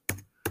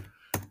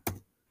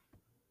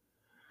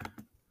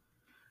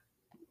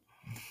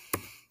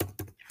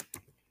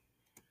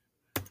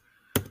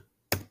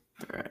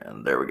right,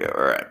 and there we go.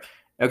 All right.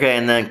 Okay,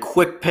 and then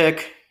quick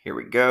pick. Here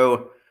we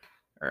go.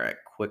 All right,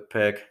 quick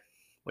pick,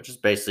 which is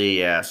basically,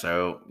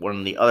 so one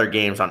of the other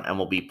games on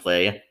MLB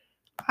Play.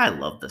 I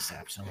love this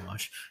app so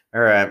much.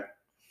 All right.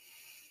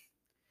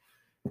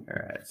 All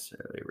right, so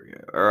there we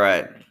go. All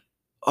right.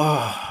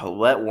 Oh,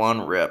 let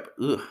one rip.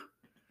 Ugh.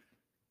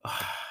 Oh,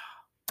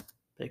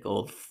 big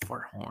old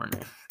fart horn.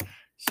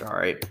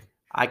 Sorry.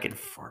 I can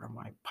fart on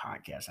my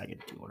podcast. I can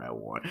do what I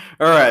want.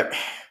 All right.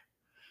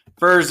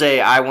 Thursday,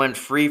 I went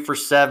 3 for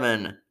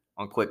 7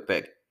 on quick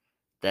pick.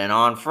 Then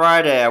on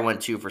Friday, I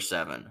went 2 for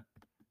 7.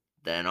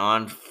 Then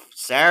on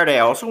Saturday, I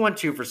also went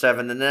 2 for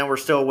 7. And then we're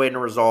still waiting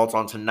results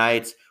on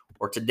tonight's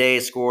or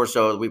today's score.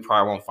 So we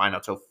probably won't find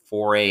out till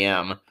 4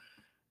 a.m.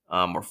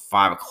 Or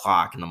 5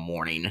 o'clock in the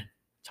morning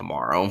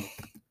tomorrow.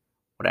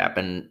 What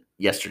happened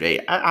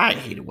yesterday? I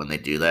hate it when they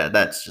do that.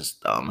 That's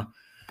just dumb.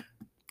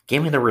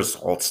 Give me the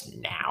results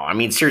now. I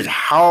mean, seriously,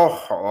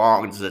 how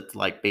long does it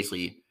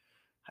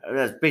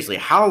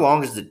how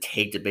long does it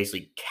take to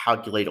basically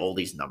calculate all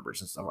these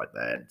numbers and stuff like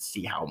that and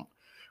see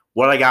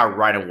what I got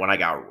right and what I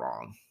got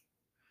wrong?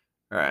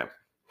 All right.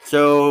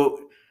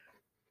 So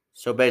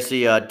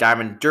basically,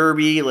 Diamond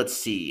Derby. Let's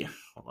see.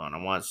 Hold on.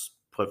 I want to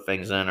put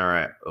things in. All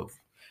right. Oh,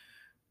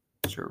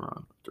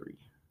 0 3.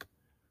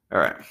 All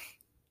right.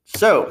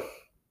 So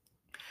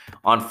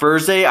on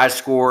Thursday, I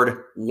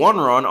scored 1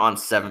 run on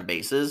 7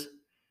 bases.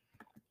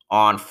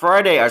 On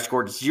Friday, I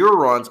scored 0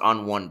 runs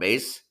on 1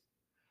 base.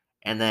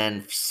 And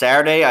then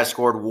Saturday, I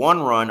scored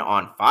 1 run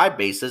on 5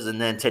 bases.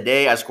 And then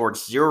today, I scored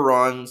 0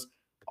 runs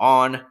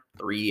on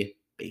 3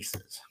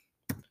 bases.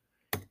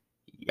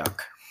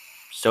 Yuck.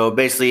 So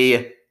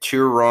basically,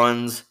 2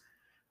 runs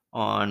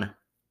on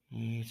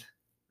 8,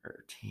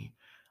 13.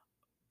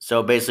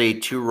 So basically,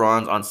 2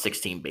 runs on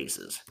 16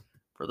 bases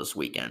for this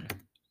weekend.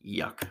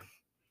 Yuck.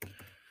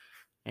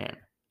 Man,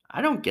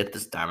 I don't get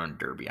this Diamond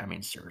Derby. I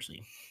mean,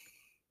 seriously.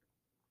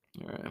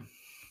 All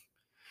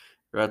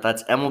right.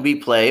 That's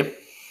MLB Play.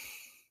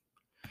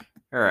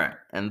 All right.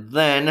 And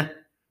then,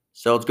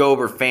 so let's go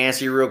over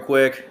fantasy real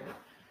quick.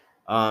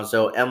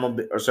 So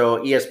MLB, or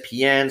so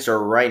ESPN. So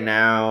right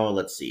now,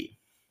 let's see.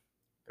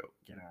 Go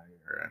get out of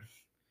here.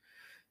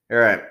 All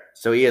right.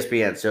 So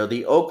ESPN. So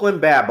the Oakland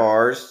Bat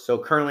Bars. So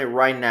currently,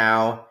 right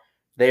now,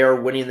 they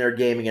are winning their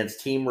game against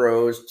Team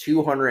Rose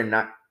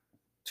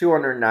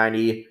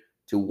 290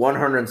 to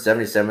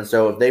 177.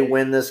 So if they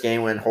win this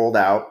game and hold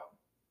out,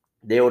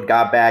 they would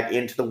got back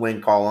into the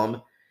win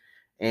column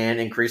and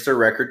increase their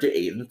record to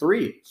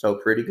 8-3. So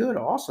pretty good.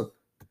 Awesome.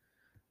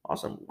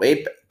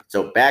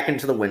 So back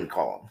into the win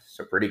column.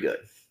 So pretty good.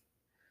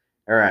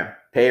 All right.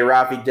 Pay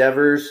Rafi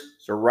Devers.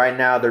 So right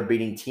now they're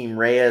beating Team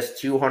Reyes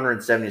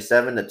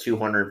 277 to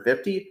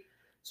 250.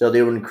 So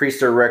they would increase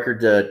their record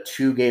to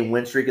 2-game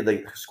win streak if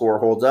the score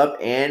holds up,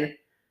 and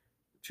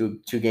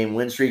two-game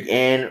win streak,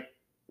 and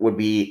would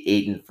be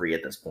 8-3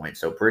 at this point.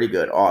 So pretty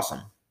good.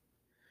 Awesome.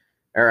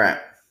 All right.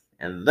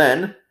 And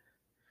then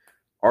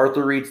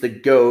Arthur Reed's the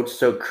GOAT.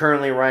 So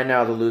currently right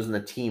now they're losing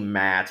the Team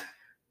Matt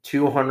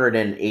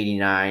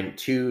 289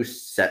 to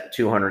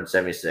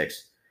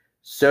 276.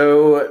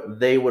 So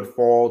they would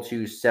fall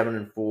to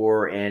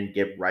 7-4 and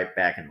get right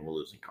back into the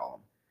losing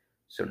column.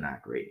 So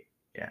not great.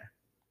 Yeah.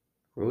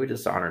 Really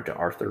dishonored to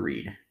Arthur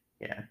Reed.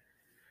 Yeah.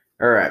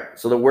 All right.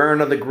 So the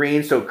wearing of the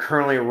green. So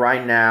currently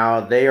right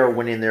now they are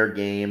winning their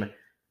game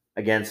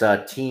against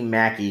Team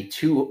Mackey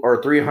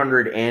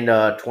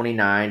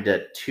 329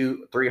 to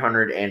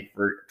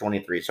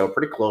 323. So a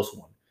pretty close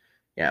one.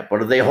 Yeah.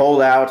 But if they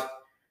hold out,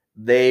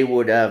 they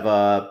would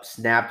have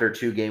snapped their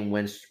 2-game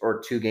wins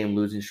or 2-game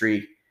losing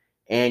streak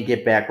and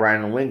get back right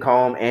in the win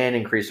column and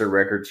increase their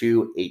record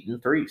to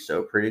 8-3.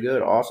 So pretty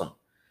good. Awesome.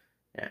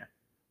 Yeah.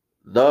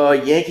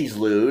 The Yankees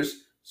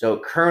lose. So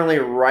currently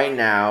right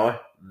now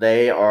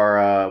they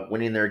are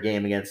winning their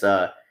game against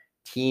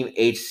Team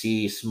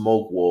HC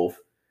Smoke Wolf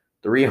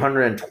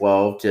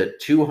 312 to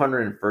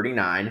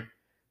 239.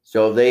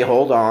 So if they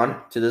hold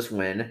on to this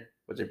win,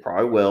 which they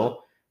probably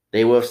will,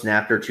 they will have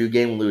snapped their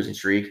 2-game losing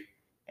streak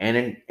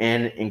and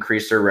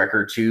increase their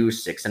record to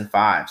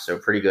 6-5. So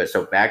pretty good.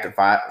 So back to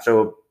 5.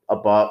 So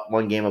above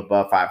 1 game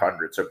above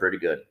 500. So pretty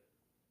good.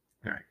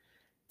 All right.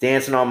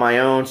 Dancing on my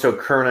own. So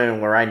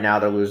currently right now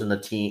they're losing the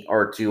team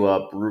or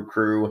to Brew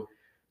Crew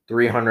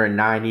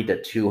 390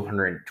 to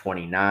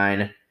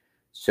 229.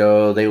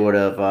 So they would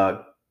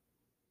have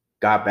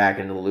got back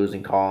into the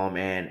losing column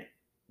and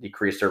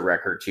decreased their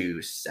record to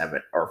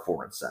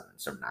 4-7.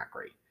 So not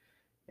great.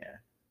 Yeah.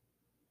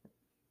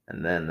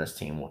 And then this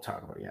team we'll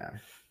talk about. Yeah.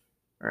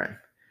 All right.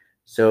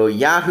 So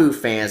Yahoo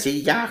Fantasy,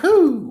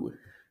 Yahoo.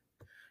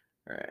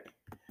 All right.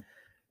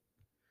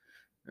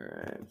 All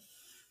right.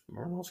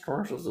 Remember those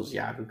commercials, those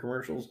Yahoo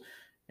commercials?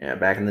 Yeah,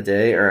 back in the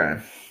day. All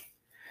right.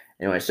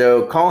 Anyway,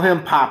 so call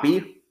him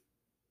Poppy.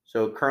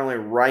 So currently,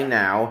 right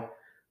now,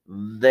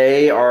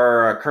 they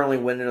are currently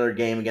winning their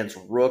game against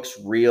Rook's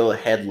Real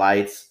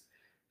Headlights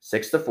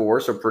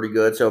 6-4. So pretty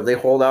good. So if they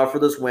hold out for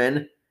this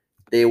win,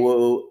 they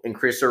will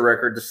increase their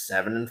record to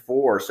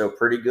 7-4. So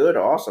pretty good.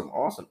 Awesome.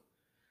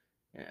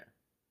 Yeah.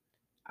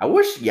 I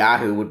wish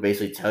Yahoo would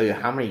basically tell you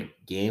how many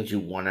games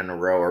you won in a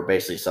row or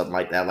basically something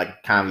like that.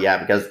 Like kind of, yeah,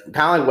 because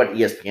kind of like what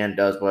ESPN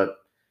does, but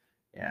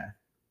yeah,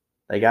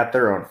 they got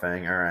their own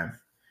thing. All right.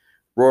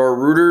 Royal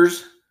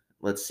Rooters,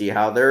 let's see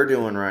how they're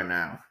doing right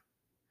now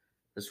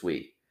this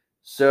week.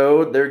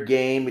 So their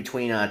game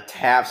between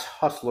Taft's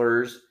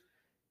Hustlers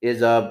is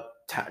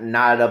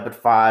knotted up at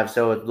 5.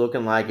 So it's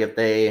looking like if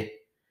they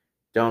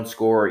don't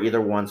score,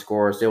 either one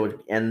scores, they would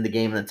end the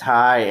game in a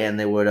tie, and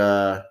they would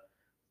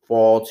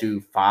fall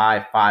to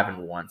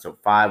 5-1. So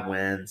 5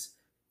 wins,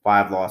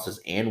 5 losses,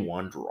 and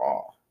 1 draw.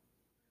 All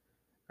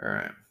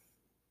right.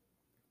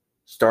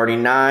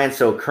 Starting 9.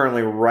 So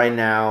currently, right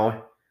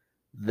now,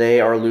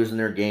 they are losing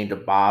their game to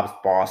Bob's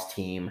Boss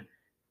team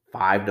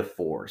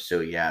 5-4. So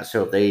yeah.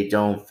 So if they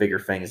don't figure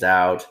things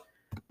out,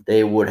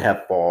 they would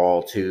have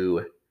fall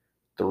to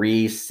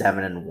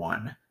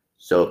 3-7-1.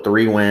 So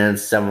 3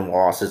 wins, 7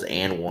 losses,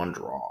 and 1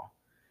 draw.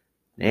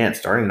 Man,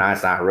 starting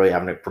 9's not really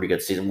having a pretty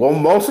good season. Well,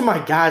 most of my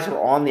guys are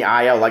on the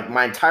IL. Like,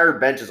 my entire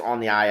bench is on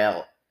the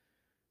IL.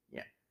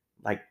 Yeah.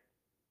 Like,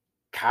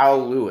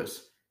 Kyle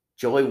Lewis,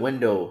 Joey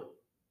Window,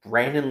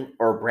 Brandon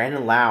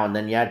Lau, and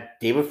then, yeah,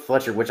 David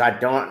Fletcher, which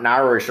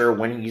not really sure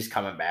when he's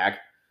coming back.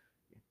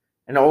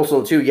 And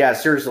also, too, yeah,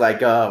 seriously, like,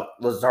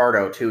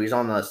 Luzardo, too. He's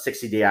on the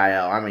 60-day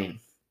IL. I mean,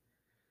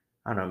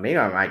 I don't know. Maybe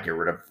I might get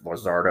rid of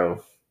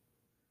Luzardo.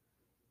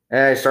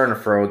 He's starting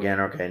to throw again.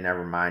 Okay,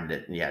 never mind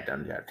it. Yeah,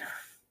 done yet.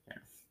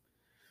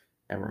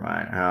 Never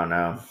mind. I don't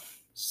know.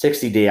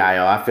 60-day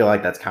IL. I feel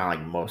like that's kind of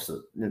like most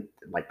of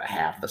like the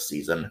half of the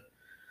season.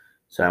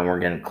 So we're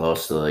getting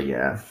close to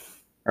the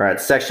All right,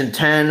 Section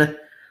 10.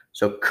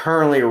 So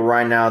currently,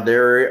 right now,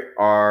 they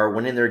are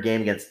winning their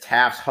game against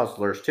Taft's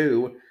Hustlers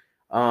too,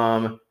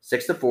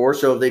 6-4.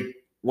 So if they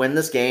win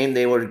this game,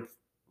 they would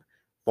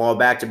fall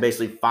back to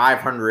basically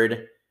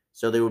 500.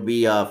 So they would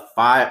be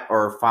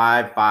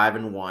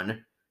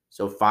 5-5-1.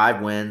 So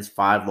 5 wins,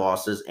 5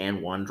 losses,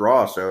 and 1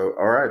 draw. So,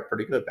 all right,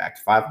 pretty good. Back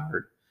to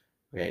 500.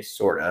 Okay,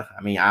 sort of.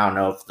 I mean, I don't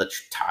know if the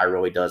tie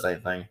really does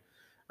anything.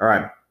 All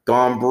right,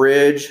 Gone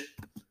Bridge.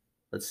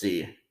 Let's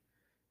see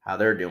how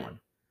they're doing.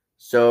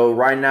 So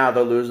right now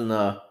they're losing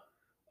the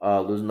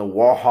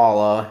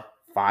Walhalla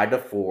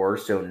 5-4,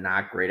 so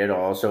not great at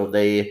all. So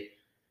if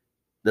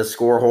the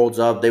score holds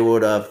up, they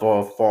would have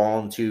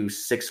fallen to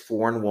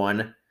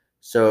 6-4-1.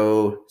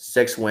 So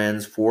 6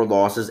 wins, 4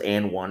 losses,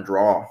 and 1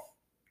 draw.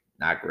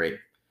 Not great.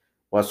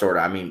 Well, sort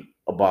of. I mean,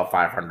 above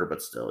 500,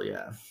 but still,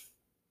 yeah.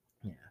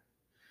 Yeah.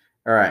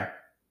 All right.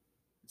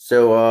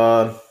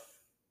 So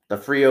the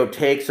Frio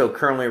take. So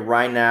currently,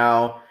 right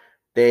now,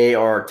 they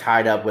are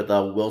tied up with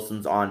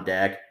Wilson's on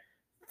deck,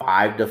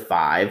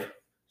 5-5.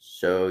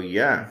 So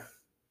yeah.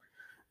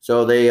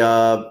 So they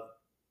so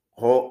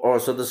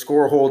the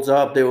score holds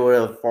up. They would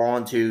have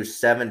fallen to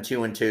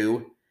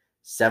 7-2-2,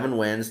 7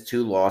 wins,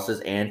 2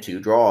 losses, and 2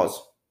 draws.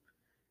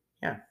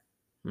 Yeah.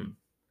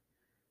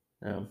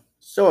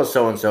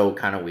 So and so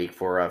kind of weak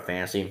for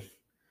fantasy.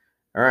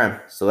 All right,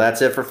 so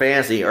that's it for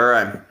fantasy. All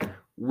right,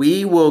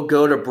 we will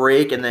go to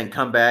break and then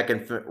come back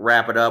and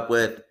wrap it up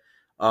with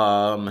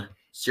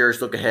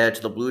serious look ahead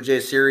to the Blue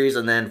Jays series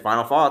and then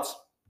final thoughts.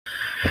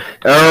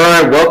 All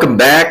right, welcome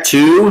back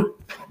to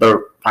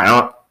the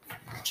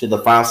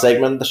final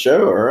segment of the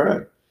show. All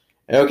right.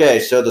 Okay,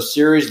 so the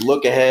series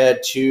look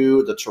ahead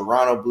to the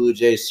Toronto Blue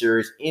Jays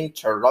series in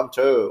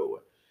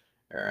Toronto.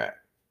 All right.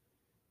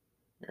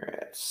 All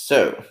right.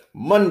 So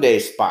Monday,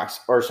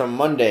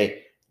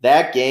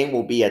 that game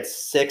will be at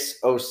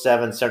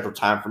 6:07 Central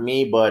Time for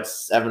me, but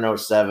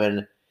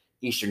 7:07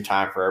 Eastern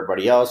Time for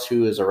everybody else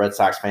who is a Red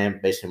Sox fan,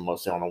 basically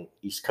mostly on the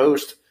East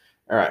Coast.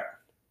 All right.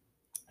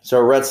 So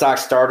a Red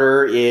Sox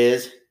starter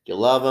is, you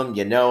love him,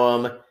 you know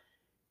him.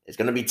 It's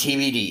going to be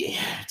TBD.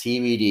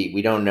 TBD.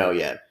 We don't know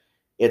yet.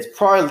 It's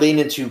probably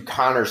leaning to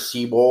Connor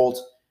Seabold,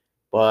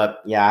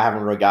 but yeah, I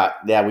haven't really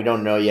we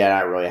don't know yet. I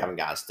really haven't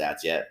gotten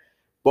stats yet.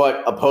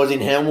 But opposing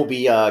him will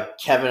be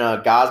Kevin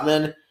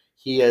Gausman.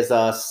 He is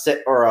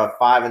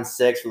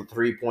 5-6 with a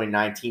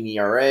 3.19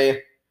 ERA.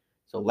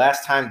 So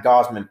last time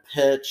Gausman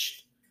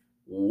pitched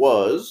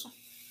was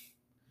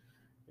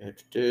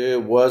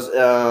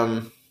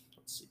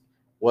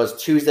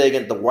Tuesday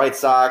against the White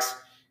Sox.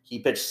 He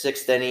pitched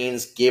 6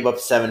 innings, gave up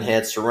 7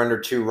 hits,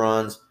 surrendered 2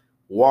 runs,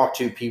 walked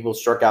 2 people,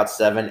 struck out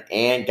 7,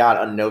 and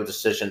got a no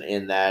decision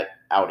in that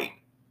outing.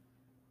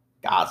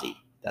 Gazi,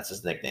 that's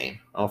his nickname.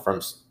 Oh,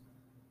 from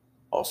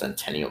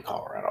Centennial,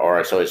 Colorado. All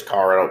right, so he's a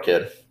Colorado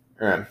kid.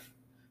 All right.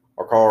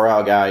 Or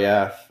Colorado guy,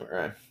 yeah. All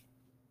right.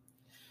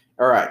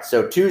 All right,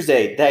 so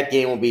Tuesday, that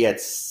game will be at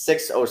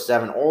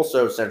 6:07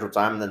 also Central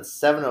Time, and then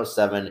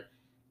 7:07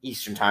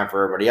 Eastern Time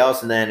for everybody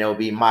else. And then it'll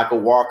be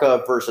Michael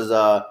Wacha versus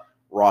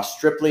Ross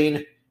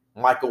Stripling.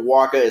 Michael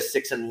Wacha is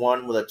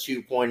 6-1 with a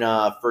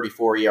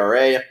 2.34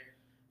 ERA.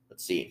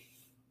 Let's see.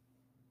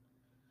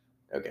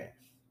 Okay,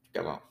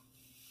 come on.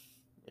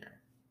 Yeah.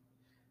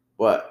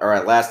 What? All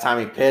right, last time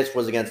he pitched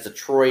was against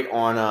Detroit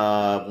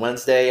on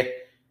Wednesday.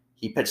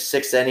 He pitched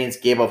 6 innings,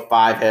 gave up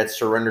 5 hits,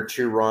 surrendered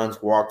 2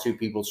 runs, walked 2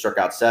 people, struck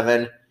out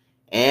 7,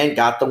 and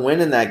got the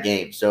win in that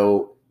game.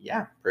 So,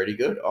 yeah, pretty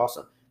good.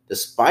 Awesome.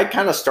 Despite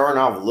kind of starting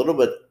off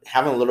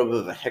having a little bit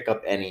of a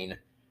hiccup inning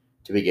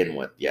to begin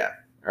with. Yeah.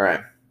 All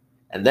right.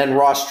 And then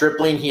Ross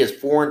Stripling, he is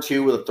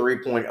 4-2 with a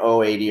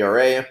 3.08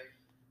 ERA. All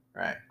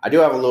right. I do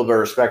have a little bit of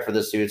respect for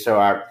this dude. So,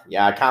 I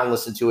kind of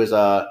listened to his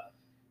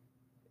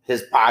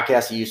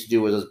podcast he used to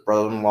do with his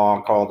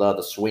brother-in-law called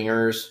The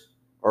Swingers,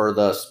 or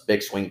the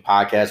Big Swing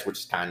Podcast, which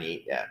is kind of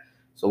neat, yeah.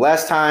 So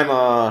last time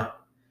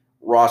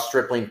Ross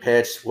Stripling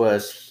pitched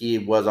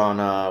was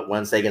on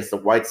Wednesday against the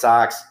White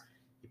Sox.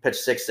 He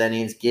pitched 6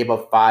 innings, gave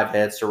up 5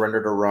 hits,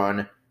 surrendered a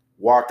run,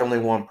 walked only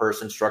 1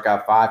 person, struck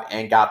out 5,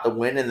 and got the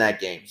win in that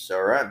game. So,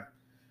 all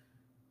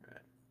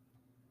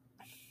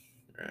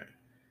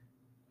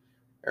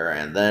right.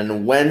 And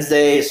then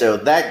Wednesday, so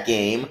that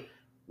game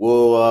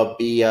will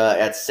be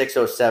at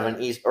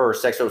 6:07 East or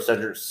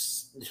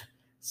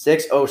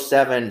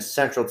 6:07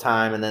 Central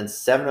Time, and then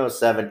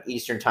 7:07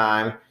 Eastern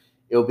Time.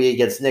 It'll be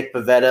against Nick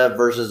Pivetta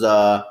versus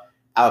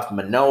Alex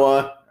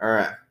Manoah. All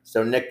right.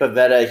 So Nick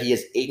Pivetta, he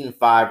is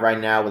 8-5 right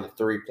now with a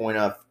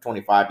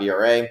 3.25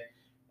 ERA. And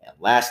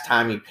last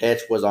time he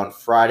pitched was on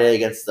Friday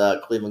against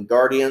the Cleveland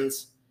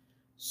Guardians.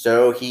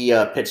 So he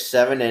pitched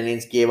 7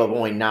 innings, gave up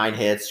only 9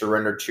 hits,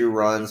 surrendered 2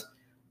 runs,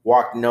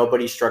 walked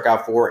nobody, struck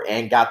out 4,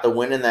 and got the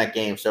win in that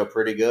game. So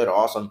pretty good.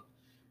 Awesome.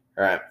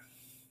 All right.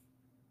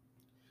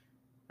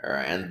 All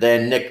right, and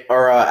then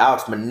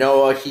Alex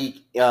Manoah,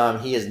 he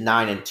is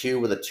 9-2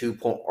 with a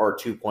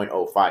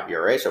 2.05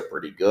 ERA, so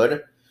pretty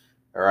good.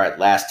 All right,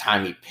 last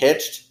time he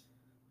pitched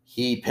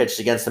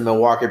against the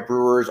Milwaukee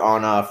Brewers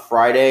on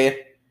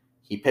Friday.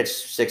 He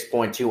pitched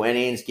 6.2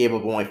 innings, gave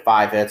up only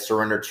 5 hits,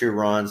 surrendered 2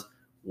 runs,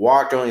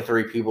 walked only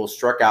 3 people,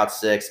 struck out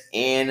 6,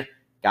 and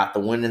got the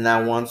win in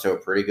that one. So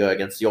pretty good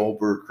against the old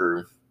Brew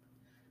Crew.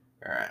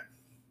 All right,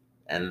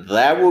 and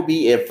that will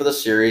be it for the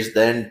series.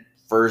 Then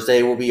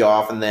Thursday will be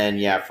off, and then,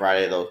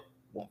 Friday they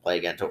won't play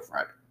again until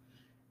Friday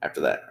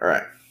after that. All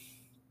right.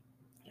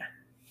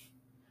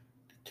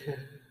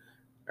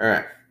 All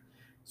right.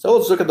 So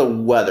let's look at the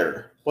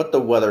weather. What the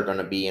weather going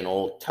to be in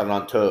old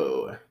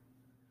Toronto? All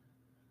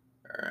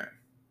right.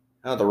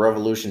 Oh, the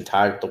Revolution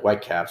tied with the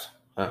Whitecaps.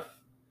 Huh.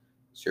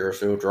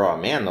 0-0 draw.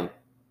 Man, the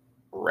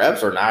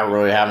Revs are not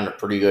really having a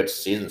pretty good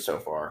season so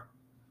far.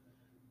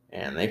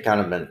 And they've kind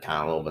of been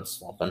a little bit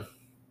slumping.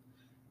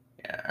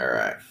 Yeah, all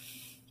right.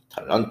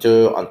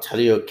 Toronto,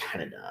 Ontario,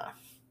 Canada.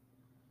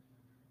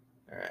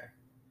 All right.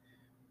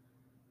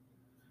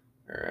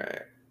 All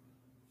right.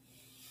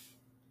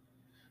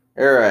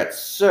 All right.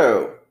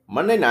 So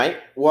Monday night.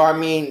 Well, I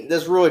mean,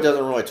 this really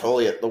doesn't really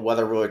totally. The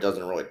weather really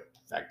doesn't really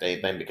affect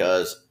anything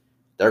because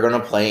they're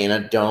gonna play in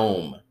a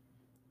dome.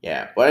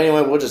 Yeah. But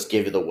anyway, we'll just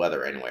give you the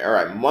weather anyway. All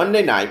right.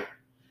 Monday night.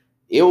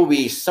 It will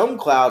be some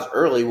clouds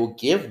early will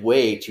give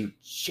way to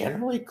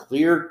generally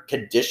clear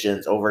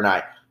conditions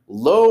overnight.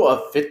 Low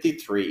of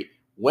 53,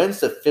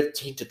 winds to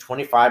 15 to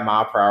 25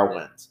 mile per hour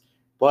winds.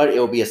 But it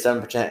will be a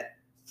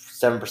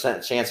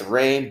 7% chance of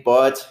rain.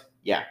 But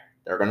yeah,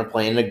 they're going to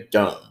play in a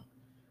dome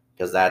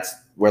because that's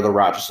where the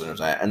Rogers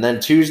Center's at. And then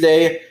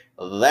Tuesday,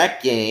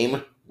 that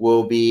game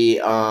will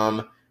be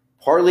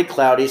partly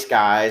cloudy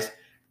skies.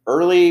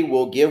 Early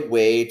will give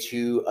way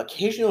to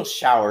occasional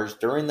showers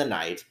during the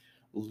night.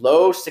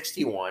 Low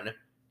 61,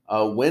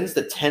 winds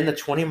to 10 to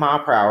 20 mile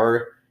per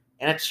hour,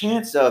 and a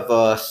chance of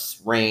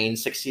rain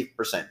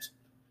 60%.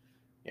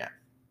 Yeah.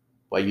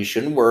 But you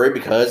shouldn't worry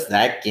because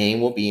that game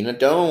will be in a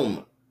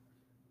dome.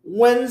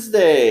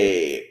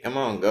 Wednesday. Come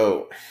on,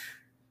 go.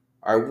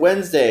 All right,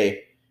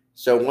 Wednesday.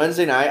 So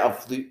Wednesday night, a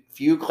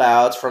few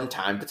clouds from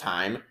time to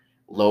time.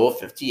 Low of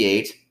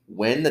 58,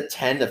 wind to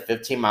 10 to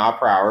 15 mile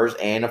per hour,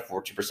 and a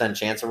 40%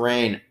 chance of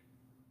rain.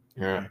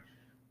 Yeah.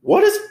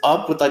 What is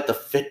up with like the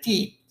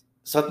 50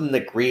 something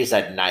degrees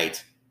at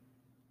night?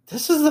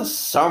 This is the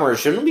summer.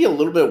 Shouldn't it be a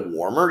little bit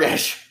warmer? It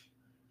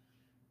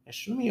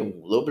shouldn't be a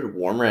little bit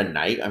warmer at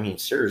night. I mean,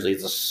 seriously,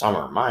 it's the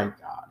summer. My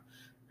God.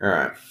 All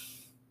right.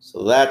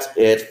 So that's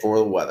it for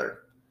the weather.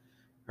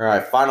 All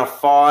right. Final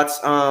thoughts.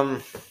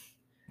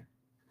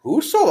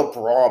 Who saw the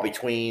brawl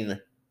between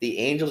the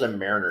Angels and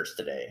Mariners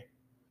today?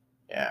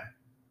 Yeah.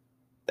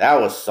 That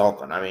was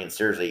something. I mean,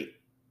 seriously.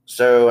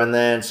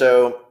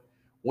 So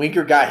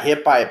Winker got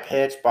hit by a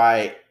pitch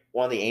by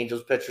one of the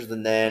Angels pitchers,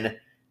 and then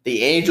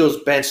the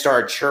Angels bench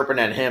started chirping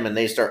at him, and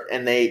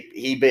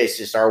he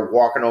basically started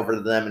walking over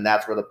to them, and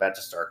that's where the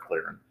benches started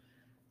clearing.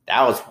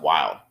 That was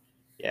wild.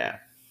 Yeah.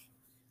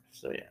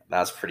 So yeah,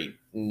 that's pretty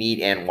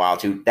neat and wild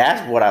too.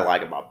 That's what I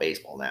like about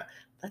baseball now.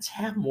 Let's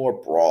have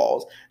more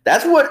brawls.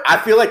 That's what I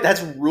feel like.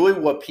 That's really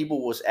what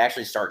people will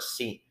actually start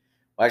seeing.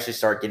 Will actually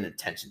start getting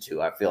attention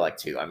to. I feel like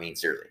too. I mean,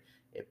 seriously,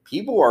 if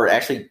people are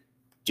actually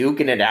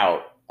duking it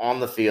out on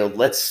the field,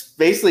 let's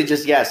basically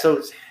just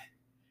So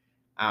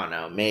I don't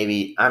know.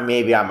 Maybe I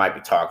might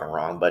be talking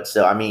wrong, but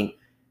still, I mean,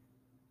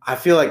 I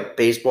feel like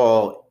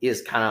baseball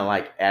is kind of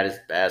like at its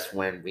best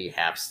when we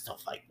have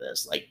stuff like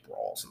this, like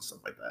brawls and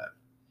stuff like that.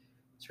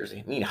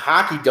 Seriously, I mean,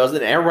 hockey does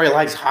it. Everybody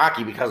likes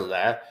hockey because of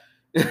that.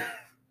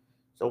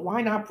 So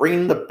why not bring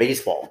in the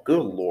baseball?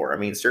 Good Lord. I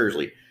mean,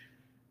 seriously.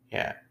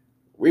 Yeah.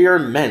 We are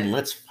men.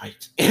 Let's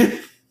fight.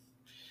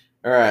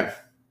 All right.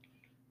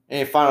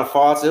 Any final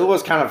thoughts? It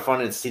was kind of fun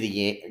to see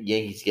the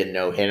Yankees get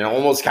no hit, and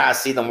almost kind of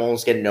see them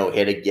almost get no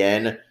hit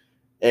again,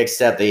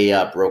 except they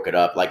broke it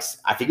up. Like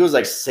I think it was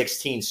like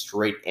 16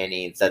 straight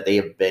innings that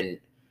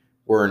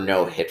were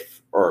no hit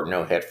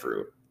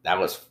through.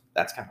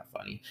 That's kind of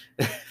funny.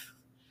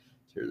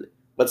 Seriously.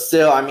 But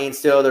still, I mean,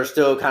 they're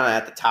still kind of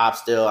at the top.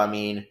 Still, I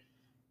mean,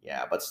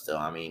 yeah, but still,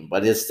 I mean,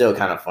 but it's still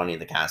kind of funny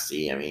to kind of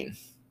see. I mean,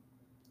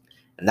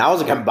 and that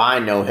was a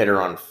combined no hitter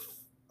on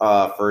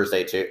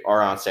Thursday too,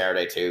 or on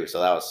Saturday too.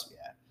 So that was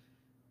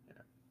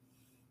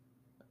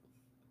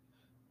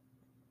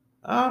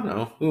I don't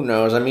know. Who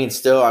knows? I mean, it's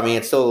still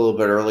a little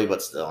bit early,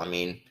 but still, I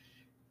mean,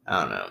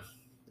 I don't know.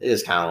 It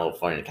is kind of a little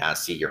funny to kind of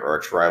see your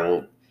arch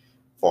rival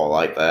fall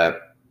like that.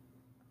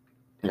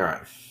 All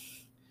right.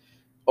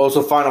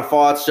 Also, final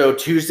thoughts. So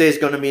Tuesday is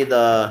going to be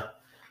the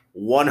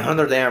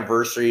 100th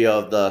anniversary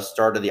of the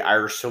start of the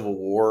Irish Civil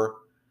War.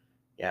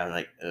 Yeah, I'm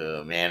like,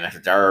 oh man,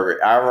 I've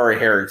already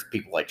heard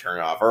people like turn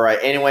it off. All right,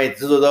 anyway,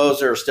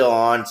 those are still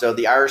on. So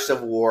the Irish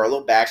Civil War, a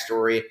little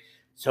backstory.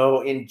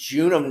 So in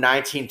June of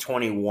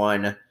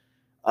 1921,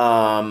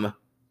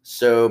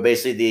 so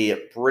basically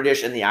the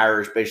British and the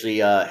Irish basically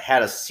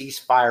had a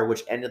ceasefire,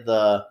 which ended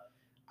the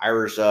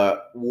Irish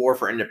war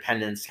for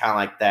independence, kind of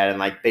like that, and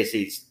like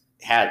basically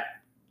had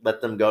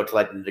let them go to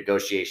like the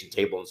negotiation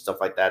table and stuff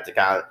like that to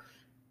kind of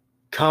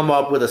come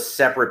up with a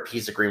separate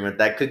peace agreement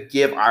that could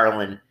give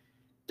Ireland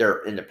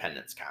their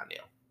independence kind of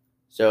deal.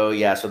 So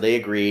yeah, so they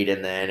agreed,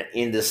 and then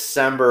in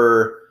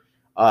December,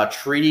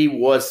 treaty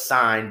was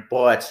signed,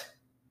 but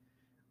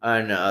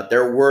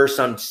there were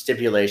some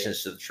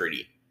stipulations to the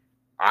treaty.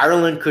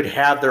 Ireland could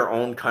have their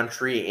own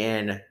country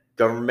and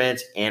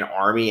government and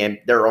army and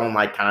their own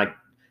like kind of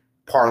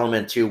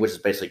parliament too, which is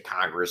basically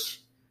Congress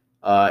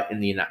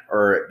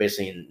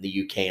basically in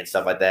the UK and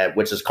stuff like that,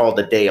 which is called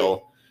the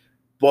Dáil.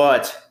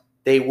 But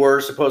they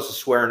were supposed to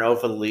swear an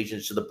oath of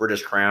allegiance to the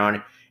British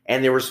Crown,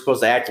 and they were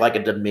supposed to act like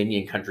a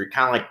Dominion country,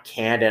 kind of like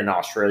Canada and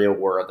Australia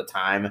were at the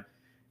time.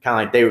 Kind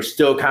of like they were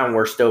still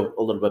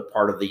a little bit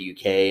part of the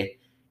UK.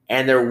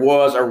 And there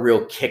was a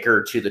real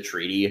kicker to the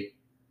treaty.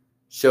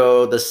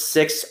 So the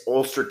 6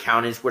 Ulster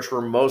counties, which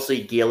were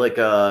mostly Gaelic,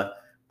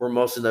 were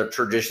most of the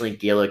traditionally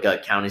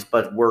Gaelic counties,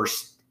 but were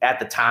at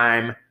the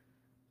time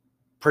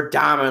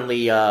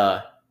predominantly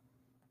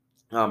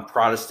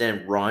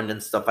Protestant run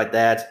and stuff like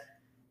that.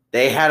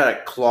 They had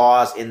a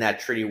clause in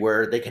that treaty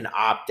where they can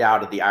opt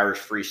out of the Irish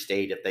Free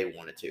State if they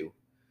wanted to.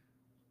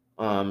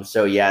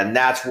 So yeah, and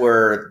that's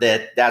where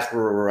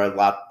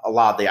a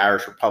lot of the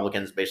Irish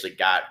Republicans basically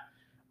got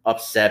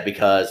upset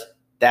because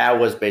that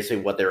was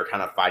basically what they were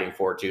kind of fighting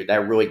for too.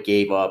 That really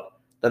gave up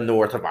the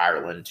north of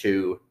Ireland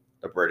to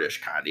the British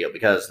kind of deal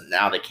because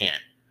now they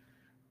can't.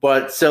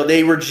 But so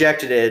they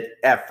rejected it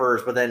at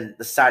first, but then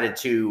decided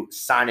to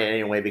sign it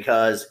anyway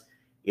because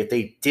if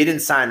they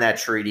didn't sign that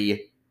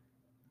treaty,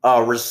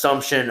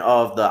 resumption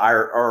of the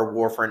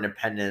war for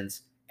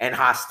independence and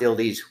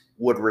hostilities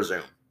would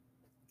resume.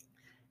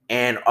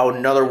 And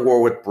another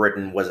war with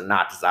Britain was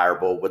not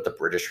desirable with the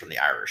British from the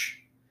Irish.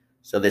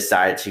 So they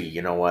decided to,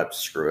 you know what,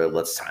 screw it,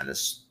 let's sign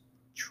this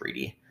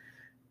treaty.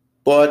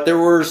 But there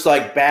was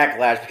like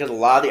backlash because a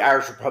lot of the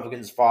Irish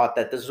Republicans thought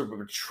that this was a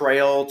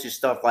betrayal to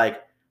stuff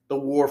like the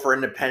war for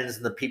independence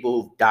and the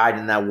people who died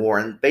in that war.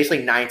 And basically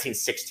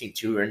 1916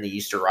 too, and the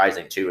Easter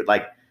Rising too.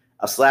 Like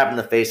a slap in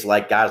the face of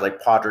like guys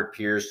like Padraig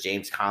Pearse,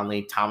 James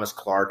Connolly, Thomas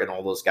Clark, and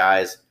all those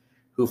guys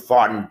who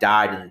fought and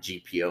died in the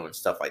GPO and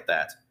stuff like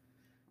that.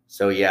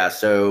 So yeah,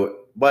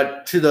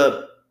 but to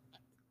the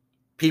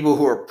people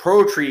who are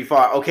pro-treaty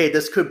thought, okay,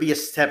 this could be a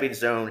stepping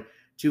stone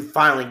to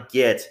finally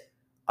get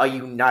a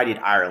united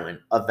Ireland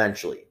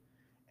eventually.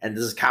 And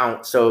this is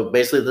so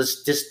basically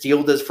let's just deal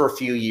with this for a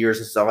few years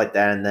and stuff like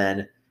that, and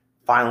then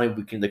finally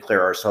we can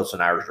declare ourselves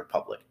an Irish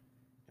Republic.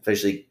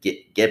 Officially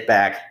get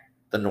back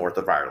the north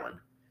of Ireland.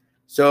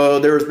 So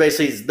there was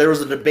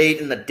a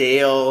debate in the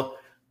Dáil,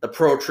 the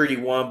pro-treaty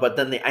one, but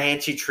then the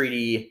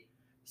anti-treaty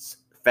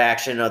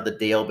faction of the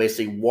Dáil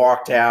basically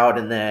walked out,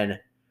 and then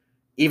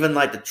even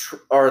like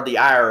the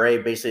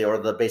IRA basically, or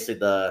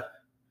the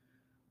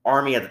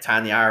army at the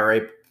time, the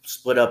IRA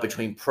split up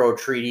between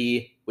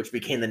pro-treaty, which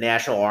became the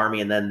National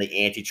Army, and then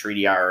the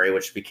anti-treaty IRA,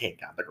 which became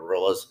kind of the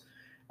guerrillas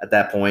at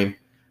that point.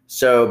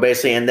 So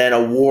basically, and then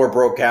a war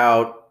broke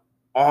out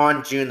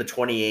on June the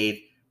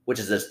 28th, which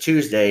is this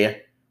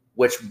Tuesday,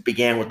 which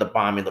began with the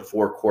bombing of the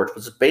Four Courts.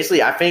 Which is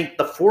basically, I think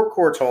the Four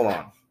Courts, hold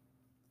on.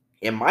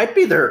 It might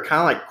be their kind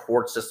of like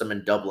court system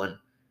in Dublin.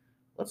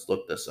 Let's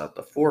look this up.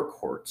 The Four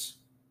Courts.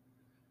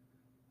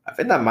 I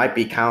think that might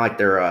be kind of like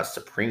their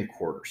Supreme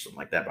Court or something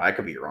like that, but I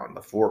could be wrong.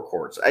 The Four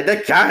Courts.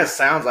 That kind of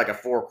sounds like a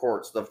Four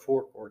Courts. The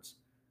Four Courts.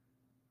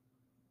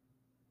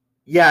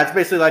 Yeah, it's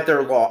basically like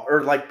their law,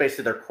 or like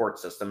basically their court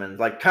system, and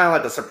like kind of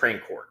like the Supreme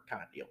Court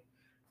kind of deal.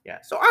 Yeah,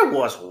 so I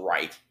was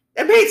right.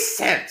 It made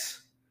sense.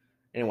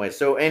 Anyway,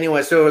 so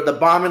the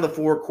bombing of the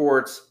Four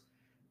Courts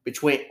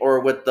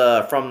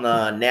from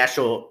the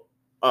National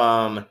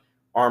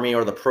Army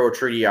or the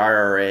pro-treaty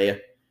IRA,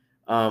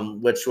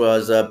 which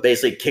was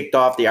basically kicked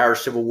off the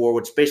Irish Civil War,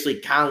 which basically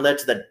kind of led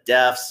to the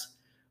deaths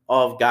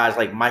of guys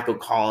like Michael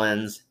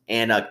Collins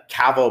and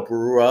Calvo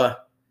Brua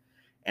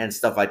and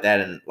stuff like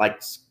that, and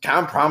like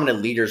kind of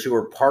prominent leaders who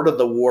were part of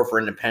the war for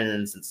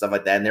independence and stuff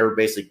like that, and they were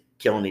basically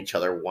killing each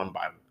other one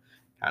by one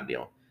kind of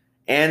deal.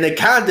 And it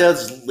kind of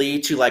does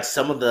lead to like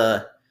some of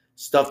the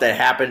stuff that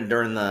happened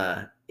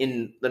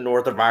in the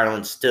north of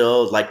Ireland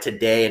still, like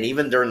today, and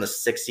even during the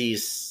 60s,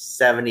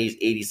 70s,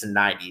 80s, and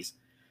 90s.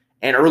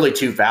 And early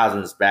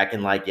 2000s, back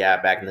in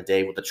the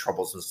day with the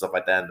Troubles and stuff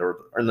like that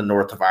in the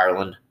north of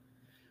Ireland.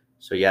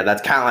 So yeah,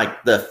 that's kind of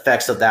like the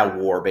effects of that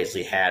war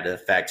basically had an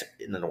effect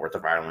in the north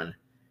of Ireland.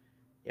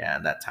 Yeah,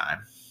 at that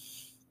time.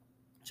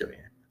 So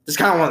yeah, just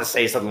kind of want to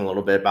say something a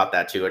little bit about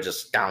that too. I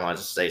just kind of wanted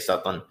to say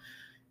something,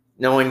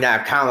 knowing that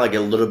I'm kind of like a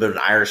little bit of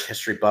an Irish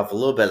history buff, a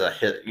little bit of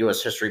a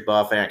U.S. history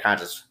buff, and I kind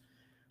of just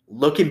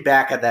looking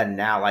back at that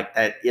now, like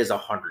that is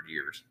 100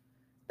 years.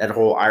 That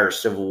whole Irish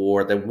Civil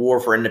War, the War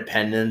for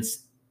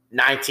Independence,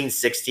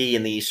 1960,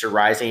 and the Easter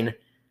Rising,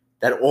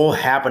 that all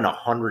happened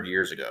 100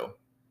 years ago.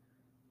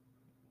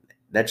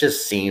 That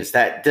just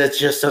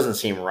doesn't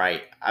seem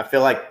right. I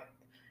feel like,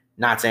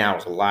 not saying I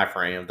was alive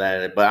for any of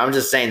that, but I'm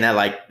just saying that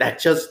like that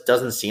just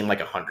doesn't seem like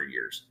 100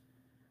 years.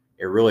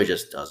 It really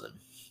just doesn't.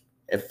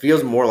 It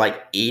feels more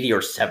like 80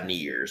 or 70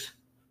 years.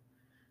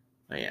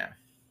 But yeah,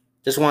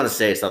 just wanted to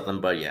say something,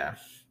 but yeah.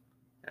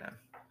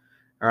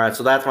 All right,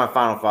 so that's my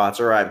final thoughts.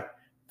 All right.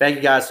 Thank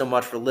you guys so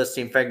much for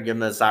listening. Thank you for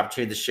giving me this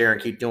opportunity to share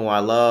and keep doing what I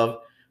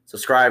love.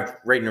 Subscribe,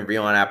 rate, and review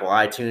on Apple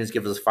iTunes.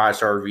 Give us a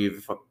 5-star review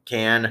if you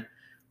can.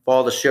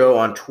 Follow the show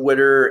on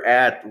Twitter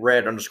at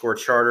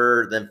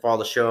red_charter. Then follow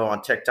the show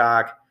on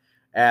TikTok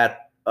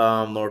at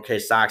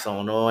lowercase Sox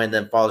Illinois. And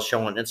then follow the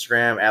show on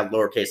Instagram at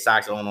lowercase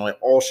Sox Illinois.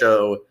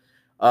 Also,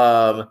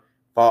 and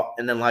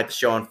then like the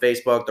show on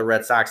Facebook, the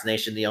Red Sox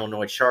Nation, the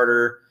Illinois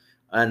Charter.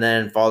 And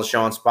then follow the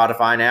show on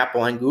Spotify and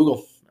Apple and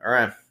Google. All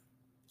right.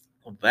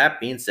 Well, that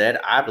being said,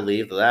 I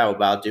believe that will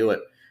about do it.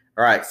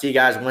 All right. See you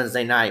guys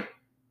Wednesday night.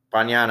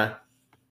 Banyana.